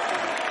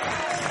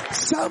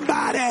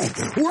 Somebody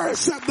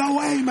worship the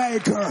way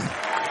maker.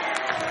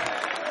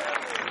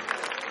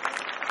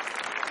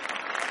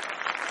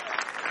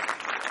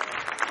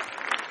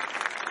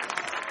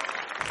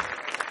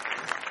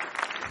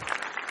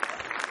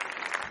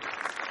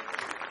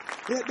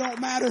 It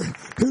don't matter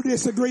who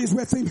disagrees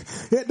with him.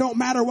 It don't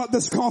matter what the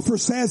scoffer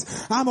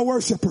says. I'm a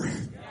worshiper.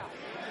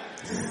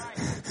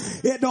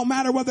 It don't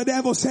matter what the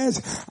devil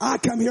says. I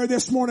come here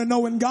this morning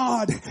knowing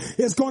God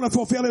is going to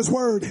fulfill his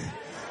word.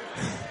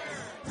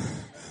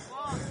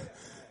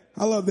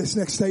 I love this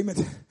next statement.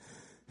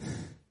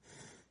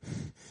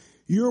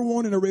 You're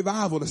wanting a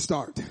revival to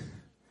start.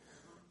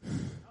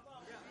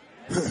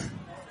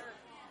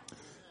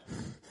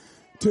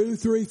 2,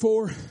 3,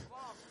 4,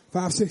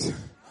 5, 6.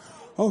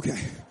 Okay.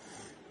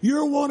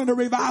 You're wanting a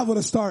revival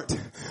to start.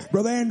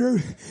 Brother Andrew,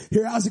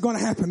 here, how's it going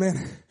to happen,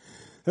 man?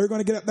 They're going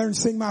to get up there and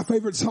sing my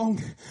favorite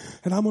song,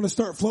 and I'm going to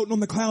start floating on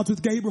the clouds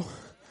with Gabriel.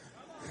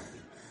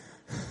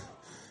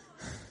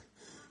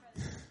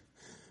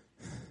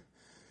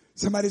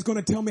 Somebody's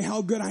going to tell me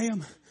how good I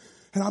am,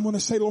 and I'm going to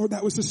say, Lord,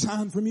 that was a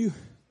sign from you.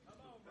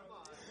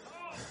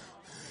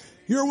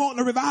 You're wanting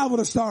a revival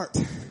to start.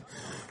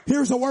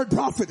 Here's a word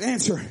prophet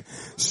answer.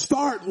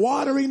 Start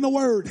watering the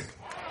word.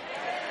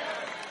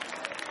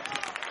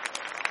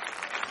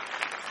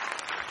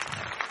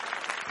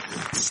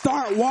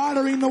 Start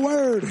watering the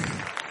word.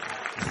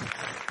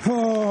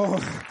 Oh,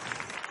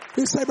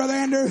 you say, Brother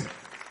Andrew,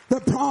 the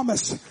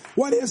promise.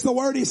 What is the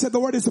word? He said the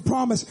word is the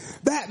promise.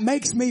 That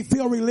makes me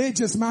feel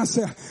religious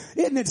myself.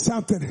 Isn't it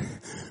something?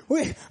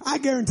 I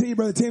guarantee you,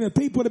 Brother Tim, if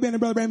people would have been in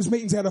Brother Bram's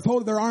meetings, they'd have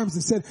folded their arms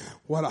and said,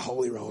 what a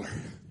holy roller.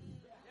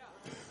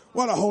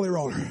 What a holy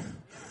roller.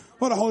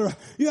 What a holy.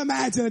 You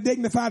imagine a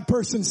dignified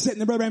person sitting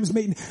in Brother Branham's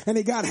meeting and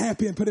he got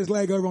happy and put his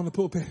leg over on the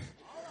pulpit.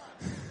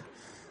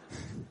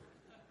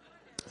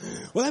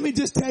 Well, let me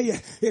just tell you,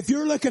 if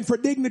you're looking for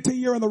dignity,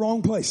 you're in the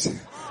wrong place.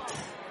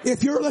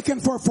 If you're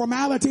looking for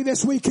formality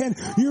this weekend,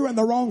 you're in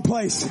the wrong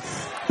place.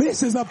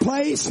 This is a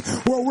place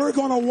where we're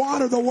going to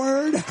water the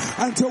Word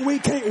until we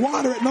can't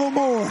water it no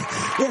more.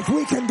 If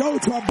we can go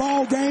to a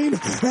ball game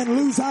and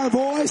lose our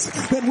voice,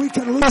 then we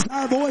can lose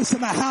our voice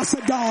in the house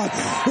of God.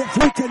 If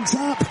we can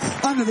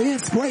jump under the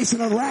inspiration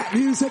of rap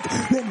music,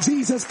 then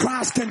Jesus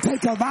Christ can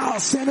take a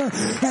vile sinner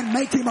and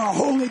make him a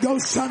Holy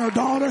Ghost son or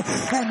daughter,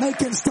 and they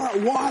can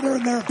start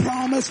watering their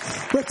promise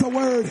with the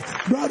Word.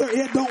 Brother,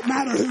 it don't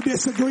matter who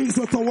disagrees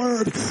with the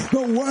Word.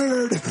 The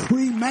Word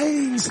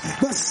remains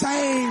the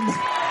same.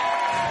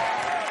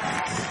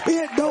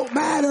 It don't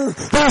matter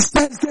who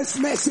says this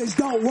message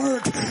don't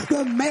work.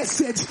 The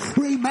message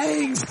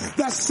remains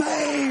the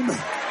same.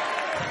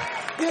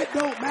 It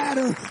don't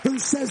matter who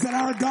says that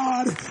our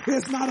God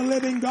is not a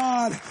living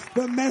God.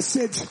 The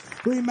message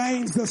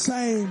remains the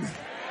same.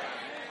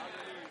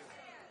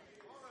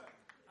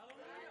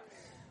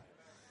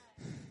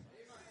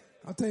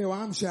 I'll tell you why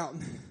I'm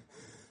shouting.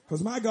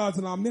 Because my God's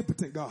an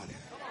omnipotent God.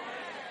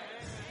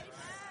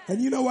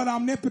 And you know what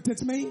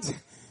omnipotence means?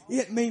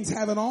 It means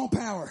having all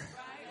power.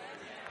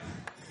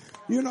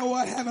 You know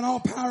what having all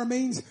power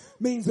means?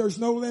 Means there's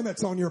no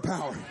limits on your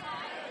power.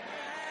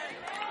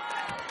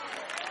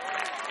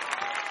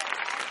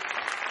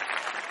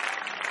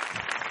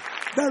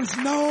 There's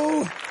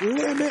no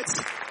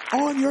limits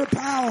on your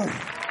power.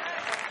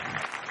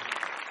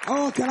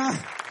 Oh, can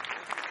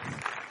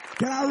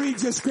I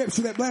read you a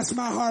scripture that blessed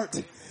my heart?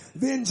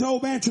 Then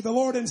Job answered the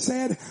Lord and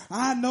said,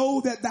 I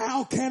know that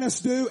thou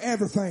canst do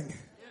everything,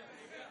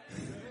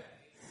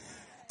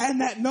 and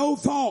that no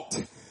thought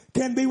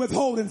can be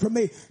withholden from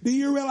me. Do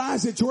you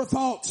realize that your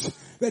thoughts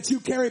that you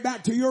carry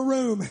back to your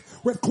room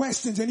with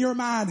questions in your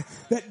mind,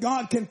 that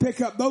God can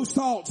pick up those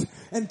thoughts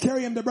and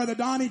carry them to Brother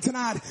Donnie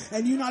tonight,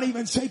 and you not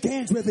even shake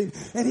hands with him,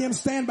 and him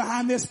stand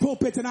behind this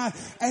pulpit tonight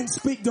and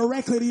speak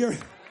directly to your...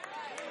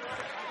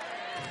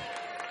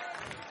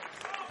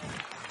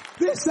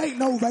 This ain't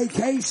no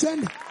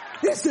vacation.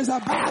 This is a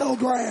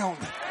battleground.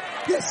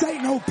 This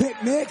ain't no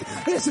picnic.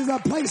 This is a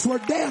place where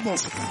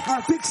devils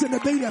are fixing to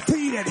be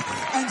defeated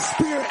and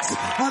spirits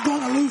are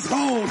going to lose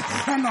hold,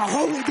 and the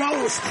Holy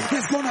Ghost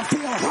is going to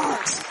fill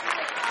hearts.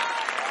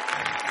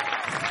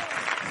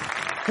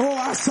 Oh,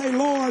 I say,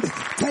 Lord,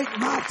 take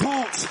my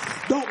thoughts.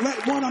 Don't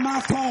let one of my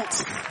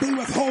thoughts be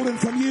withholden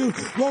from you.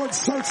 Lord,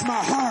 search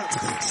my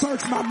heart,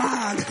 search my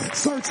mind,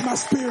 search my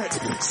spirit,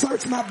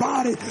 search my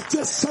body.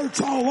 Just search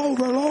all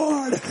over,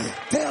 Lord.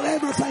 Tell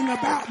everything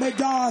about me,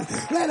 God.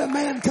 Let a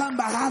man come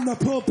behind the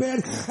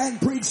pulpit and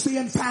preach the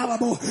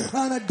infallible,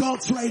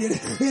 unadulterated,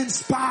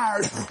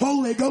 inspired,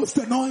 Holy Ghost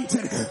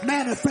anointed,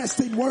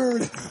 manifesting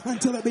word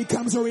until it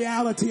becomes a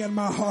reality in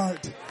my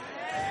heart.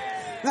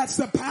 That's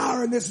the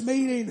power in this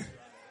meeting.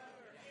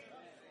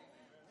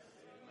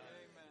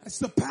 That's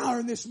the power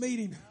in this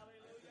meeting.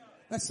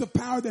 That's the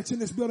power that's in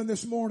this building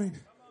this morning.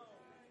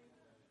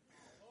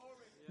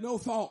 No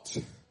thoughts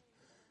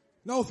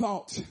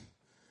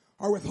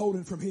are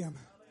withholden from Him.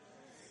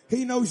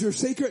 He knows your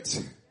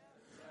secrets.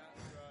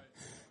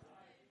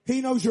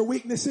 He knows your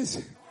weaknesses.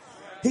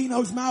 He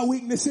knows my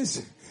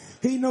weaknesses.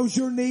 He knows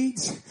your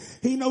needs.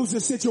 He knows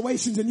the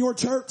situations in your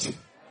church.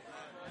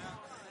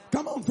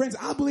 Come on, friends.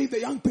 I believe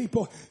that young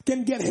people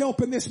can get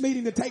help in this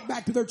meeting to take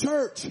back to their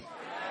church.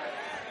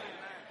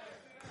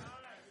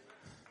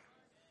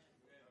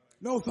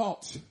 No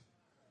thoughts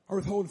are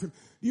withholden from. Do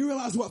you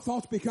realize what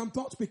thoughts become?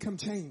 Thoughts become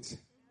chains.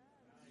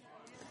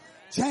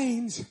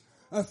 Chains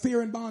of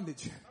fear and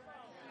bondage.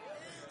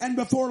 And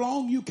before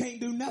long, you can't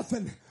do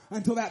nothing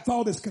until that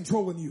thought is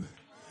controlling you.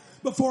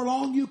 Before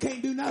long, you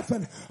can't do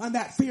nothing and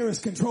that fear is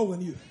controlling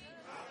you.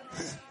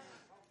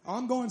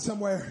 I'm going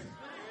somewhere.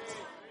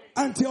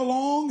 Until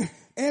long,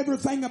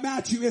 everything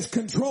about you is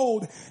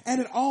controlled,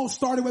 and it all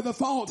started with a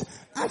thought.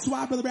 That's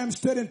why Brother Branham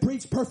stood and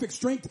preached perfect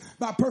strength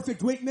by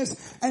perfect weakness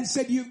and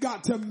said you've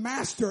got to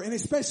master, and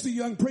especially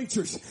young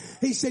preachers,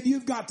 he said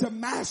you've got to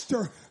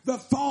master the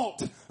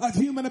thought of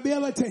human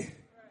ability.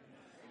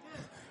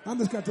 I'm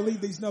just going to leave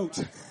these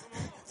notes.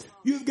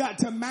 You've got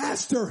to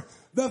master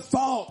the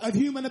thought of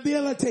human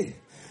ability.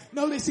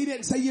 Notice he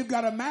didn't say you've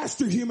got to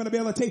master human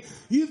ability.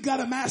 You've got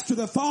to master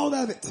the thought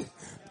of it.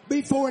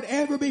 Before it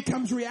ever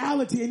becomes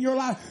reality in your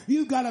life,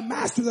 you've got to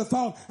master the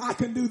thought, I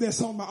can do this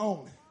on my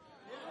own.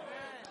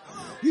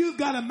 You've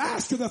got to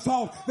master the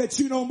thought that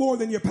you know more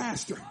than your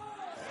pastor.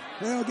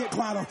 Well, get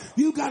quiet on.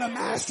 You've got to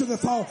master the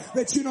thought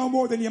that you know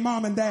more than your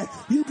mom and dad.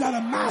 You've got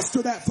to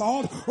master that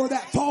thought, or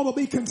that thought will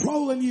be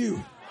controlling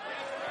you.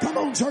 Come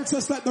on, church,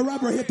 let's let the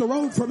rubber hit the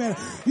road for a minute.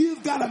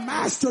 You've got to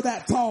master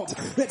that thought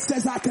that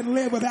says I can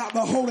live without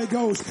the Holy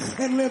Ghost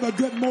and live a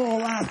good moral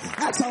life.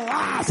 That's a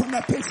lie from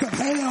the pits of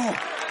hell.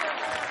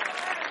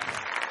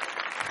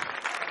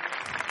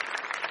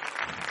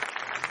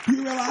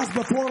 You realize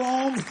before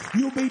long,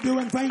 you'll be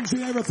doing things you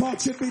never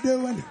thought you'd be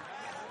doing.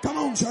 Come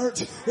on,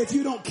 church. If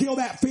you don't kill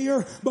that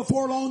fear,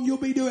 before long you'll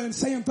be doing and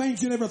saying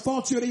things you never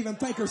thought you'd even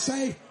think or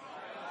say.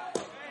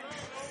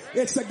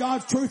 It's the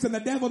God's truth, and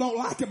the devil don't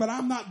like it, but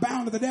I'm not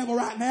bound to the devil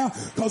right now,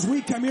 because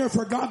we come here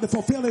for God to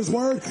fulfill His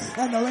word,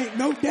 and there ain't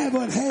no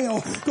devil in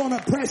hell gonna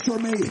pressure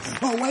me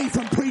away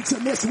from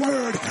preaching this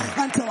word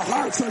until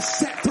hearts are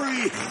set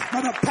free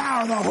by the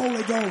power of the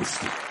Holy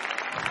Ghost.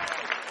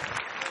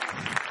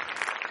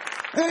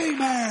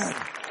 Amen.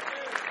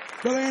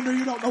 Brother Andrew,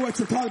 you don't know what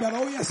you're talking about.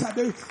 Oh yes, I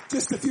do.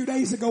 Just a few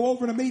days ago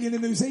over in a meeting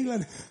in New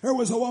Zealand, there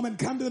was a woman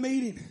come to the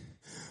meeting.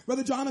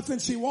 Brother Jonathan,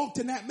 she walked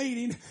in that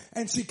meeting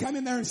and she come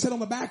in there and sat on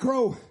the back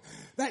row.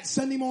 That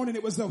Sunday morning,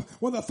 it was one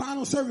of the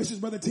final services,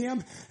 Brother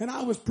Tim, and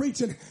I was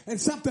preaching, and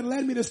something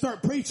led me to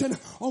start preaching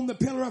on the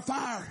pillar of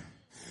fire.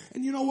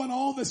 And you know what?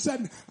 All of a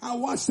sudden, I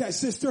watched that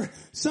sister.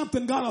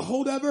 Something got a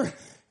hold of her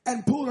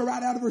and pulled her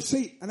right out of her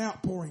seat. An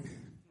outpouring.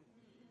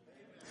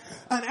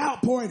 An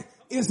outpouring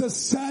is a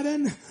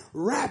sudden,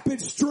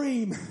 rapid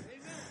stream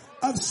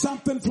of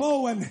something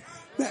flowing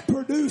that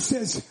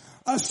produces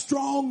a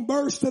strong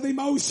burst of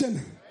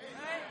emotion.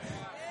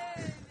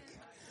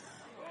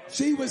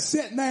 She was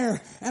sitting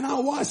there and I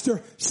watched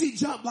her. She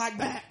jumped like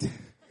that.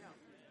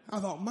 I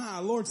thought, my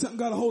Lord, something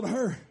got a hold of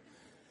her.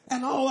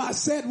 And all I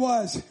said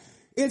was,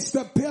 it's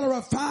the pillar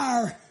of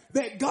fire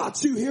that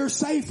got you here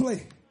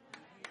safely.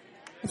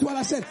 That's what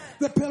I said.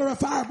 The pillar of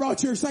fire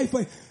brought you here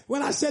safely.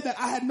 When I said that,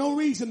 I had no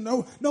reason,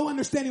 no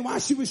understanding why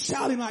she was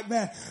shouting like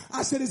that.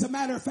 I said, as a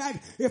matter of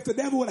fact, if the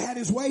devil would have had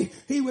his way,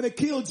 he would have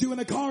killed you in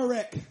a car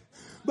wreck.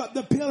 But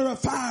the pillar of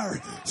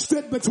fire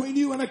stood between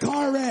you and a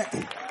car wreck.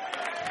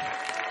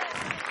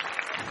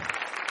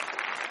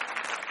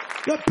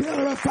 The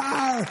pillar of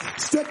fire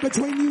stood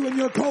between you and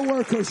your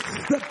co-workers.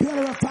 The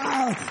pillar of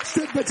fire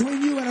stood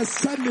between you and a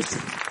sudden.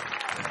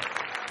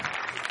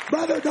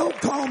 Brother, don't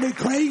call me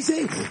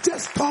crazy.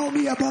 Just call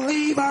me a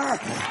believer.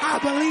 I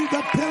believe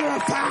the pillar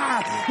of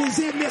fire is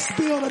in this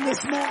building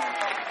this morning.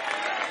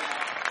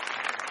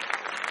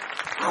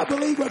 I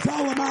believe with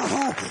all of my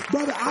heart,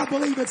 brother, I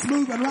believe it's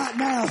moving right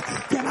now.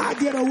 Can I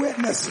get a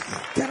witness?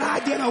 Can I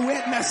get a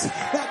witness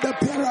that the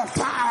pillar of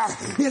fire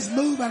is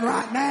moving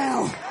right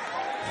now?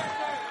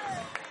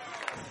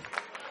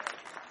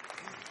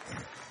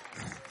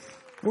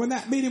 When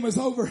that meeting was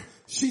over,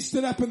 she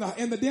stood up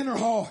in the dinner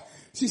hall.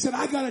 She said,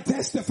 I got to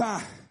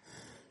testify.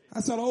 I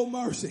said, oh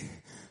mercy.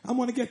 I'm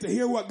going to get to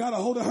hear what got a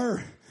hold of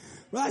her.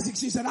 Well,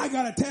 she said, I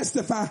got to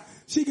testify.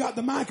 She got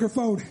the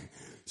microphone.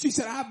 She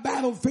said, I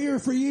battled fear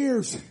for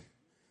years.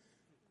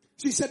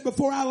 She said,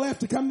 before I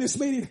left to come to this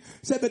meeting,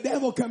 said the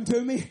devil come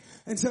to me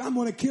and said, I'm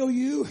going to kill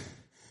you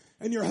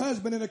and your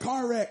husband in a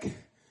car wreck.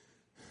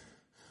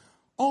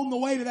 On the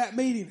way to that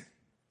meeting.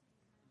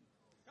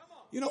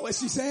 You know what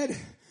she said?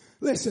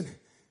 Listen,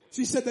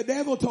 she said, the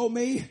devil told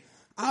me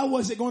I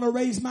wasn't going to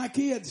raise my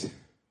kids.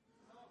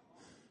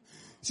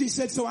 She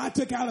said, so I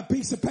took out a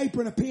piece of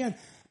paper and a pen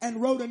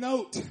and wrote a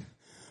note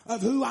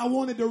of who I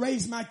wanted to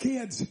raise my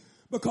kids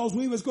because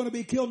we was going to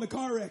be killed in a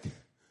car wreck.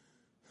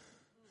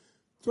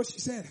 That's what she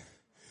said.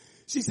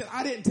 She said,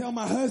 I didn't tell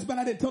my husband.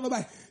 I didn't tell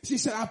nobody. She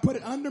said, I put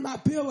it under my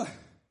pillow.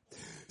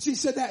 She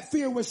said that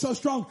fear was so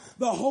strong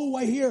the whole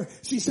way here.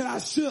 She said, I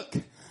shook.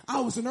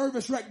 I was a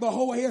nervous wreck the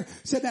whole way here.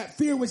 Said that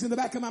fear was in the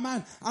back of my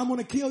mind. I'm going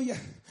to kill you.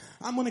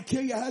 I'm going to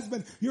kill your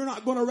husband. You're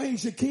not going to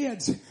raise your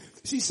kids.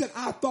 She said,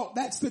 I thought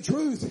that's the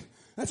truth.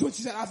 That's what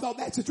she said. I thought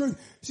that's the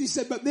truth. She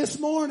said, but this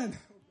morning,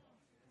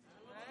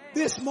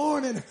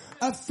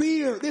 a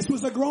fear, this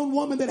was a grown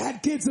woman that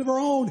had kids of her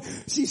own.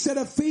 She said,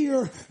 a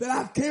fear that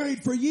I've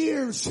carried for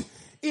years,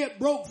 it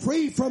broke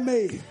free from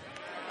me.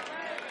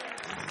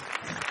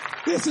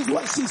 This is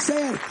what she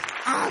said.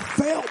 I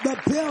felt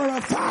the pillar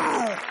of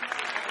fire.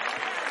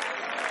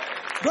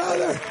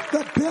 Brother,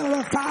 the pillar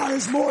of fire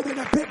is more than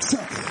a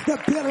picture.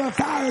 The pillar of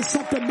fire is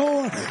something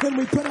more than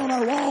we put on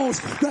our walls.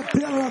 The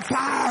pillar of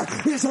fire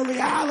is a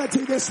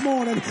reality this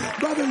morning.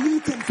 Brother,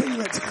 you can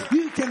feel it.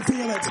 You can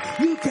feel it.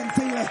 You can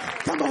feel it.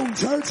 Come on,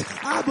 church.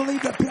 I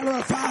believe the pillar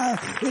of fire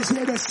is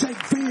here to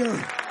shake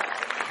fear.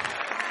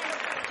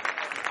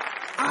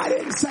 I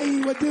didn't say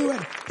he would do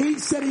it. He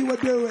said he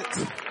would do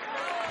it.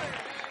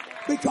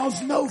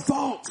 Because no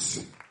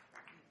faults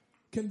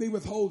can be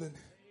withholden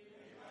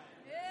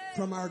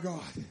from our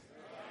God.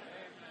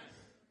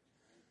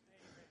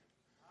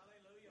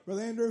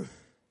 Brother Andrew,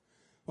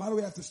 why do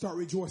we have to start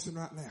rejoicing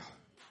right now?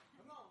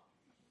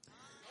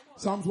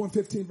 Psalms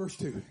 115 verse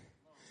 2.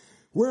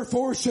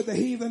 Wherefore should the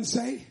heathen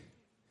say,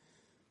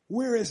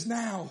 where is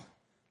now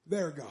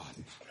their God?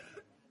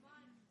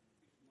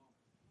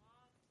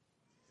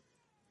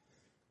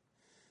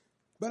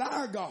 But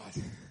our God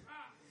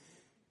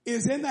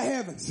is in the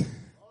heavens.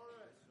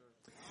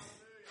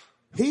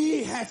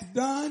 He hath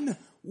done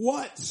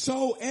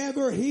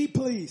whatsoever he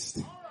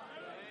pleased.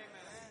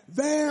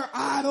 Their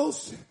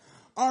idols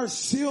are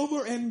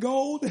silver and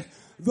gold,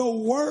 the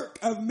work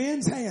of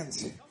men's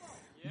hands.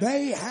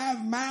 They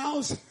have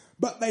mouths,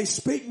 but they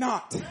speak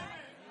not.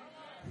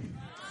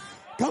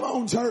 Come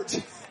on, church.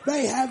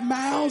 They have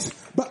mouths,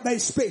 but they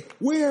speak.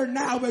 Where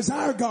now is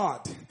our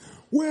God?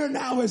 Where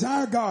now is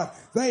our God?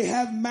 They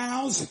have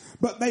mouths,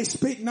 but they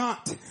speak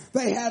not.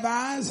 They have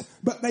eyes,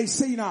 but they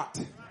see not.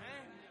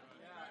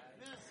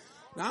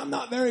 Now, I'm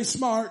not very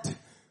smart,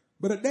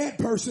 but a dead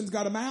person's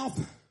got a mouth,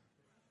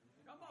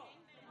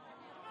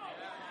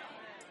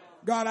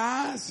 got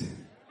eyes.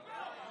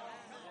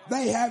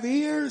 They have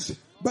ears,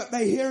 but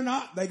they hear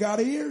not. They got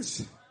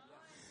ears.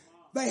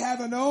 They have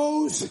a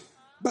nose,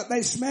 but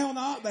they smell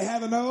not. They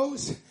have a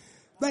nose.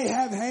 They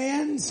have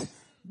hands,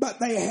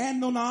 but they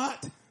handle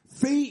not.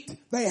 Feet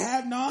they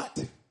have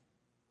not,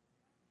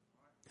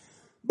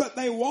 but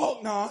they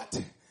walk not,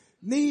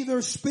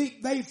 neither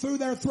speak they through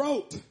their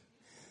throat.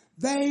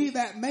 They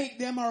that make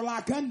them are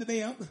like unto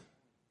them.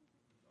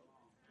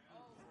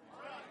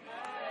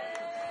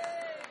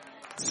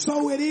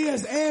 So it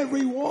is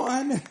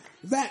everyone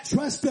that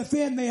trusteth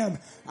in them.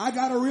 I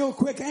got a real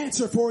quick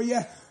answer for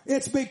you.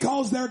 It's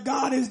because their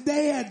God is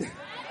dead.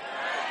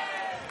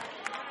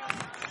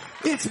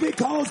 It's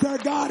because their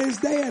God is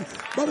dead.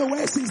 Brother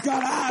Wesley's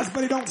got eyes,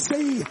 but he don't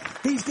see.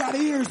 He's got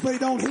ears, but he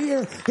don't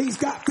hear. He's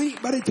got feet,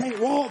 but he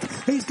can't walk.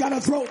 He's got a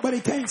throat, but he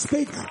can't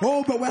speak.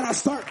 Oh, but when I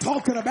start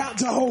talking about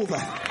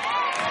Jehovah,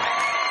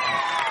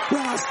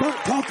 when I start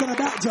talking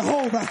about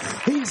Jehovah,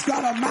 he's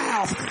got a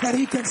mouth that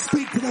he can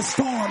speak to the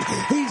storm.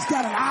 He's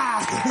got an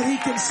eye that he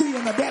can see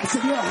in the depths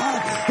of your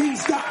heart.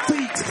 He's got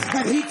feet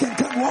that he can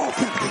come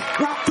walking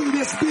right through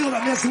this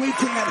building this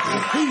weekend.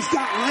 He's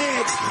got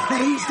legs and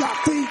he's got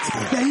feet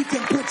that he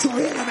can put your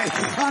enemy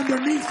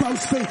underneath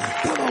those feet.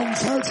 Come on,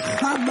 church.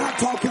 I'm not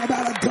talking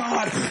about a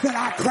God that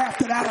I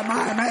crafted out of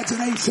my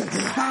imagination.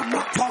 I'm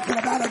not talking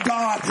about a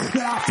God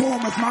that I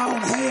formed with my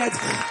own hands.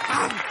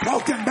 I'm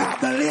talking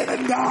about the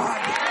living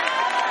God.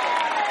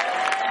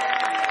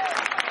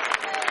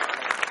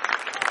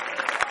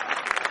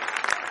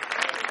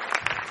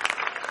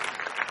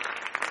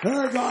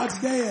 Her God's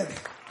dead.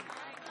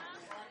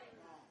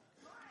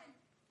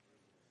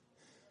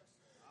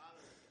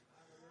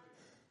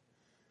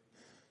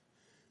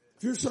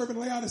 If you're serving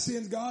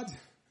Laodiceans, God,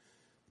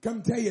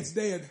 come tell you it's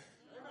dead.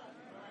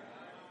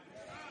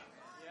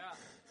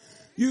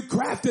 You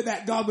crafted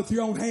that God with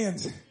your own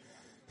hands.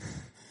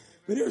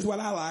 But here's what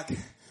I like.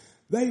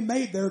 They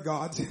made their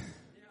gods.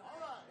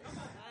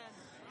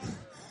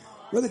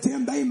 Brother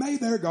Tim, they made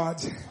their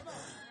gods.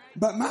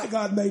 But my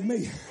God made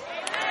me.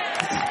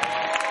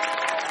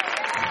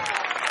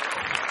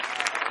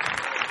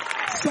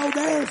 So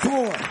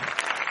therefore,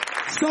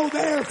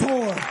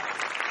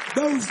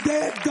 those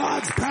dead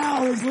gods'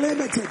 power is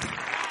limited.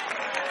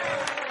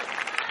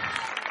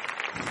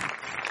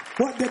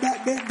 What did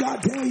that dead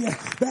God tell you?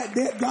 That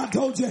dead God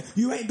told you,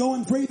 you ain't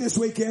going free this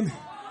weekend.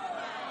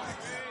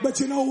 But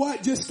you know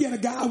what? Just get a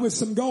guy with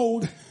some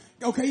gold.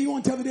 Okay, you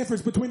want to tell the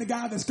difference between a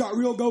guy that's got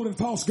real gold and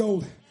false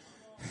gold?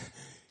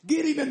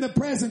 Get him in the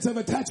presence of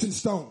a touching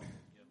stone.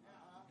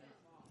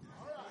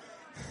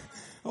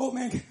 Oh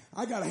man,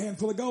 I got a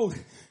handful of gold.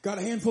 Got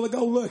a handful of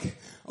gold. Look.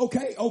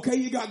 Okay,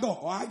 you got gold.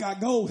 Oh, I got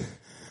gold.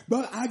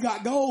 But I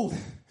got gold.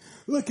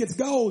 Look, it's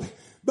gold.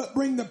 But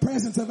bring the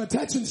presence of a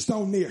touching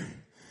stone near.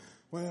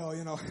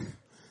 Well,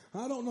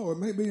 I don't know. It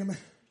may be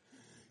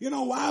you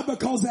know why?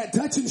 Because that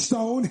touching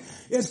stone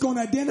is going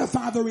to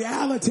identify the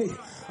reality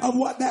of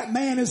what that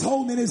man is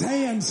holding in his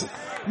hands.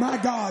 My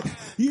God,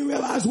 you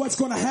realize what's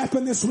going to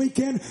happen this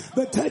weekend?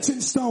 The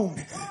touching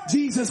stone.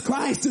 Jesus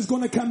Christ is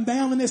going to come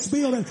down in this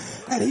building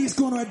and he's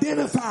going to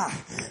identify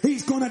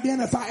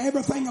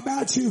everything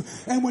about you.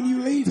 And when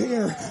you leave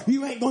here,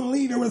 you ain't going to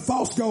leave here with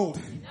false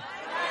gold.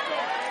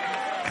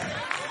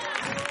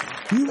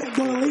 You ain't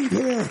going to leave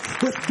here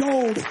with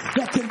gold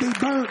that can be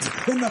burnt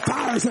in the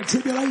fires of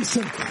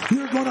tribulation.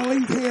 You're going to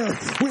leave here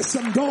with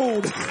some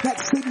gold that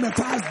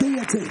signifies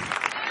deity.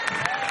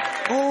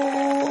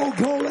 Oh,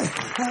 glory.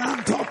 And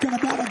I'm talking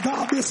about a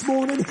God this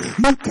morning.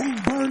 You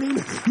can't burn him.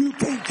 You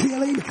can't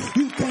kill him.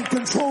 You can't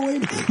control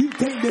him. You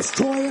can't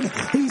destroy him.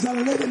 He's a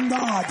living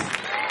God.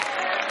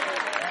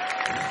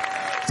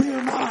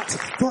 Fear not,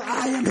 for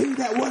I am he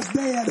that was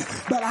dead,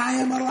 but I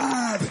am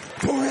alive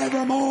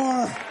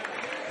forevermore.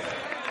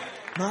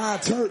 My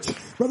church,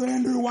 Brother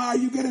Andrew, why are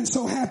you getting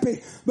so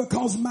happy?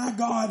 Because my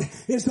God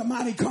is the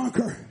mighty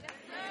conqueror.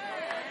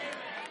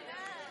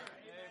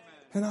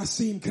 And I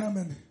see him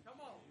coming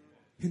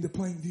into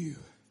plain view.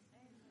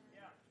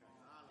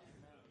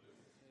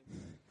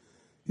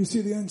 You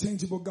see, the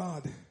unchangeable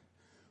God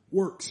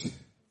works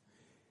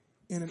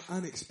in an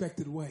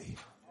unexpected way.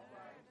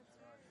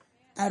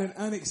 At an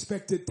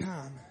unexpected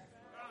time.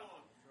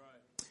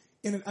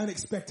 In an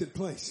unexpected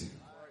place.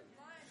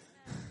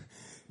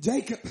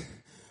 Jacob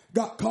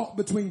got caught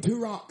between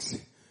two rocks.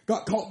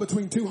 Got caught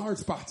between two hard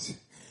spots.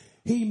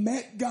 He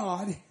met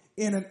God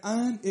in an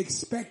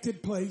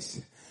unexpected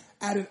place.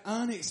 At an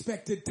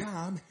unexpected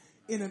time.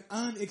 In an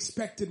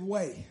unexpected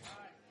way.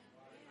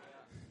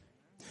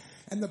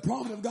 And the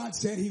prophet of God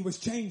said he was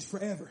changed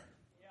forever.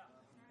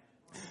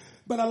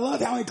 But I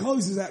love how he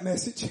closes that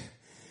message.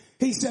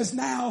 He says,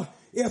 now,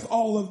 if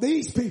all of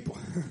these people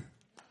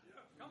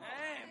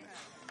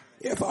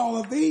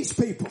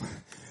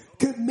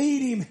could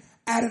meet him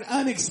at an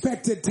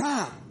unexpected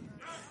time,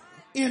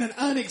 in an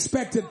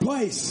unexpected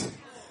place,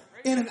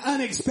 in an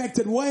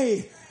unexpected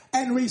way,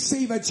 and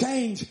receive a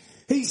change.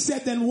 He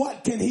said, then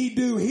what can he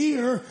do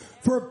here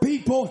for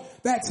people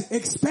that's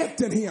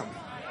expecting him?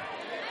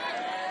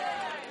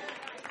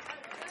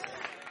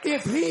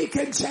 If he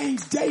can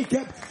change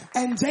Jacob,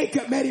 and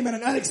Jacob met him at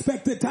an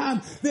unexpected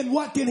time, then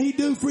what can he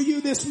do for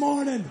you this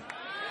morning?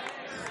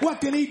 What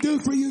can he do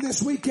for you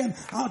this weekend?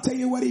 I'll tell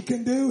you what he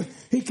can do.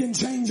 He can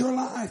change your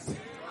life.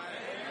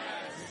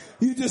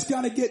 You just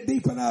got to get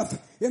deep enough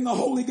in the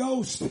Holy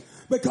Ghost,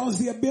 because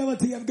the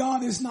ability of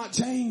God is not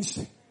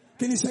changed.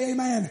 Can you say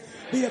amen?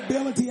 The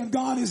ability of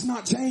God is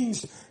not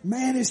changed.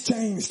 Man is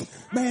changed.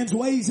 Man's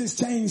ways is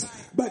changed.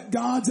 But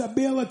God's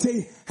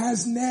ability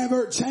has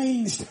never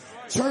changed.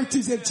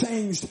 Churches have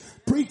changed.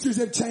 Preachers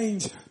have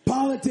changed.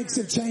 Politics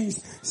have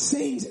changed.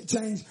 Scenes have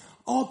changed.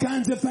 All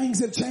kinds of things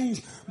have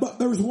changed. But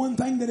there's one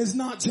thing that has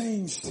not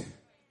changed.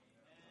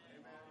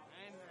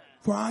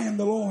 For I am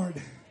the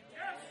Lord,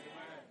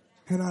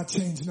 and I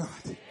change not.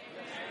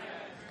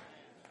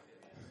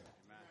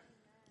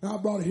 Now I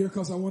brought it here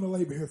because I want to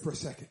labor here for a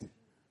second.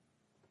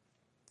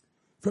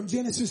 From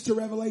Genesis to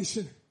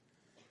Revelation,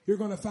 you're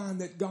going to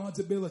find that God's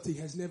ability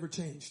has never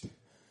changed.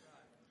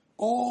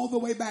 All the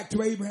way back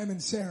to Abraham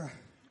and Sarah.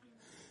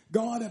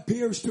 God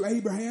appears to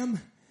Abraham.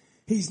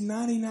 He's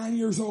 99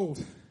 years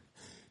old.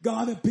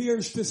 God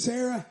appears to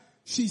Sarah.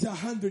 She's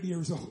 100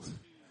 years old.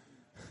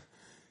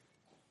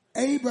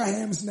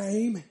 Abraham's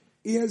name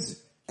is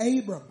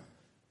Abram.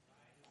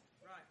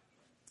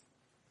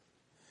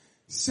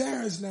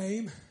 Sarah's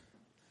name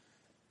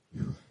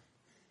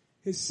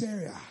is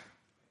Sarai.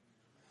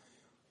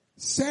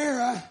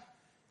 Sarah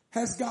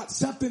has got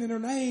something in her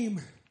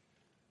name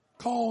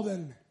called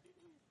an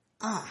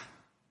I.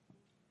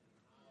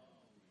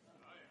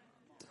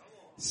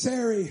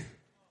 Sarai.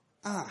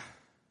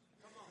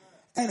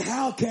 And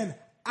how can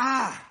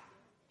I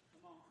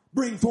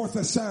bring forth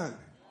a son?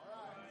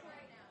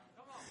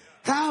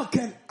 How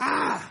can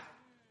I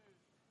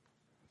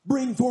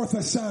bring forth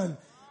a son?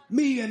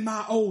 Me in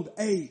my old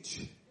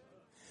age.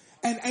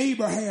 And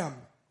Abraham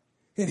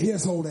in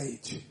his old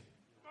age.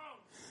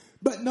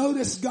 But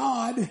notice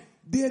God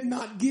did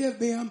not give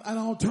them an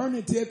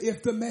alternative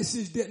if the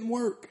message didn't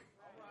work.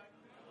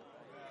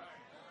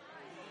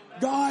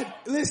 God,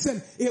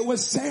 listen, it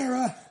was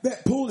Sarah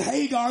that pulled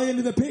Hagar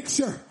into the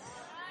picture.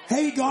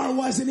 Hagar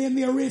wasn't in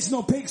the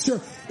original picture.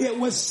 It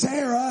was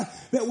Sarah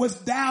that was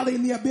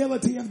doubting the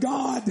ability of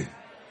God.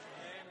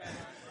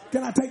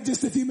 Can I take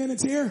just a few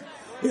minutes here?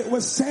 It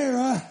was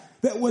Sarah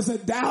that was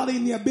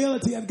doubting the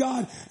ability of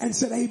God and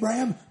said,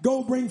 Abraham,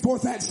 go bring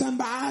forth that son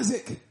by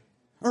Isaac.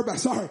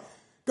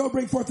 Go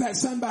bring forth that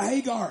son by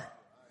Hagar.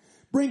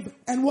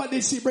 And what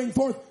did she bring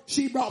forth?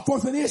 She brought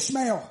forth an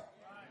Ishmael.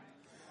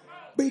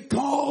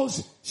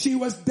 Because she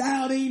was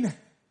doubting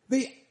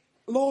the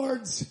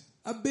Lord's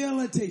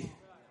ability.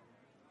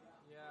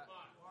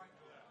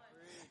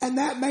 And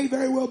that may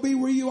very well be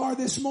where you are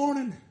this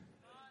morning.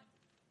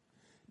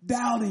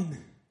 Doubting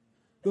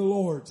the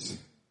Lord's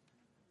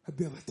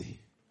ability.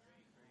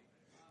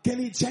 Can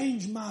he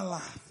change my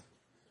life?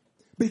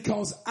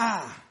 Because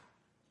I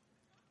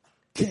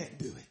can't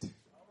do it.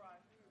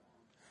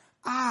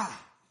 I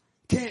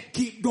can't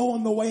keep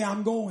going the way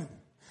I'm going.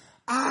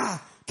 I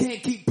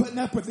can't keep putting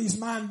up with these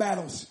mind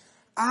battles.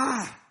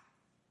 But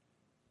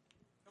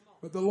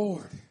the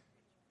Lord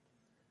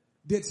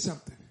did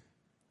something.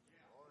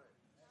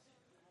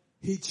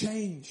 He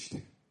changed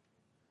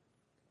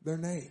their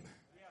name.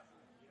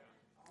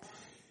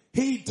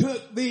 He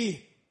took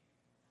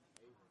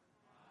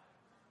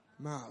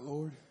my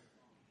Lord.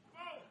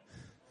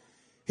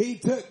 He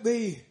took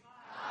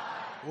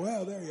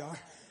well, there you are.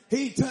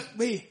 He took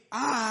the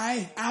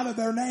I out of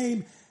their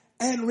name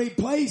and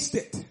replaced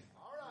it.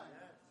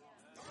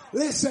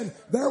 Listen,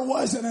 there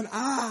wasn't an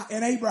I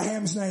in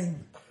Abraham's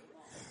name,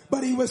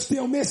 but he was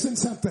still missing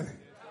something.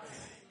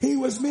 He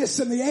was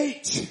missing the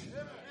H.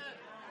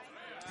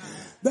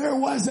 There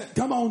wasn't,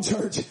 come on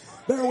church,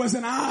 there was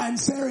an I in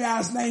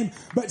Sarai's name,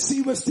 but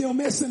she was still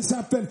missing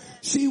something.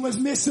 She was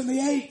missing the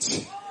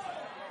H.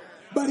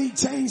 But he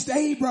changed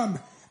Abram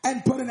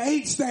and put an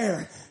H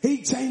there.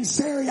 He changed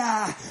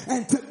Sarai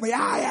and took the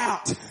I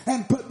out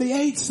and put the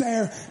H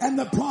there. And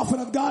the prophet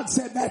of God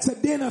said that's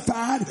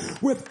identified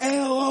with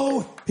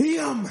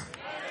Elohim.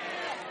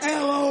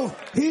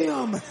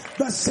 Elohim,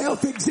 the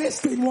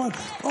self-existing one.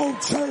 Oh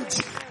church,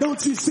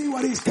 don't you see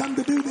what he's come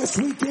to do this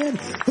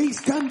weekend? He's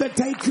come to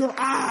take your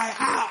I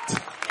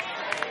out.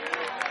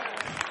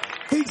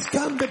 He's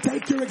come to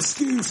take your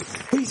excuse.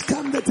 He's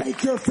come to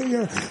take your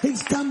fear.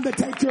 He's come to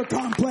take your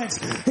complex.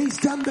 He's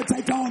come to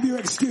take all of your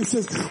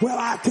excuses. Well,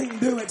 I can't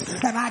do it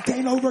and I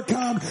can't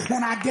overcome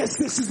and I guess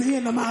this is the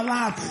end of my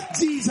life.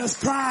 Jesus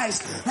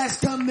Christ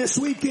has come this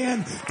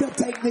weekend to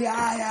take the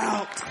I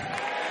out.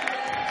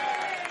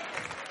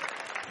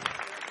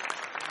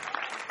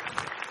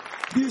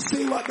 Do you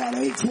see what that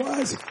H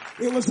was?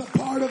 It was a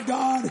part of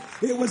God.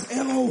 It was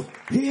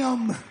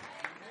Elohim.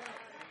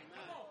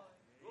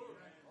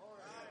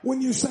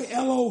 When you say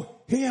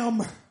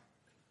Elohim,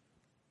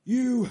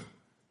 you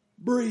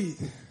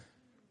breathe.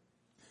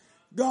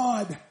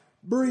 God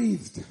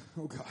breathed.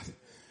 Oh God.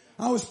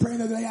 I was praying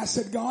the other day. I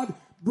said, God,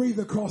 breathe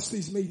across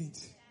these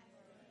meetings.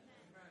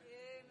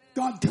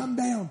 God, come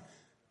down.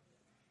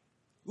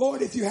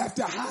 Lord, if you have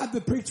to hide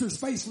the preacher's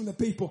face from the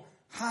people,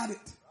 hide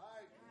it.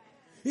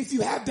 If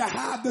you have to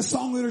hide the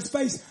song leader's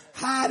face,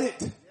 hide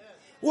it.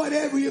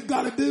 Whatever you've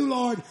got to do,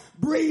 Lord,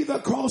 breathe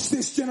across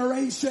this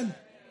generation.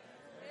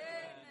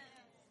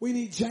 We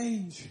need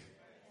change.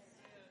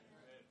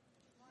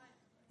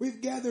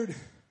 We've gathered.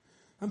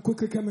 I'm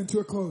quickly coming to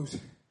a close.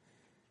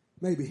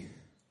 Maybe.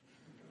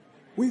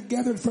 We've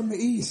gathered from the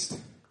east.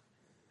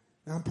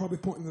 Now I'm probably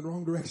pointing in the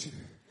wrong direction.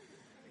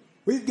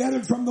 We've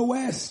gathered from the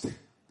west.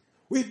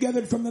 We've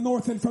gathered from the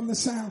north and from the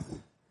south.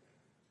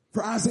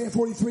 For Isaiah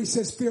 43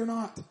 says, fear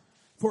not,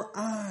 for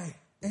I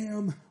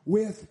am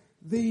with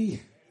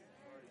thee.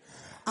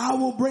 I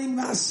will bring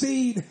thy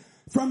seed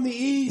from the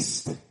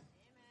east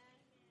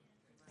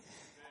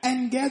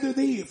and gather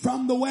thee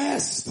from the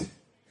west.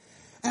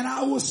 And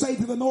I will say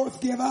to the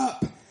north, give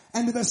up,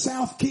 and to the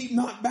south, keep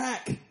not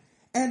back,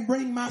 and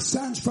bring my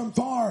sons from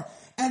far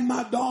and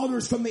my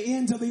daughters from the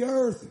ends of the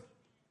earth,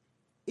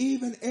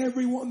 even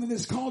every one that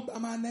is called by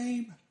my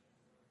name.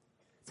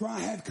 For I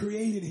have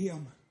created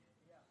him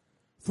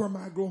for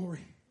my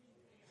glory.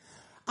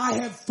 I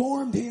have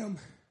formed him.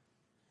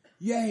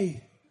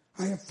 Yea,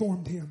 I have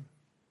formed him.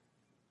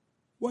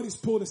 What has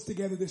pulled us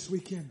together this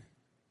weekend?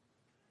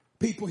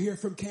 People here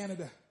from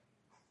Canada.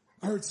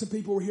 I heard some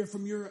people were here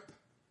from Europe.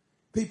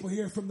 People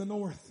here from the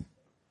north.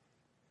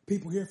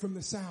 People here from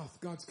the south,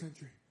 God's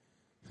country.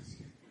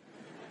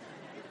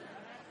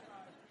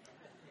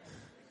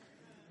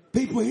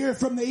 People here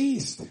from the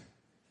east.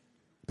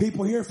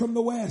 People here from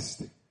the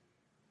west.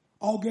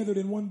 All gathered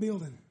in one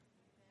building.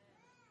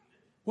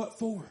 What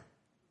for?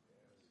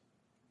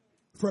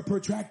 For a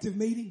protracted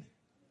meeting?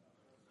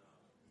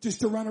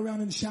 Just to run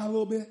around and shout a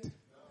little bit?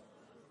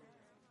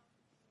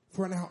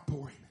 For an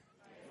outpouring.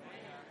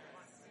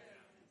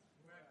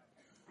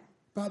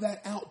 By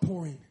that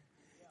outpouring,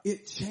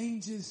 it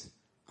changes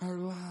our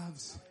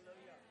lives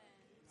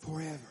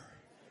forever.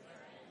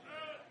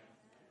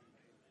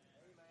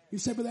 You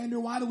say, Brother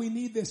Andrew, why do we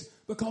need this?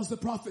 Because the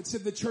prophet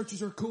said the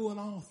churches are cooling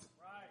off.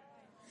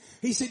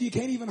 He said you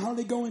can't even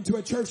hardly go into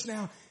a church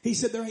now. He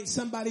said there ain't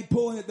somebody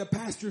pulling at the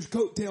pastor's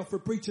coattail for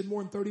preaching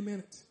more than 30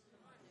 minutes.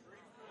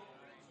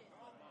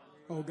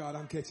 Oh God,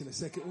 I'm catching a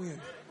second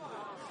wind.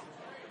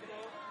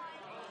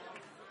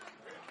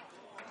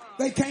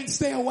 They can't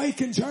stay awake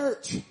in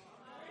church.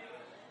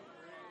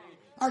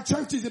 Our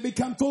churches have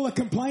become full of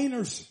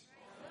complainers,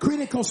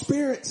 critical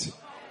spirits.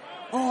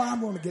 Oh, I'm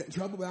going to get in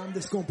trouble, but I'm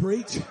just going to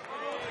preach.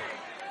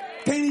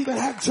 Can't even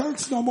have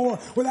church no more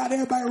without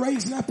everybody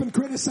raising up and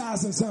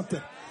criticizing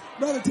something.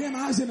 Brother Tim,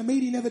 I was in a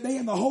meeting the other day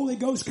and the Holy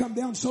Ghost come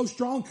down so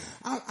strong.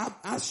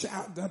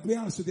 To be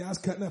honest with you, I was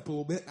cutting up a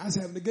little bit. I was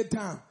having a good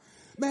time.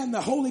 Man,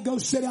 the Holy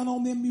Ghost set down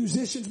on them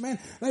musicians, man.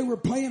 They were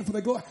playing for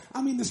the glory.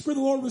 I mean, the Spirit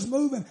of the Lord was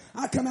moving.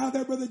 I come out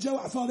there, Brother Joe.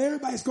 I thought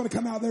everybody's going to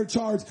come out there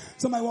charged.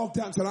 Somebody walked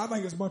out and said, I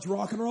think it's a bunch of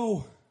rock and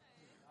roll.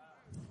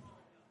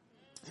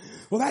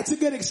 Well, that's a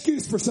good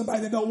excuse for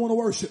somebody that don't want to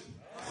worship.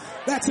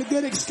 That's a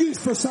good excuse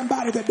for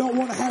somebody that don't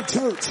want to have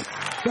church.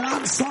 But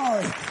I'm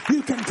sorry.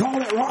 You can call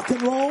it rock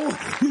and roll.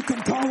 You can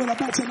call it a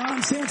bunch of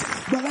nonsense.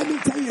 But let me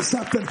tell you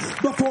something.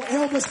 Before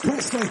Elvis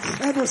Presley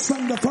ever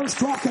sung the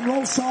first rock and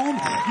roll song,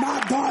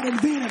 my God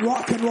invented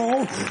rock and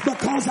roll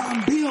because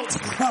I'm built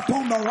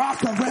upon the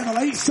rock of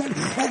revelation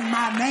and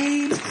my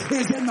name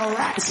is in the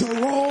rapture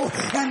roll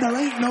and there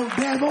ain't no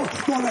devil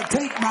going to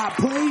take my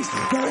place.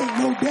 There ain't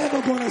no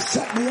devil going to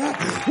shut me up.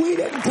 We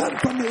didn't come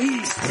from the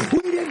east.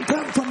 We didn't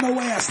come from the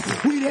west.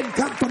 We didn't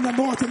come from the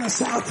north and the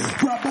south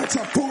for a bunch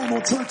of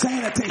formal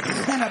churchianity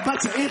and a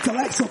bunch of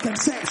intellectual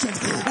conceptions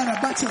and a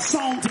bunch of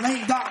songs that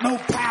ain't got no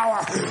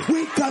power.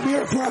 We come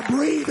here for a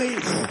breathing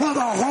of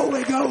the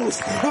Holy Ghost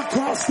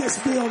across this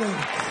building.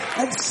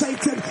 And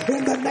Satan,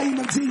 in the name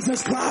of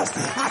Jesus Christ,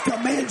 I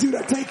command you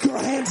to take your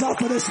hands off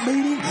of this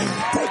meeting.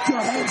 Take your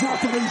hands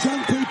off of these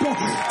young people.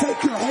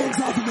 Take your hands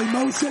off of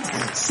emotions.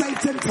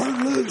 Satan,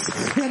 turn loose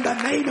in the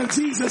name of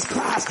Jesus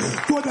Christ.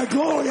 For the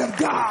glory of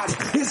God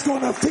is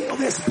going to fill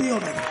this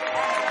building.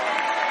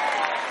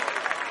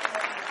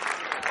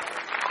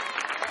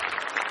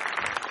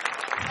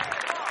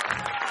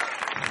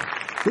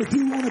 If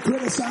you want to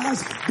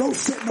criticize, go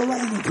sit in the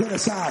rain and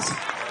criticize.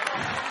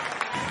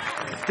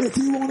 If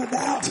you want to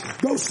doubt,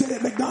 go sit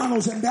at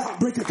McDonald's and doubt,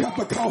 drink a cup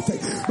of coffee.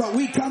 But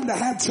we come to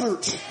have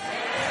church.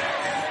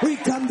 We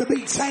come to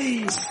be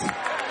changed.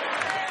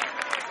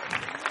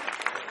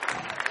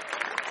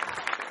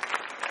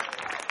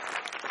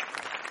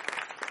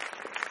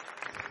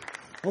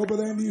 Oh,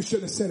 Brother Andrew, you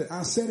shouldn't have said it.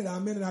 I said it, I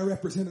meant it, I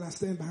represent it, I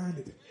stand behind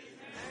it.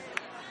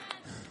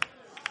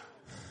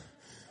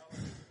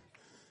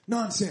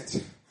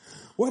 Nonsense.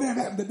 Whatever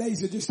happened to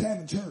days of just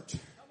having church?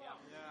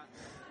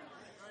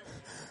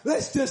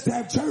 Let's just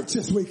have church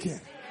this weekend.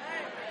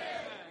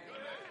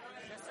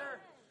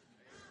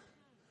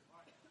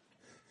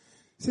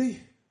 See,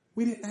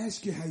 we didn't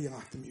ask you how you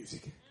liked the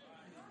music.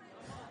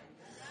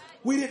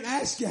 We didn't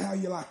ask you how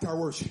you liked our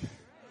worship.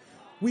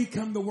 We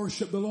come to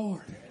worship the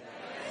Lord.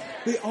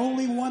 The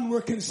only one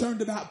we're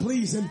concerned about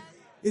pleasing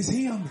is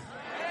Him.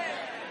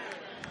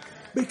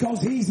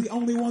 Because He's the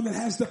only one that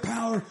has the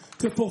power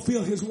to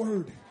fulfill His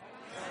word.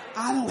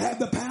 I don't have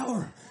the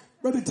power.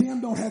 Brother Tim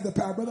don't have the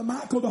power. Brother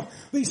Michael don't.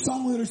 These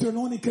song leaders, they're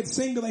anointed, could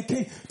sing till they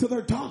can't, till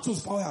their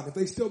tonsils fall out if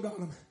they still got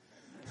them.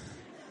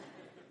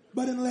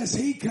 But unless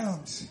He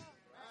comes,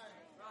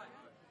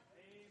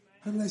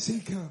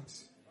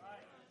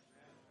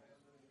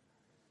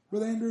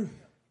 Brother Andrew,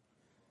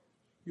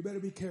 you better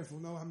be careful.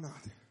 No, I'm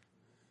not.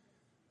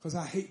 Because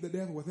I hate the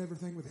devil with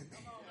everything within me.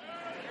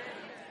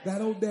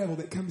 That old devil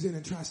that comes in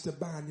and tries to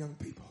bind young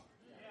people.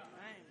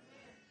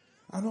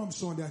 I know I'm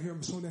slowing down here.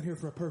 I'm slowing down here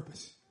for a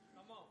purpose.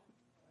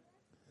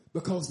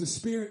 Because the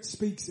Spirit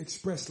speaks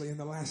expressly in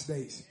the last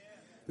days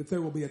that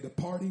there will be a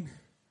departing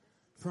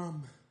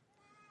from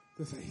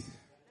the faith.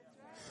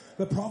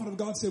 The prophet of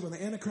God said when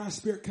the Antichrist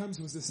spirit comes,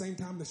 it was the same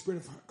time the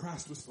Spirit of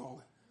Christ was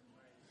falling.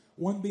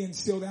 One being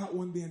sealed out,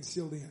 one being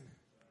sealed in.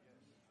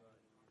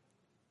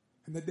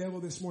 And the devil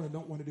this morning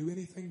don't want to do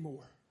anything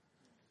more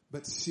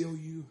but seal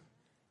you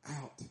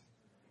out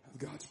of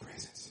God's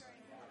presence.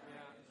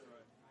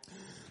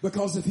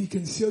 Because if he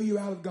can seal you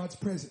out of God's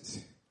presence,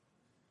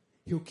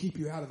 he'll keep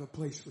you out of a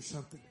place where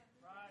something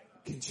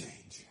can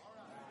change.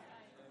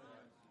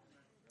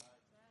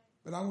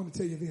 But I want to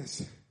tell you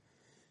this.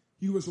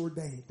 You was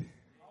ordained.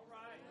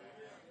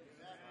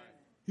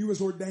 You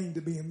was ordained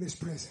to be in this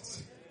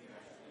presence.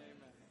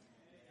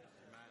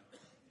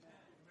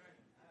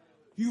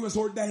 You was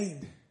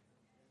ordained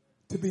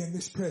to be in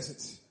this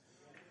presence.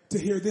 To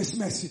hear this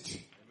message.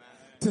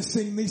 To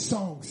sing these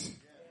songs.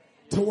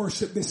 To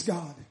worship this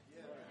God.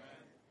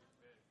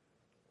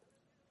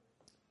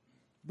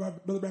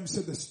 Brother Branham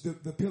said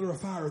the pillar of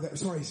fire,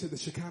 he said the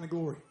Shekinah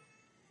glory.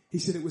 He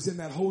said it was in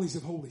that holies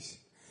of holies.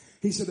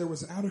 He said there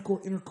was outer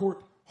court, inner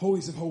court,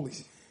 holies of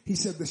holies. He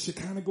said the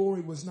Shekinah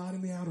glory was not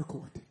in the outer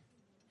court.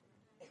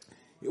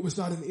 It was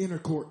not in the inner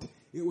court.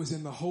 It was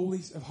in the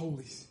holies of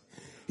holies.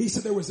 He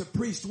said there was a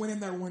priest went in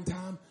there one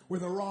time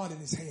with a rod in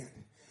his hand.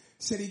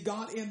 Said he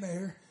got in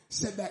there,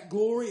 said that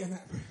glory and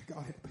that,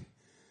 God help me.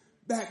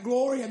 That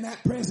glory and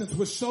that presence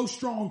was so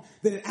strong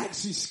that it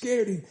actually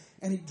scared him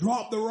and he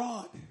dropped the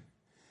rod.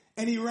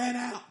 And he ran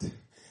out.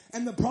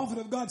 And the prophet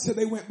of God said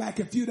they went back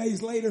a few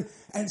days later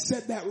and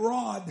said that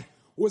rod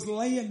was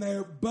laying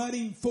there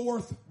budding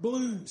forth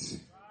blooms.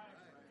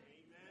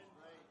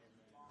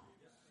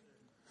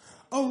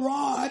 A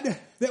rod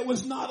that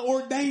was not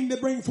ordained to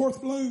bring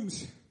forth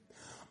blooms.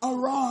 A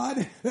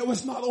rod that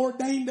was not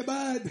ordained to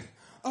bud.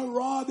 A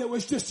rod that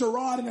was just a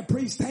rod in a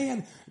priest's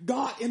hand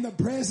got in the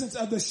presence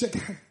of the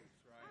Shekinah.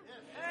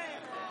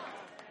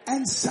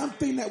 And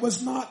something that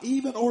was not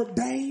even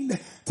ordained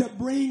to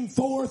bring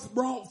forth,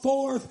 brought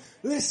forth.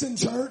 Listen,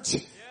 church,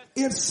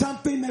 if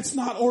something that's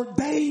not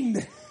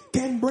ordained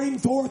can bring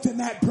forth in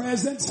that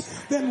presence,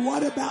 then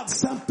what about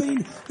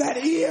something that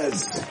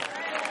is?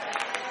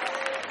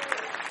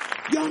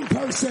 Young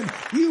person,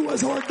 you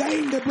was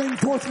ordained to bring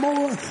forth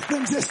more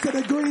than just a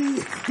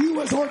degree. You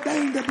was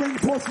ordained to bring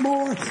forth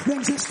more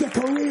than just a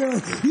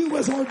career. You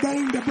was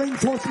ordained to bring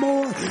forth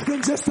more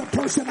than just a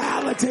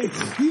personality.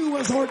 You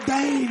was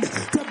ordained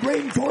to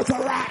bring forth a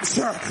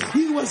rapture.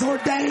 You was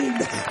ordained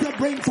to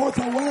bring forth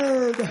a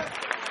word.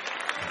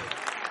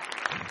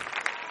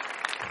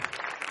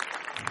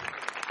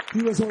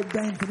 You was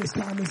ordained for this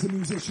time as the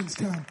musicians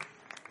come.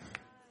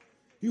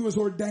 You was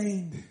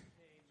ordained.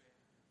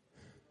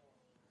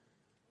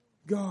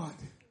 God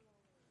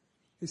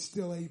is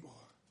still able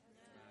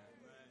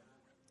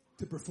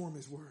to perform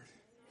His word.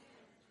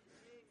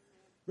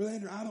 Brother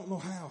Andrew, I don't know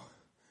how.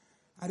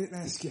 I didn't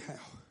ask you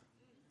how.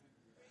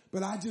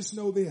 But I just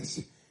know this.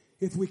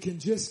 If we can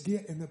just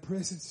get in the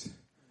presence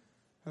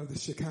of the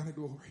Shekinah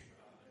glory,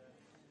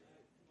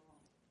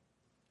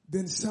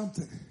 then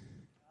something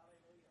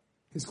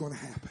is going to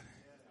happen.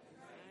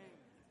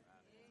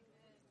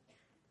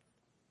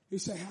 You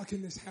say, how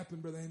can this happen,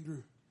 Brother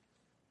Andrew?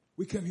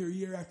 We come here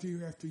year after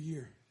year after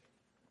year.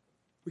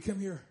 We come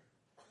here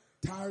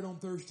tired on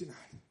Thursday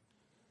night.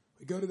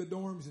 We go to the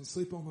dorms and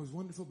sleep on those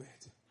wonderful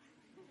beds.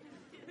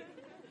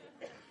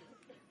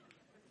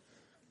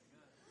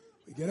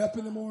 We get up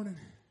in the morning.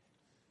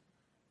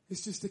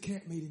 It's just a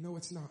camp meeting. No,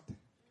 it's not.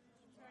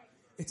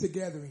 It's a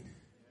gathering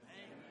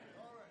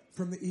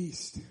from the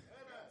east,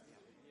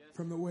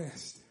 from the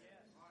west,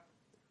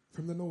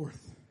 from the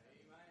north,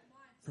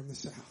 from the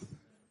south,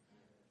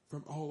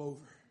 from all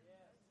over.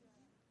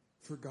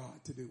 For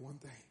God to do one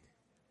thing.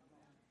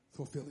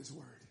 Fulfill His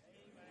word.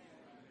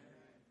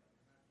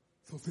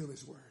 Fulfill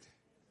His word.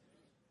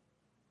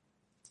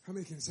 How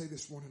many can say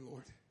this morning,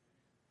 Lord?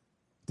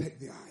 Take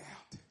the eye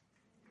out.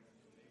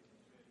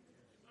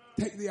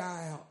 Take the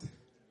eye out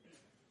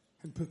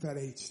and put that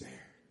H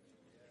there.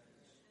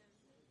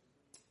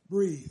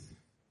 Breathe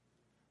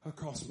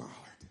across my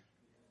heart.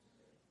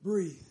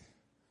 Breathe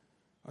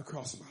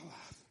across my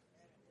life.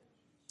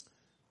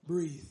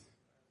 Breathe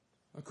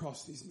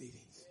across these meetings.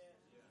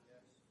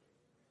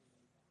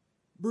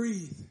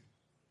 Breathe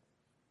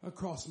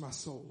across my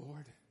soul,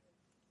 Lord.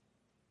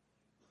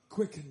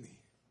 Quicken me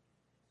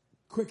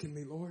Quicken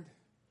me, Lord.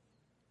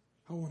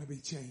 I want to be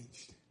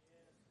changed.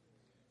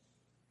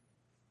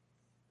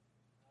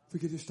 If we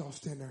could just all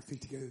stand on our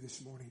feet together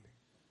this morning.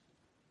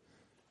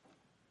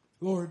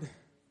 Lord,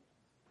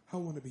 I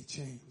want to be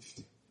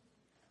changed.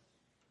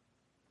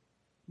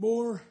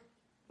 More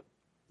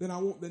than I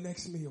want the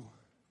next meal.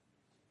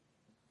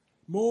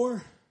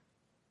 More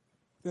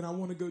than I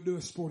want to go do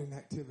a sporting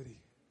activity.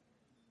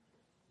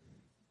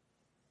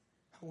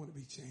 I want to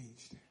be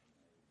changed.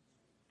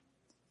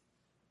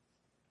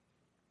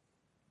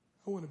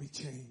 I want to be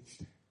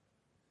changed.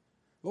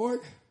 Lord,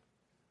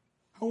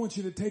 I want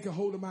you to take a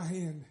hold of my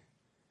hand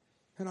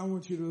and I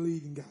want you to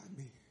lead and guide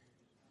me.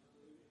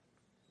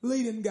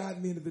 Lead and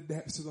guide me into the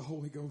depths of the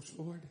Holy Ghost,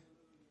 Lord.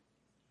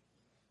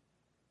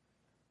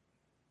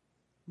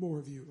 More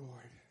of you,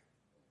 Lord.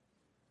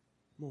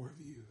 More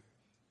of you.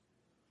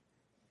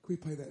 Can we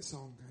play that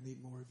song, I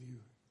Need More of You?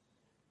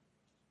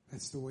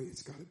 That's the way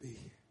it's got to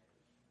be.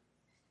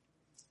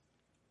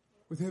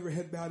 With every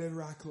head bowed,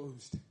 every eye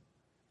closed.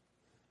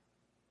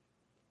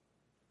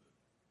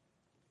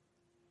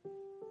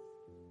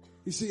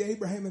 You see,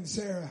 Abraham and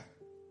Sarah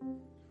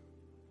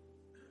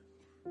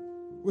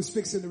was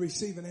fixing to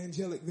receive an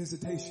angelic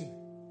visitation.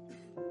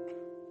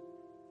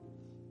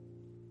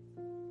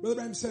 Brother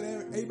Branham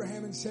said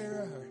Abraham and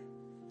Sarah, or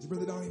as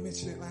Brother Donnie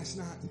mentioned it last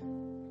night,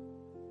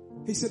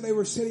 he said they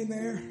were sitting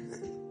there.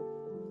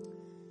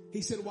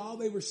 He said while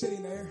they were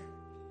sitting there,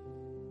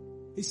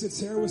 he said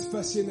Sarah was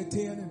fussy in the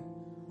tent and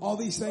all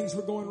these things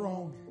were going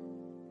wrong.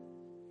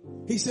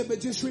 He said,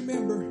 but just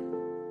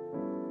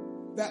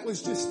remember, that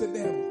was just the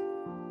devil.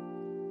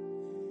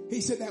 He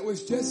said that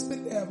was just the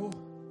devil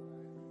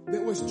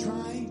that was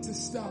trying to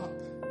stop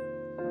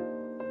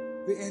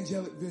the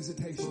angelic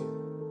visitation.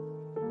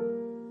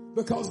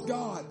 Because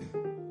God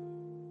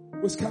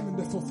was coming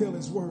to fulfill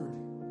His word.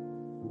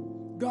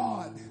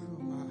 God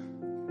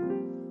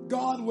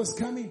was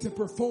coming to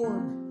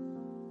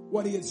perform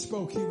what He had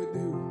spoke He would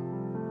do.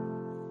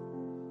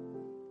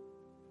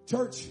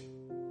 Church,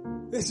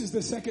 this is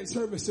the second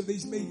service of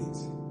these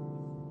meetings.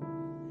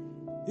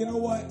 You know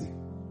what?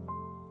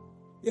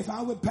 If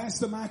I would pass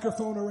the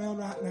microphone around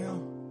right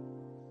now,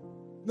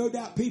 no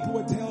doubt people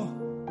would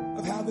tell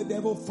of how the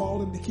devil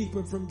fought him to keep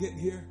him from getting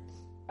here.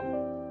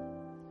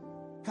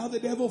 How the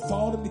devil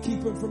fought him to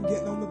keep him from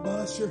getting on the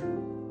bus, or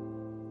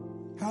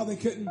how they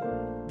couldn't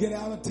get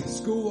out of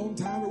school on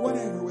time, or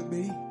whatever it would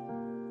be.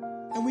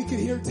 And we could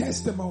hear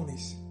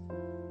testimonies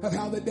of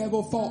how the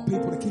devil fought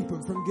people to keep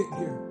them from getting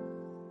here.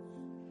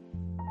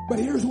 But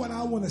here's what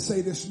I want to say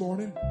this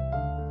morning.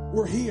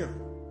 We're here.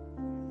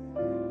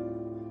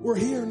 We're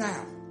here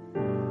now.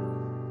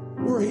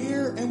 We're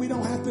here, and we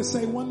don't have to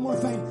say one more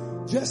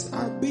thing. Just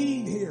our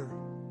being here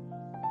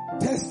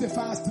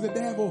testifies to the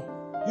devil,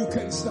 you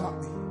couldn't stop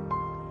me.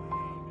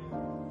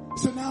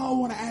 So now I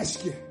want to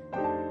ask you,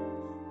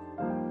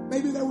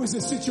 maybe there was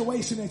a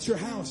situation at your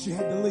house you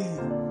had to leave,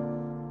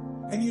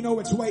 and you know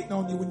it's waiting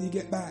on you when you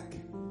get back.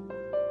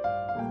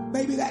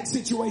 Maybe that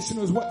situation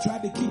was what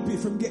tried to keep you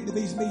from getting to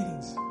these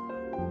meetings.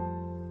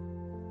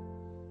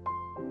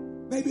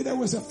 Maybe there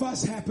was a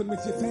fuss happen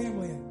with your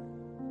family, and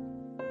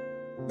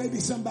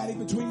maybe somebody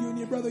between you and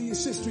your brother or your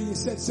sister, you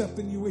said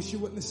something you wish you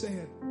wouldn't have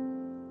said.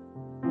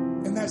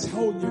 And that's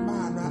holding your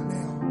mind right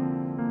now.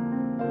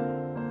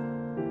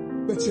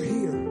 But you're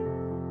here.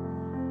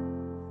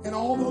 And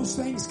all those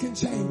things can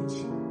change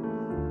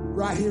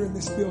right here in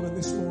this building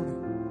this morning.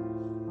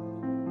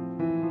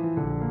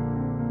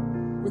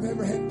 With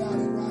every head bowed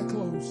and every eye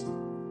closed.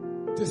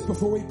 Just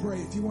before we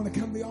pray, if you want to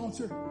come to the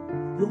altar,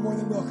 you're more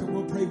than welcome.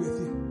 We'll pray with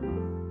you.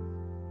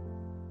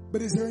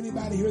 But is there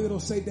anybody here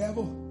that'll say,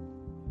 devil,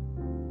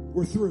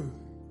 we're through.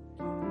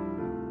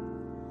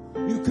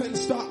 You couldn't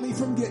stop me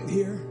from getting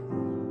here.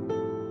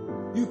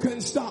 You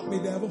couldn't stop me,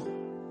 devil.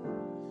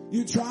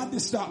 You tried to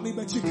stop me,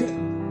 but you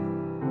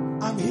couldn't.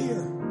 I'm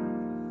here.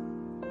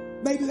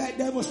 Maybe that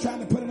devil's trying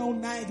to put an old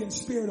nagging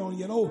spirit on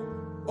you, an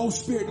old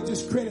spirit to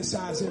just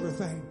criticize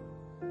everything.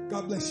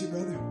 God bless you,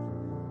 brother.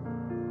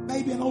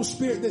 Maybe an old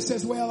spirit that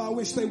says, well, I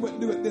wish they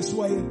wouldn't do it this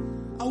way,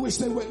 and I wish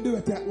they wouldn't do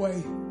it that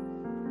way.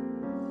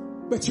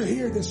 But you're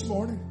here this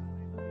morning.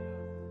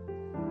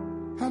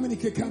 How many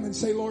could come and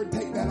say, Lord,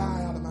 take that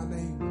I out of my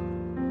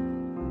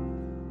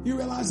name? You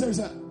realize there's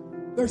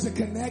a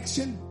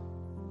connection.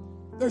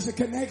 There's a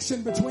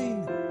connection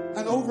between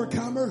an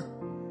overcomer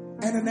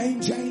and a name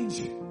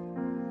change.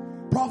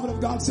 Prophet of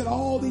God said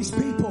all these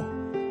people,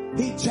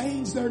 He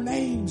changed their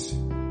names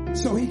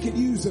so He could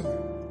use them.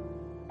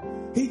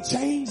 He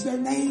changed their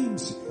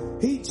names.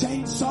 He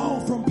changed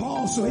Saul from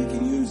Paul so He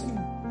could use him.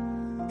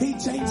 He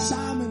changed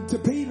Simon to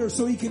Peter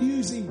so He could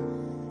use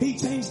him. He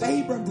changed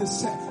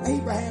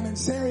Abraham and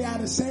Sarai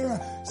to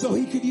Sarah so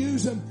He could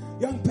use them.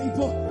 Young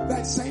people,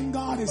 that same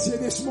God is here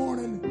this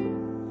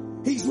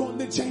morning. He's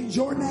wanting to change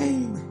your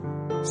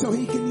name so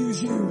He can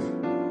use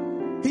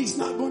you. He's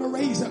not going to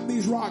raise up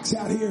these rocks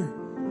out here.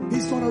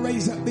 He's going to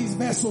raise up these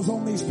vessels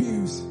on these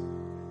pews.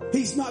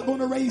 He's not going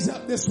to raise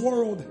up this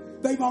world.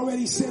 They've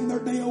already sent their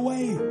day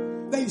away.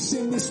 They've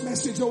sent this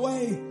message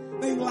away.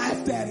 They've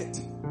laughed at it.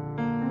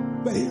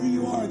 But here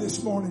you are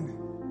this morning.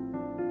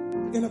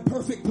 in a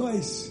perfect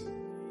place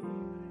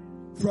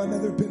for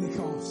another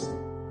Pentecost.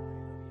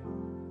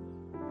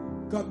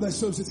 God bless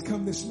those that's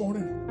come this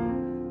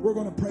morning. We're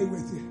going to pray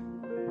with you.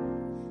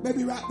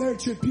 Maybe right there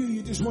at your pew,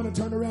 you just want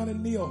to turn around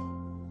and kneel.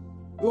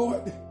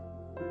 Lord,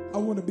 I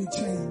want to be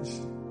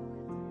changed.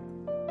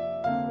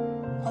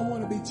 I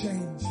want to be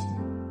changed.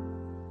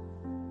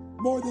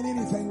 More than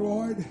anything,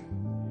 Lord,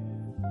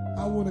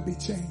 I want to be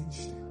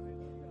changed.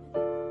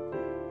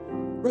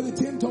 Brother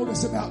Tim told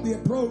us about the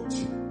approach.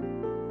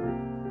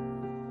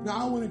 Now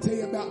I want to tell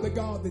you about the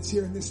God that's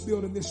here in this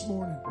building this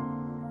morning.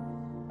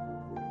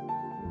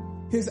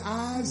 His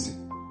eyes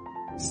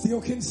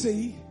still can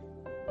see.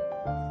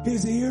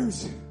 His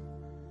ears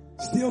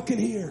still can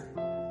hear.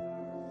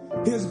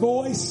 His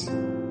voice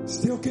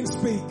still can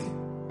speak.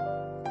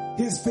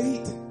 His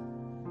feet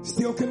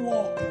still can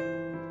walk.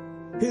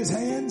 His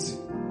hands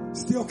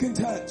still can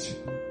touch.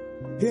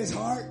 His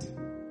heart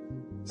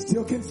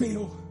still can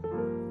feel.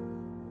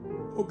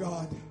 Oh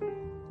God,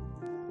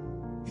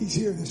 He's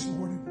here this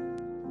morning.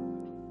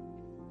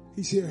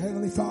 He's here.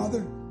 Heavenly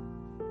Father,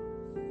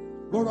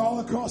 Lord, all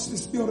across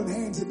this building,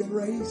 hands have been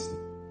raised.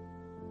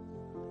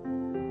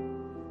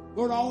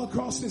 Lord, all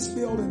across this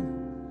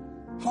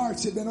building,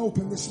 hearts have been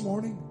opened this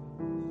morning.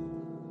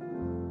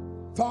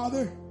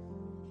 Father,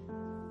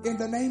 in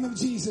the name of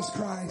Jesus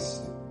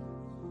Christ,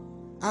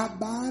 I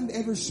bind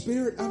every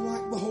spirit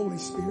unlike the Holy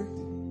Spirit.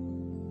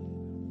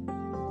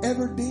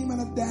 Every demon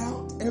of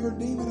doubt, every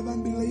demon of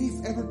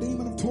unbelief, every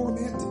demon of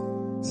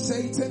torment,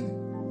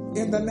 Satan,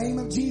 in the name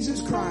of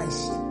Jesus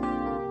Christ,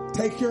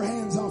 take your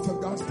hands off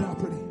of God's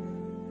property.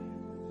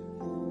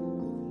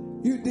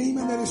 You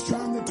demon that is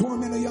trying to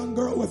torment a young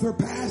girl with her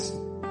past,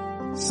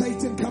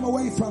 Satan, come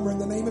away from her in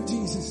the name of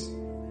Jesus.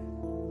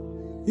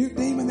 You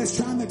demon that's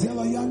trying to tell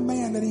a young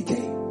man that he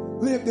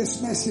can't live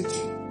this message.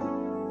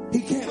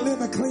 He can't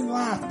live a clean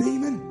life.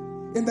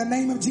 Demon, in the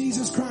name of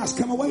Jesus Christ,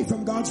 come away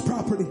from God's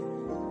property.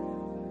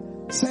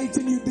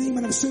 Satan, you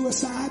demon of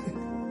suicide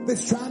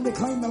that's trying to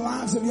claim the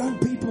lives of young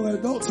people and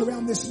adults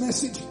around this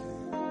message.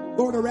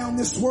 Lord, around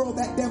this world,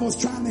 that devil's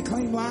trying to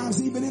claim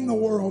lives even in the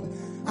world.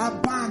 I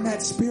bind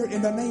that spirit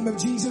in the name of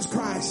Jesus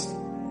Christ.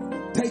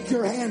 Take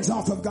your hands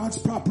off of God's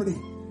property.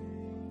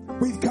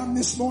 We've come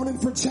this morning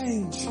for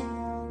change.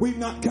 We've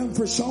not come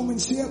for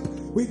showmanship.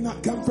 We've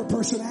not come for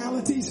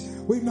personalities.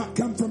 We've not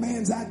come for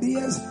man's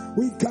ideas.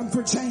 We've come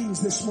for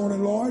change this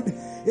morning, Lord.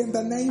 In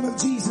the name of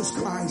Jesus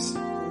Christ,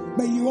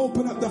 may you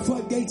open up the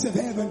floodgates of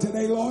heaven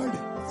today, Lord.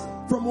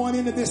 From one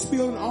end of this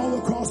building all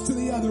across to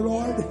the other,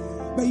 Lord.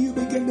 May you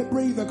begin to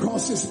breathe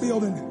across this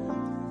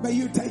building. May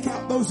you take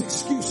out those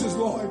excuses,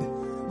 Lord.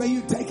 May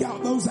you take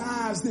out those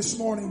eyes this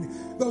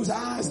morning. Those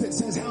eyes that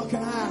says, how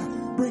can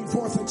I bring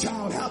forth a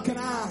child? How can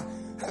I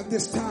have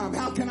this time?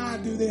 How can I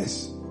do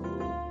this?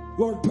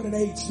 Lord, put an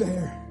H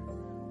there.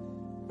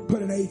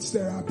 Put an H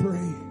there, I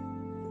pray.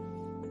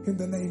 In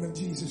the name of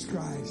Jesus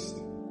Christ.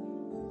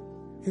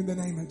 In the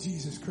name of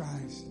Jesus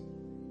Christ.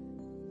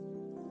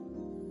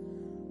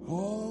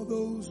 All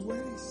those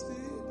wasted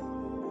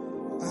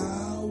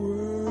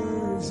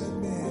hours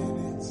and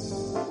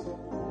minutes,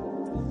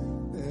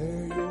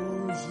 they're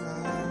yours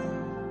now.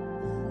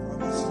 From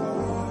the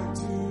start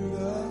to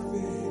the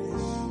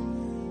finish,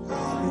 I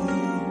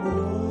need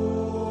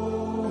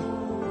more.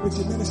 Would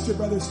you minister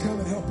brothers come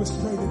and help us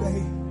pray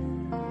today?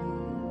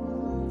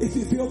 If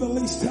you feel the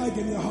least tug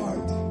in your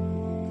heart,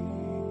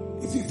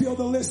 if you feel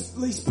the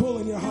least pull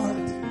in your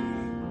heart,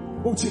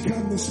 won't you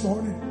come this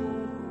morning?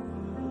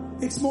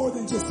 It's more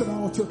than just an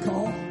altar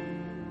call.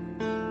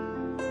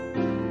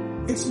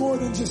 It's more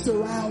than just a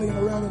rallying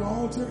around an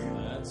altar.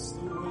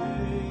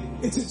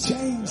 It's a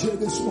change here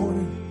this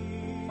morning.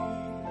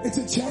 It's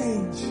a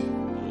change.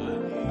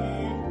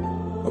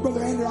 Oh,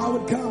 Brother Andrew, I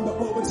would come, but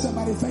what would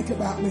somebody think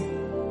about me?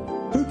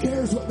 Who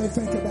cares what they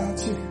think about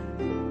you?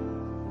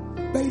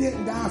 They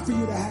didn't die for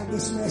you to have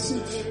this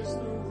message.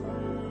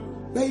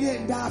 They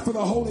didn't die for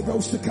the Holy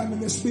Ghost to come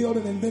in this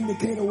building and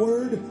vindicate a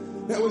word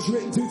that was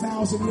written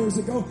 2,000 years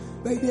ago.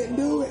 They didn't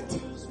do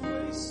it.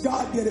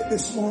 God did it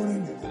this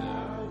morning.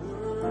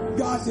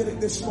 God did it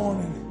this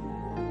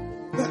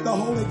morning. Let the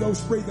Holy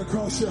Ghost breathe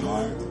across your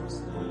heart.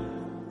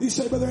 You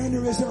say, Brother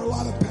Andrew, is there a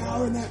lot of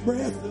power in that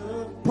breath?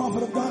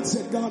 Prophet of God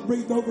said God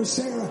breathed over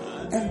Sarah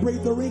and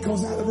breathed the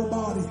wrinkles out of her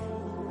body.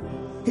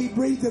 He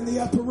breathed in the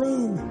upper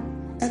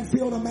room and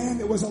filled a man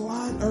that was a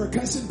lying or a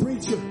cussing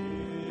preacher.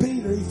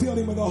 Peter, he filled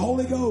him with the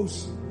Holy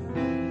Ghost.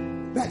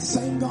 That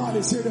same God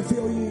is here to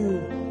fill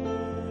you.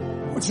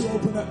 Won't you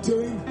open up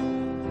to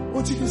Him?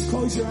 Won't you just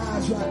close your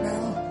eyes right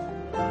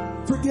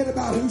now? Forget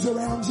about who's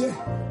around you.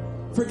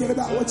 Forget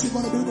about what you're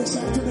going to do this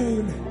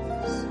afternoon.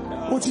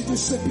 Won't you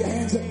just slip your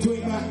hands up to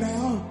Him right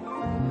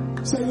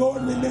now? Say,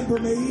 Lord, remember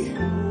me.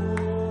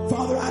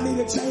 Father, I need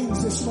a change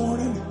this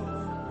morning.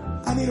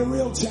 I need a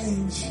real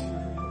change.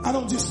 I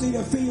don't just need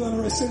a feeling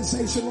or a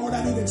sensation. Lord,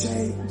 I need a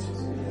change.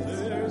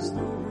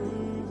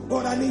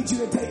 Lord, I need you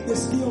to take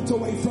this guilt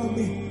away from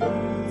me.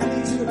 I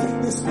need you to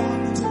take this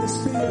bondage and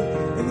this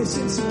fear and this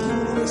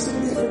insecurity and this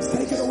indifference.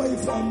 Take it away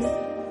from me.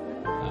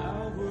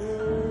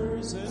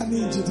 I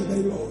need you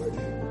today, Lord.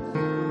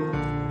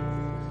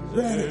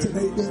 Grant it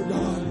today, dear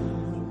God.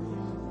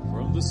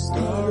 From the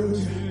start to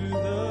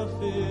the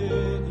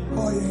finish.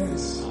 Oh,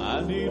 yes.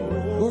 I need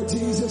more. Lord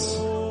Jesus,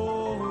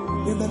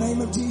 in the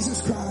name of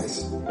Jesus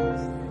Christ,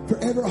 for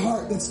every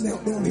heart that's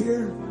knelt down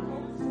here,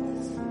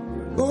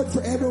 Lord,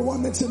 for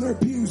everyone that's in their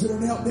pews that are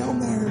knelt down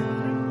there,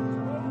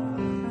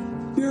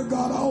 dear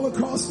God, all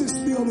across this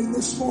building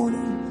this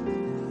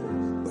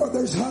morning, Lord,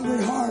 there's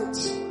hungry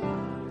hearts.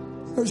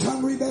 There's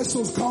hungry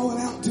vessels calling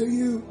out to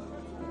you.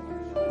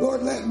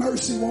 Lord, let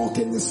mercy walk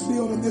in this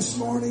building this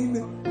morning.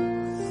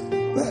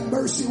 Let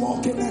mercy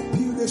walk in that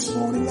pew this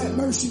morning. Let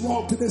mercy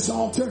walk to this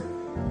altar.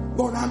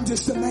 Lord, I'm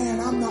just a man.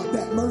 I'm not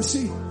that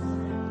mercy.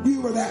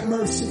 You are that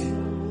mercy.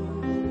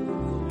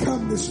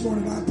 Come this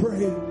morning, I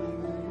pray.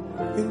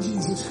 In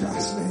Jesus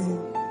Christ's name.